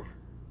to you.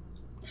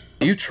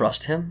 Do you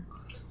trust him?"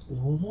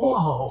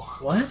 Whoa.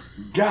 What?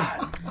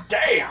 God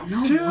damn!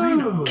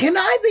 Dude. Can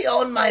I be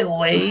on my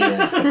way?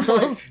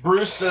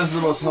 Bruce says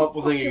the most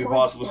helpful thing you could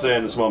possibly say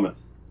in this moment.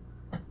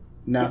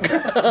 No.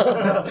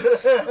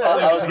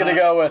 I was gonna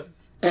go with.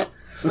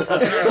 What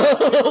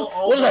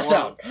does that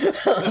sound?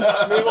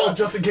 Well,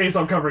 just in case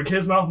I'm covering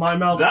his mouth, my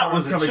mouth. That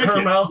was a covering her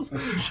chicken.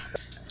 mouth.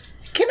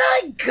 Can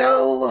I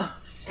go?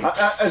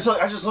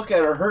 I just look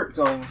at her hurt,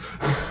 going.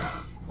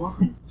 What?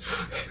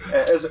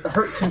 As a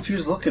hurt,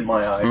 confused look in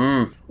my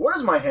eyes. What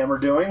is my hammer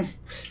doing?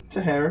 It's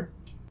a hammer.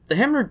 The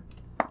Hammer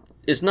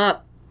is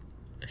not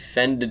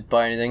offended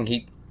by anything.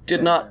 He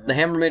did not. The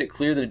Hammer made it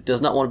clear that it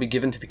does not want to be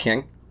given to the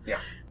king. Yeah.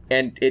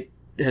 And it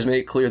has made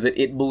it clear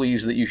that it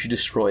believes that you should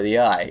destroy the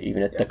eye,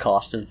 even at the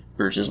cost of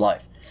Bruce's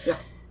life. Yeah.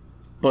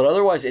 But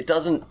otherwise, it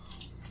doesn't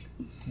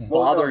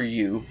bother no.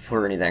 you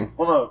for anything,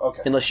 Well, no,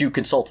 okay. unless you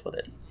consult with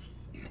it.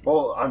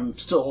 Well, I'm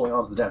still holding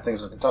on to the damn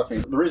things that can talk to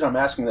me. The reason I'm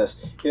asking this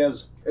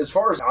is, as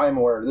far as I'm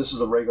aware, this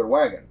is a regular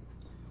wagon.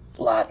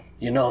 Lad,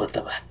 you know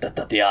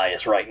that the eye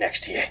is right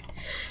next to you.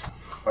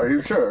 Are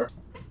you sure?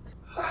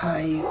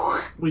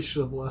 We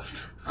should have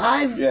left.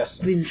 I've Yes.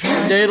 been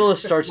trying.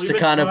 Daedalus starts We've to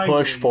been kind of trying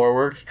push to-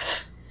 forward.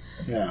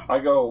 Yeah. I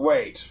go,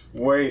 wait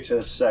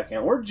a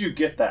second. Where did you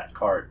get that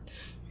card?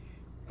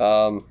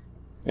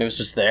 It was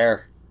just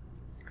there.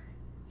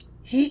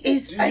 He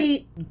is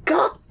a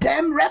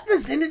goddamn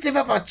representative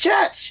of our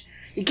church.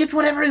 He gets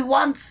whatever he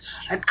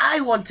wants, and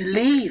I want to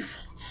leave.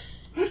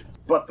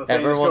 But the thing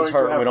Everyone's is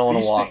going hurt, to have we don't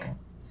wanna feasting.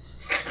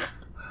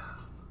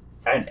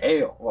 And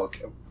ale. Well,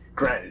 okay,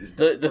 granted.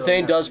 The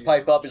Thane does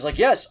pipe up. He's like,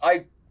 "Yes,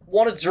 I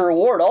wanted to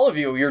reward all of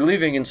you. You're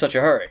leaving in such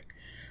a hurry.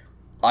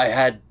 I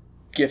had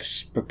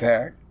gifts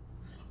prepared.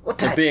 What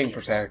They're type being of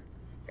gifts? prepared.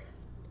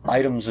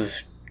 Items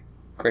of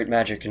great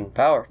magic and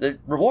power. They're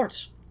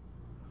rewards."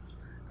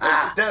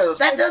 Ah, Daedalus,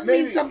 that does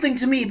mean maybe- something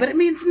to me, but it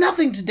means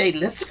nothing to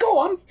Daedalus. Go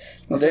on.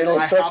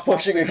 Daedalus starts hop off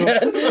pushing the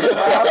again.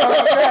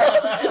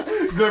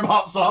 Grim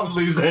hops off and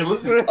leaves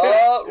Daedalus.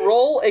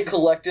 Roll a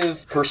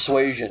collective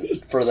persuasion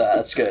for that.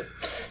 That's good.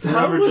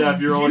 Remember, Jeff,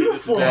 you're only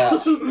Beautiful.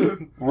 disadvantaged.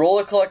 Yeah. Roll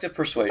a collective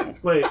persuasion.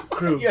 Wait,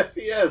 crew. Yes,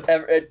 he is.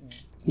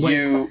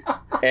 You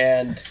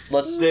and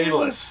let's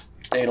Daedalus.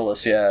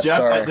 Daedalus. Yeah. Jeff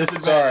sorry. at Sorry, I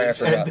disadvantage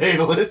forgot. and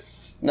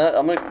Daedalus. No,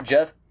 I'm gonna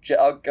Jeff.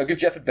 I'll give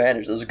Jeff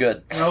advantage. That was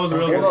good. That was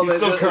really Well, He's it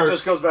still just, it cursed.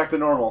 just goes back to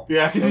normal.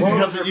 Yeah, because he's What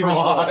got was the your evil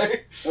first roll?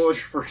 eye. What was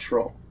your first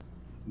roll?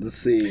 Let's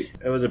see.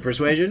 It was a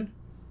persuasion.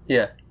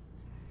 Yeah.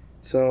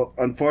 So,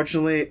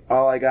 unfortunately,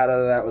 all I got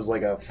out of that was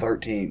like a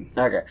 13.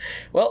 Okay.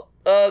 Well,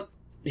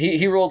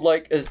 he rolled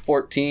like a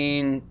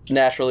 14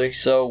 naturally,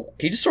 so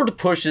he just sort of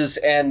pushes,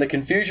 and the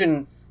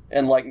confusion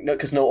and like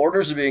because no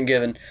orders are being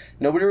given,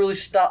 nobody really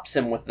stops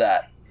him with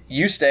that.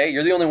 You stay.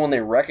 You're the only one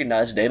they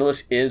recognize.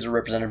 Daedalus is a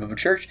representative of a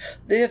church.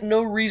 They have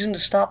no reason to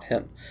stop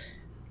him.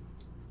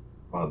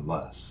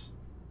 Unless.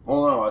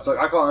 Well, no, it's like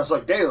I call it. It's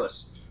like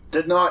Daedalus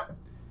did not.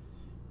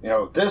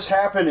 This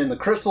happened in the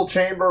crystal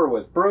chamber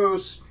with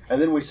Bruce,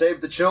 and then we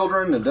saved the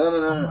children,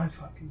 and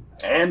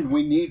and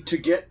we need to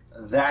get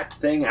that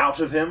thing out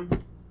of him.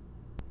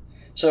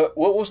 So,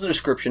 what was the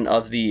description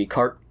of the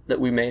cart that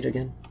we made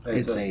again?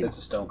 It's It's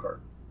a stone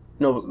cart.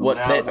 No, but what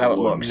Now it's how it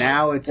wood. looks.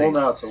 Now it's Well, a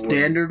now it's a wooden.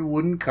 standard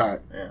wooden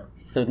cart. Yeah.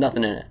 There's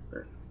nothing in it.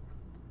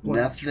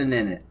 Nothing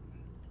in it.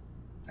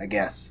 I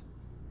guess.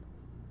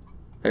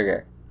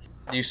 Okay.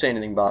 Do you say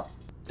anything, Bob?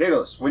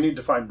 Daedalus, we need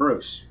to find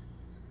Bruce.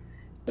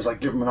 As I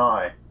give him an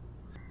eye.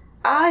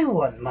 I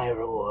want my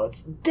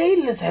rewards.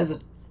 Daedalus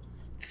has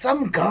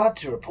some guard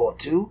to report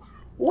to.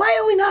 Why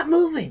are we not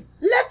moving?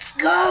 Let's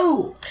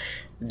go!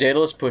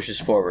 Daedalus pushes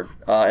forward,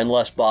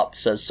 unless Bop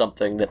says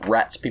something that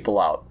rats people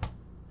out.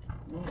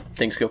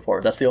 Things go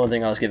forward. That's the only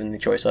thing I was given the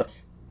choice of.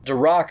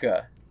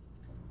 Daraka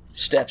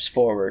steps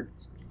forward,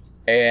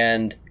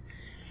 and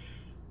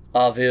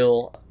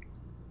Avil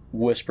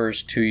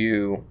whispers to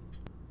you,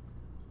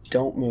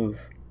 "Don't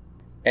move."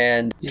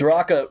 And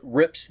Daraka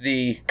rips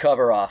the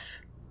cover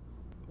off.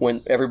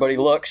 When everybody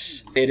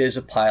looks, it is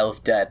a pile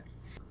of dead.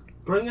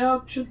 Bring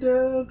out your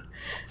dead.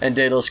 And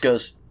Daedalus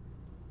goes,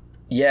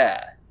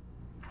 "Yeah,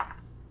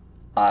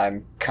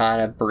 I'm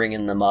kind of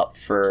bringing them up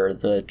for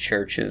the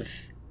Church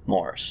of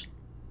Mors."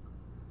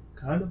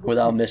 Kind of.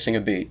 Without missing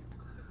a beat.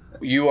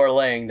 You are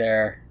laying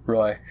there,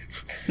 Roy.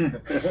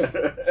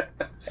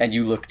 And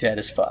you look dead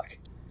as fuck.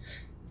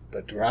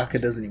 But Daraka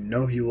doesn't even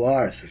know who you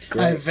are, so it's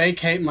great. I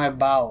vacate my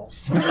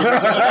bowels.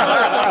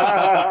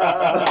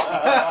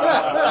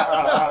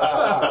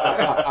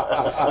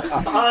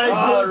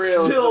 I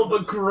would still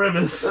but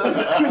grimace. Way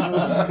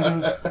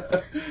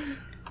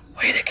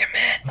to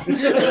commit.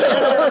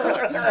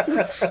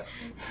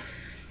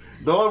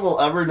 No one will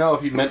ever know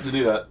if you meant to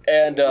do that.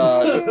 And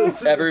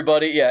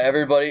everybody,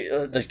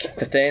 the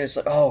thing is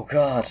like, "Oh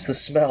God, it's the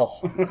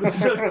smell."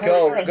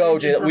 Go,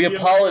 Daedalus. We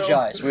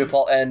apologize.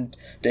 And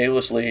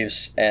Daedalus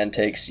leaves and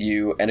takes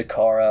you and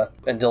Akara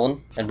and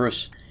Dylan and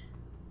Bruce.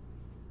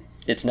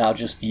 It's now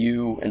just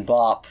you and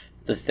Bop,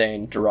 the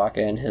Thane,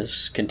 Daraka, and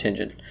his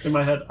contingent. In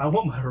my head, I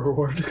want my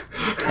reward.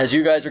 As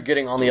you guys are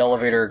getting on the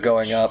elevator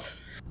going up,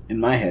 In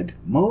my head,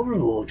 More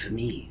reward for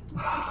me.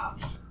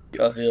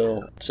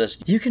 Avil says,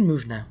 "You can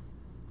move now."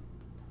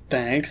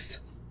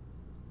 Thanks.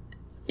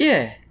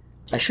 "Yeah,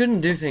 I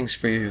shouldn't do things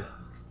for you."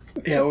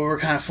 Yeah, we were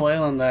kind of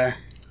flailing there.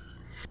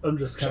 I'm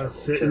just kind of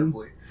sitting,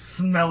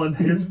 smelling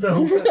his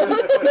belt. You're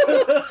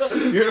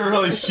in a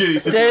really shitty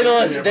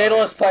situation.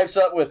 Daedalus pipes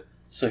up with,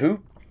 "So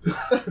who?"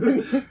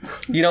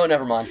 You know what?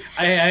 Never mind.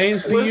 I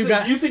ain't seen you Listen,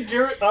 guys. you think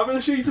I'm in a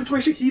shitty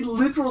situation? He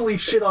literally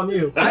shit on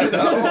you. I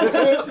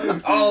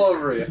know. All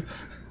over you.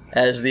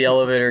 As the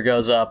elevator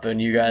goes up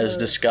and you guys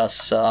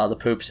discuss the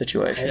poop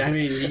situation. I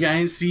mean, I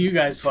ain't see you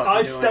guys fucking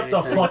I doing stepped the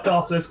anything. fuck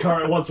off this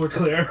car once we're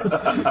clear.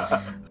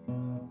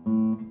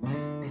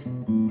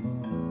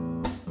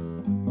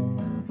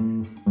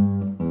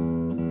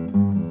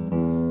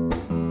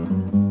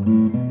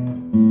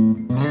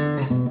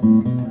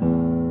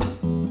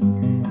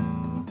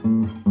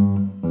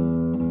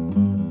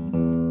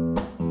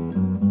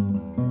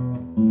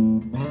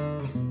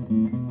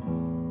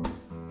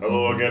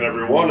 Hello again,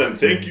 everyone, and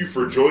thank you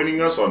for joining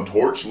us on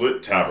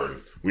Torchlit Tavern.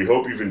 We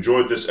hope you've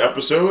enjoyed this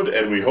episode,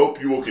 and we hope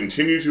you will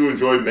continue to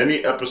enjoy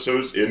many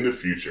episodes in the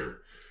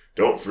future.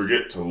 Don't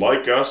forget to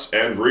like us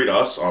and rate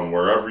us on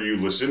wherever you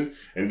listen,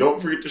 and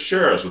don't forget to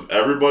share us with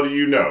everybody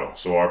you know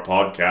so our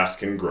podcast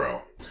can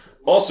grow.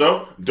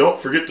 Also, don't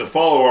forget to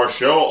follow our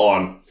show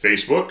on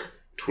Facebook,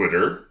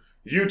 Twitter,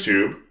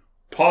 YouTube,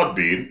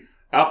 Podbean,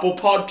 Apple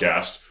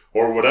Podcast,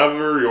 or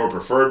whatever your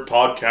preferred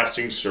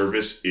podcasting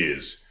service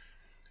is.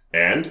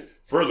 And,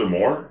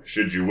 furthermore,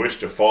 should you wish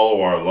to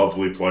follow our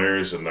lovely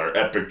players in their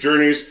epic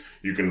journeys,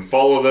 you can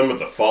follow them at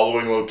the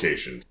following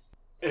locations.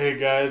 Hey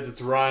guys,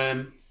 it's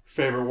Ryan,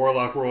 favorite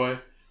Warlock Roy,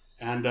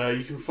 and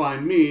you can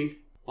find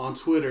me on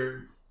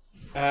Twitter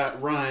at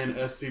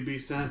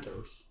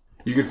RyanSCB_Santos.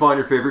 You can find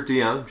your favorite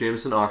DM,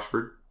 Jameson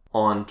Oxford,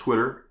 on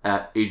Twitter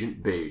at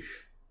Agent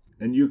Beige.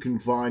 And you can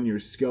find your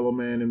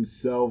Skeleman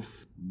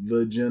himself,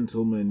 the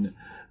gentleman,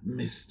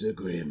 Mr.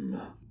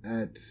 Grimm,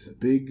 at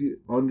big_J_the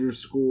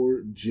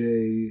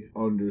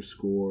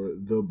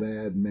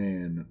bad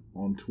man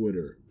on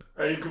Twitter.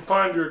 And you can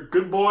find your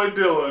good boy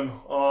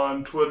Dylan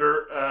on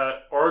Twitter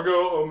at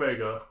Argo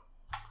Omega.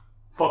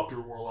 Fuck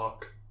your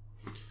warlock.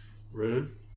 Rude.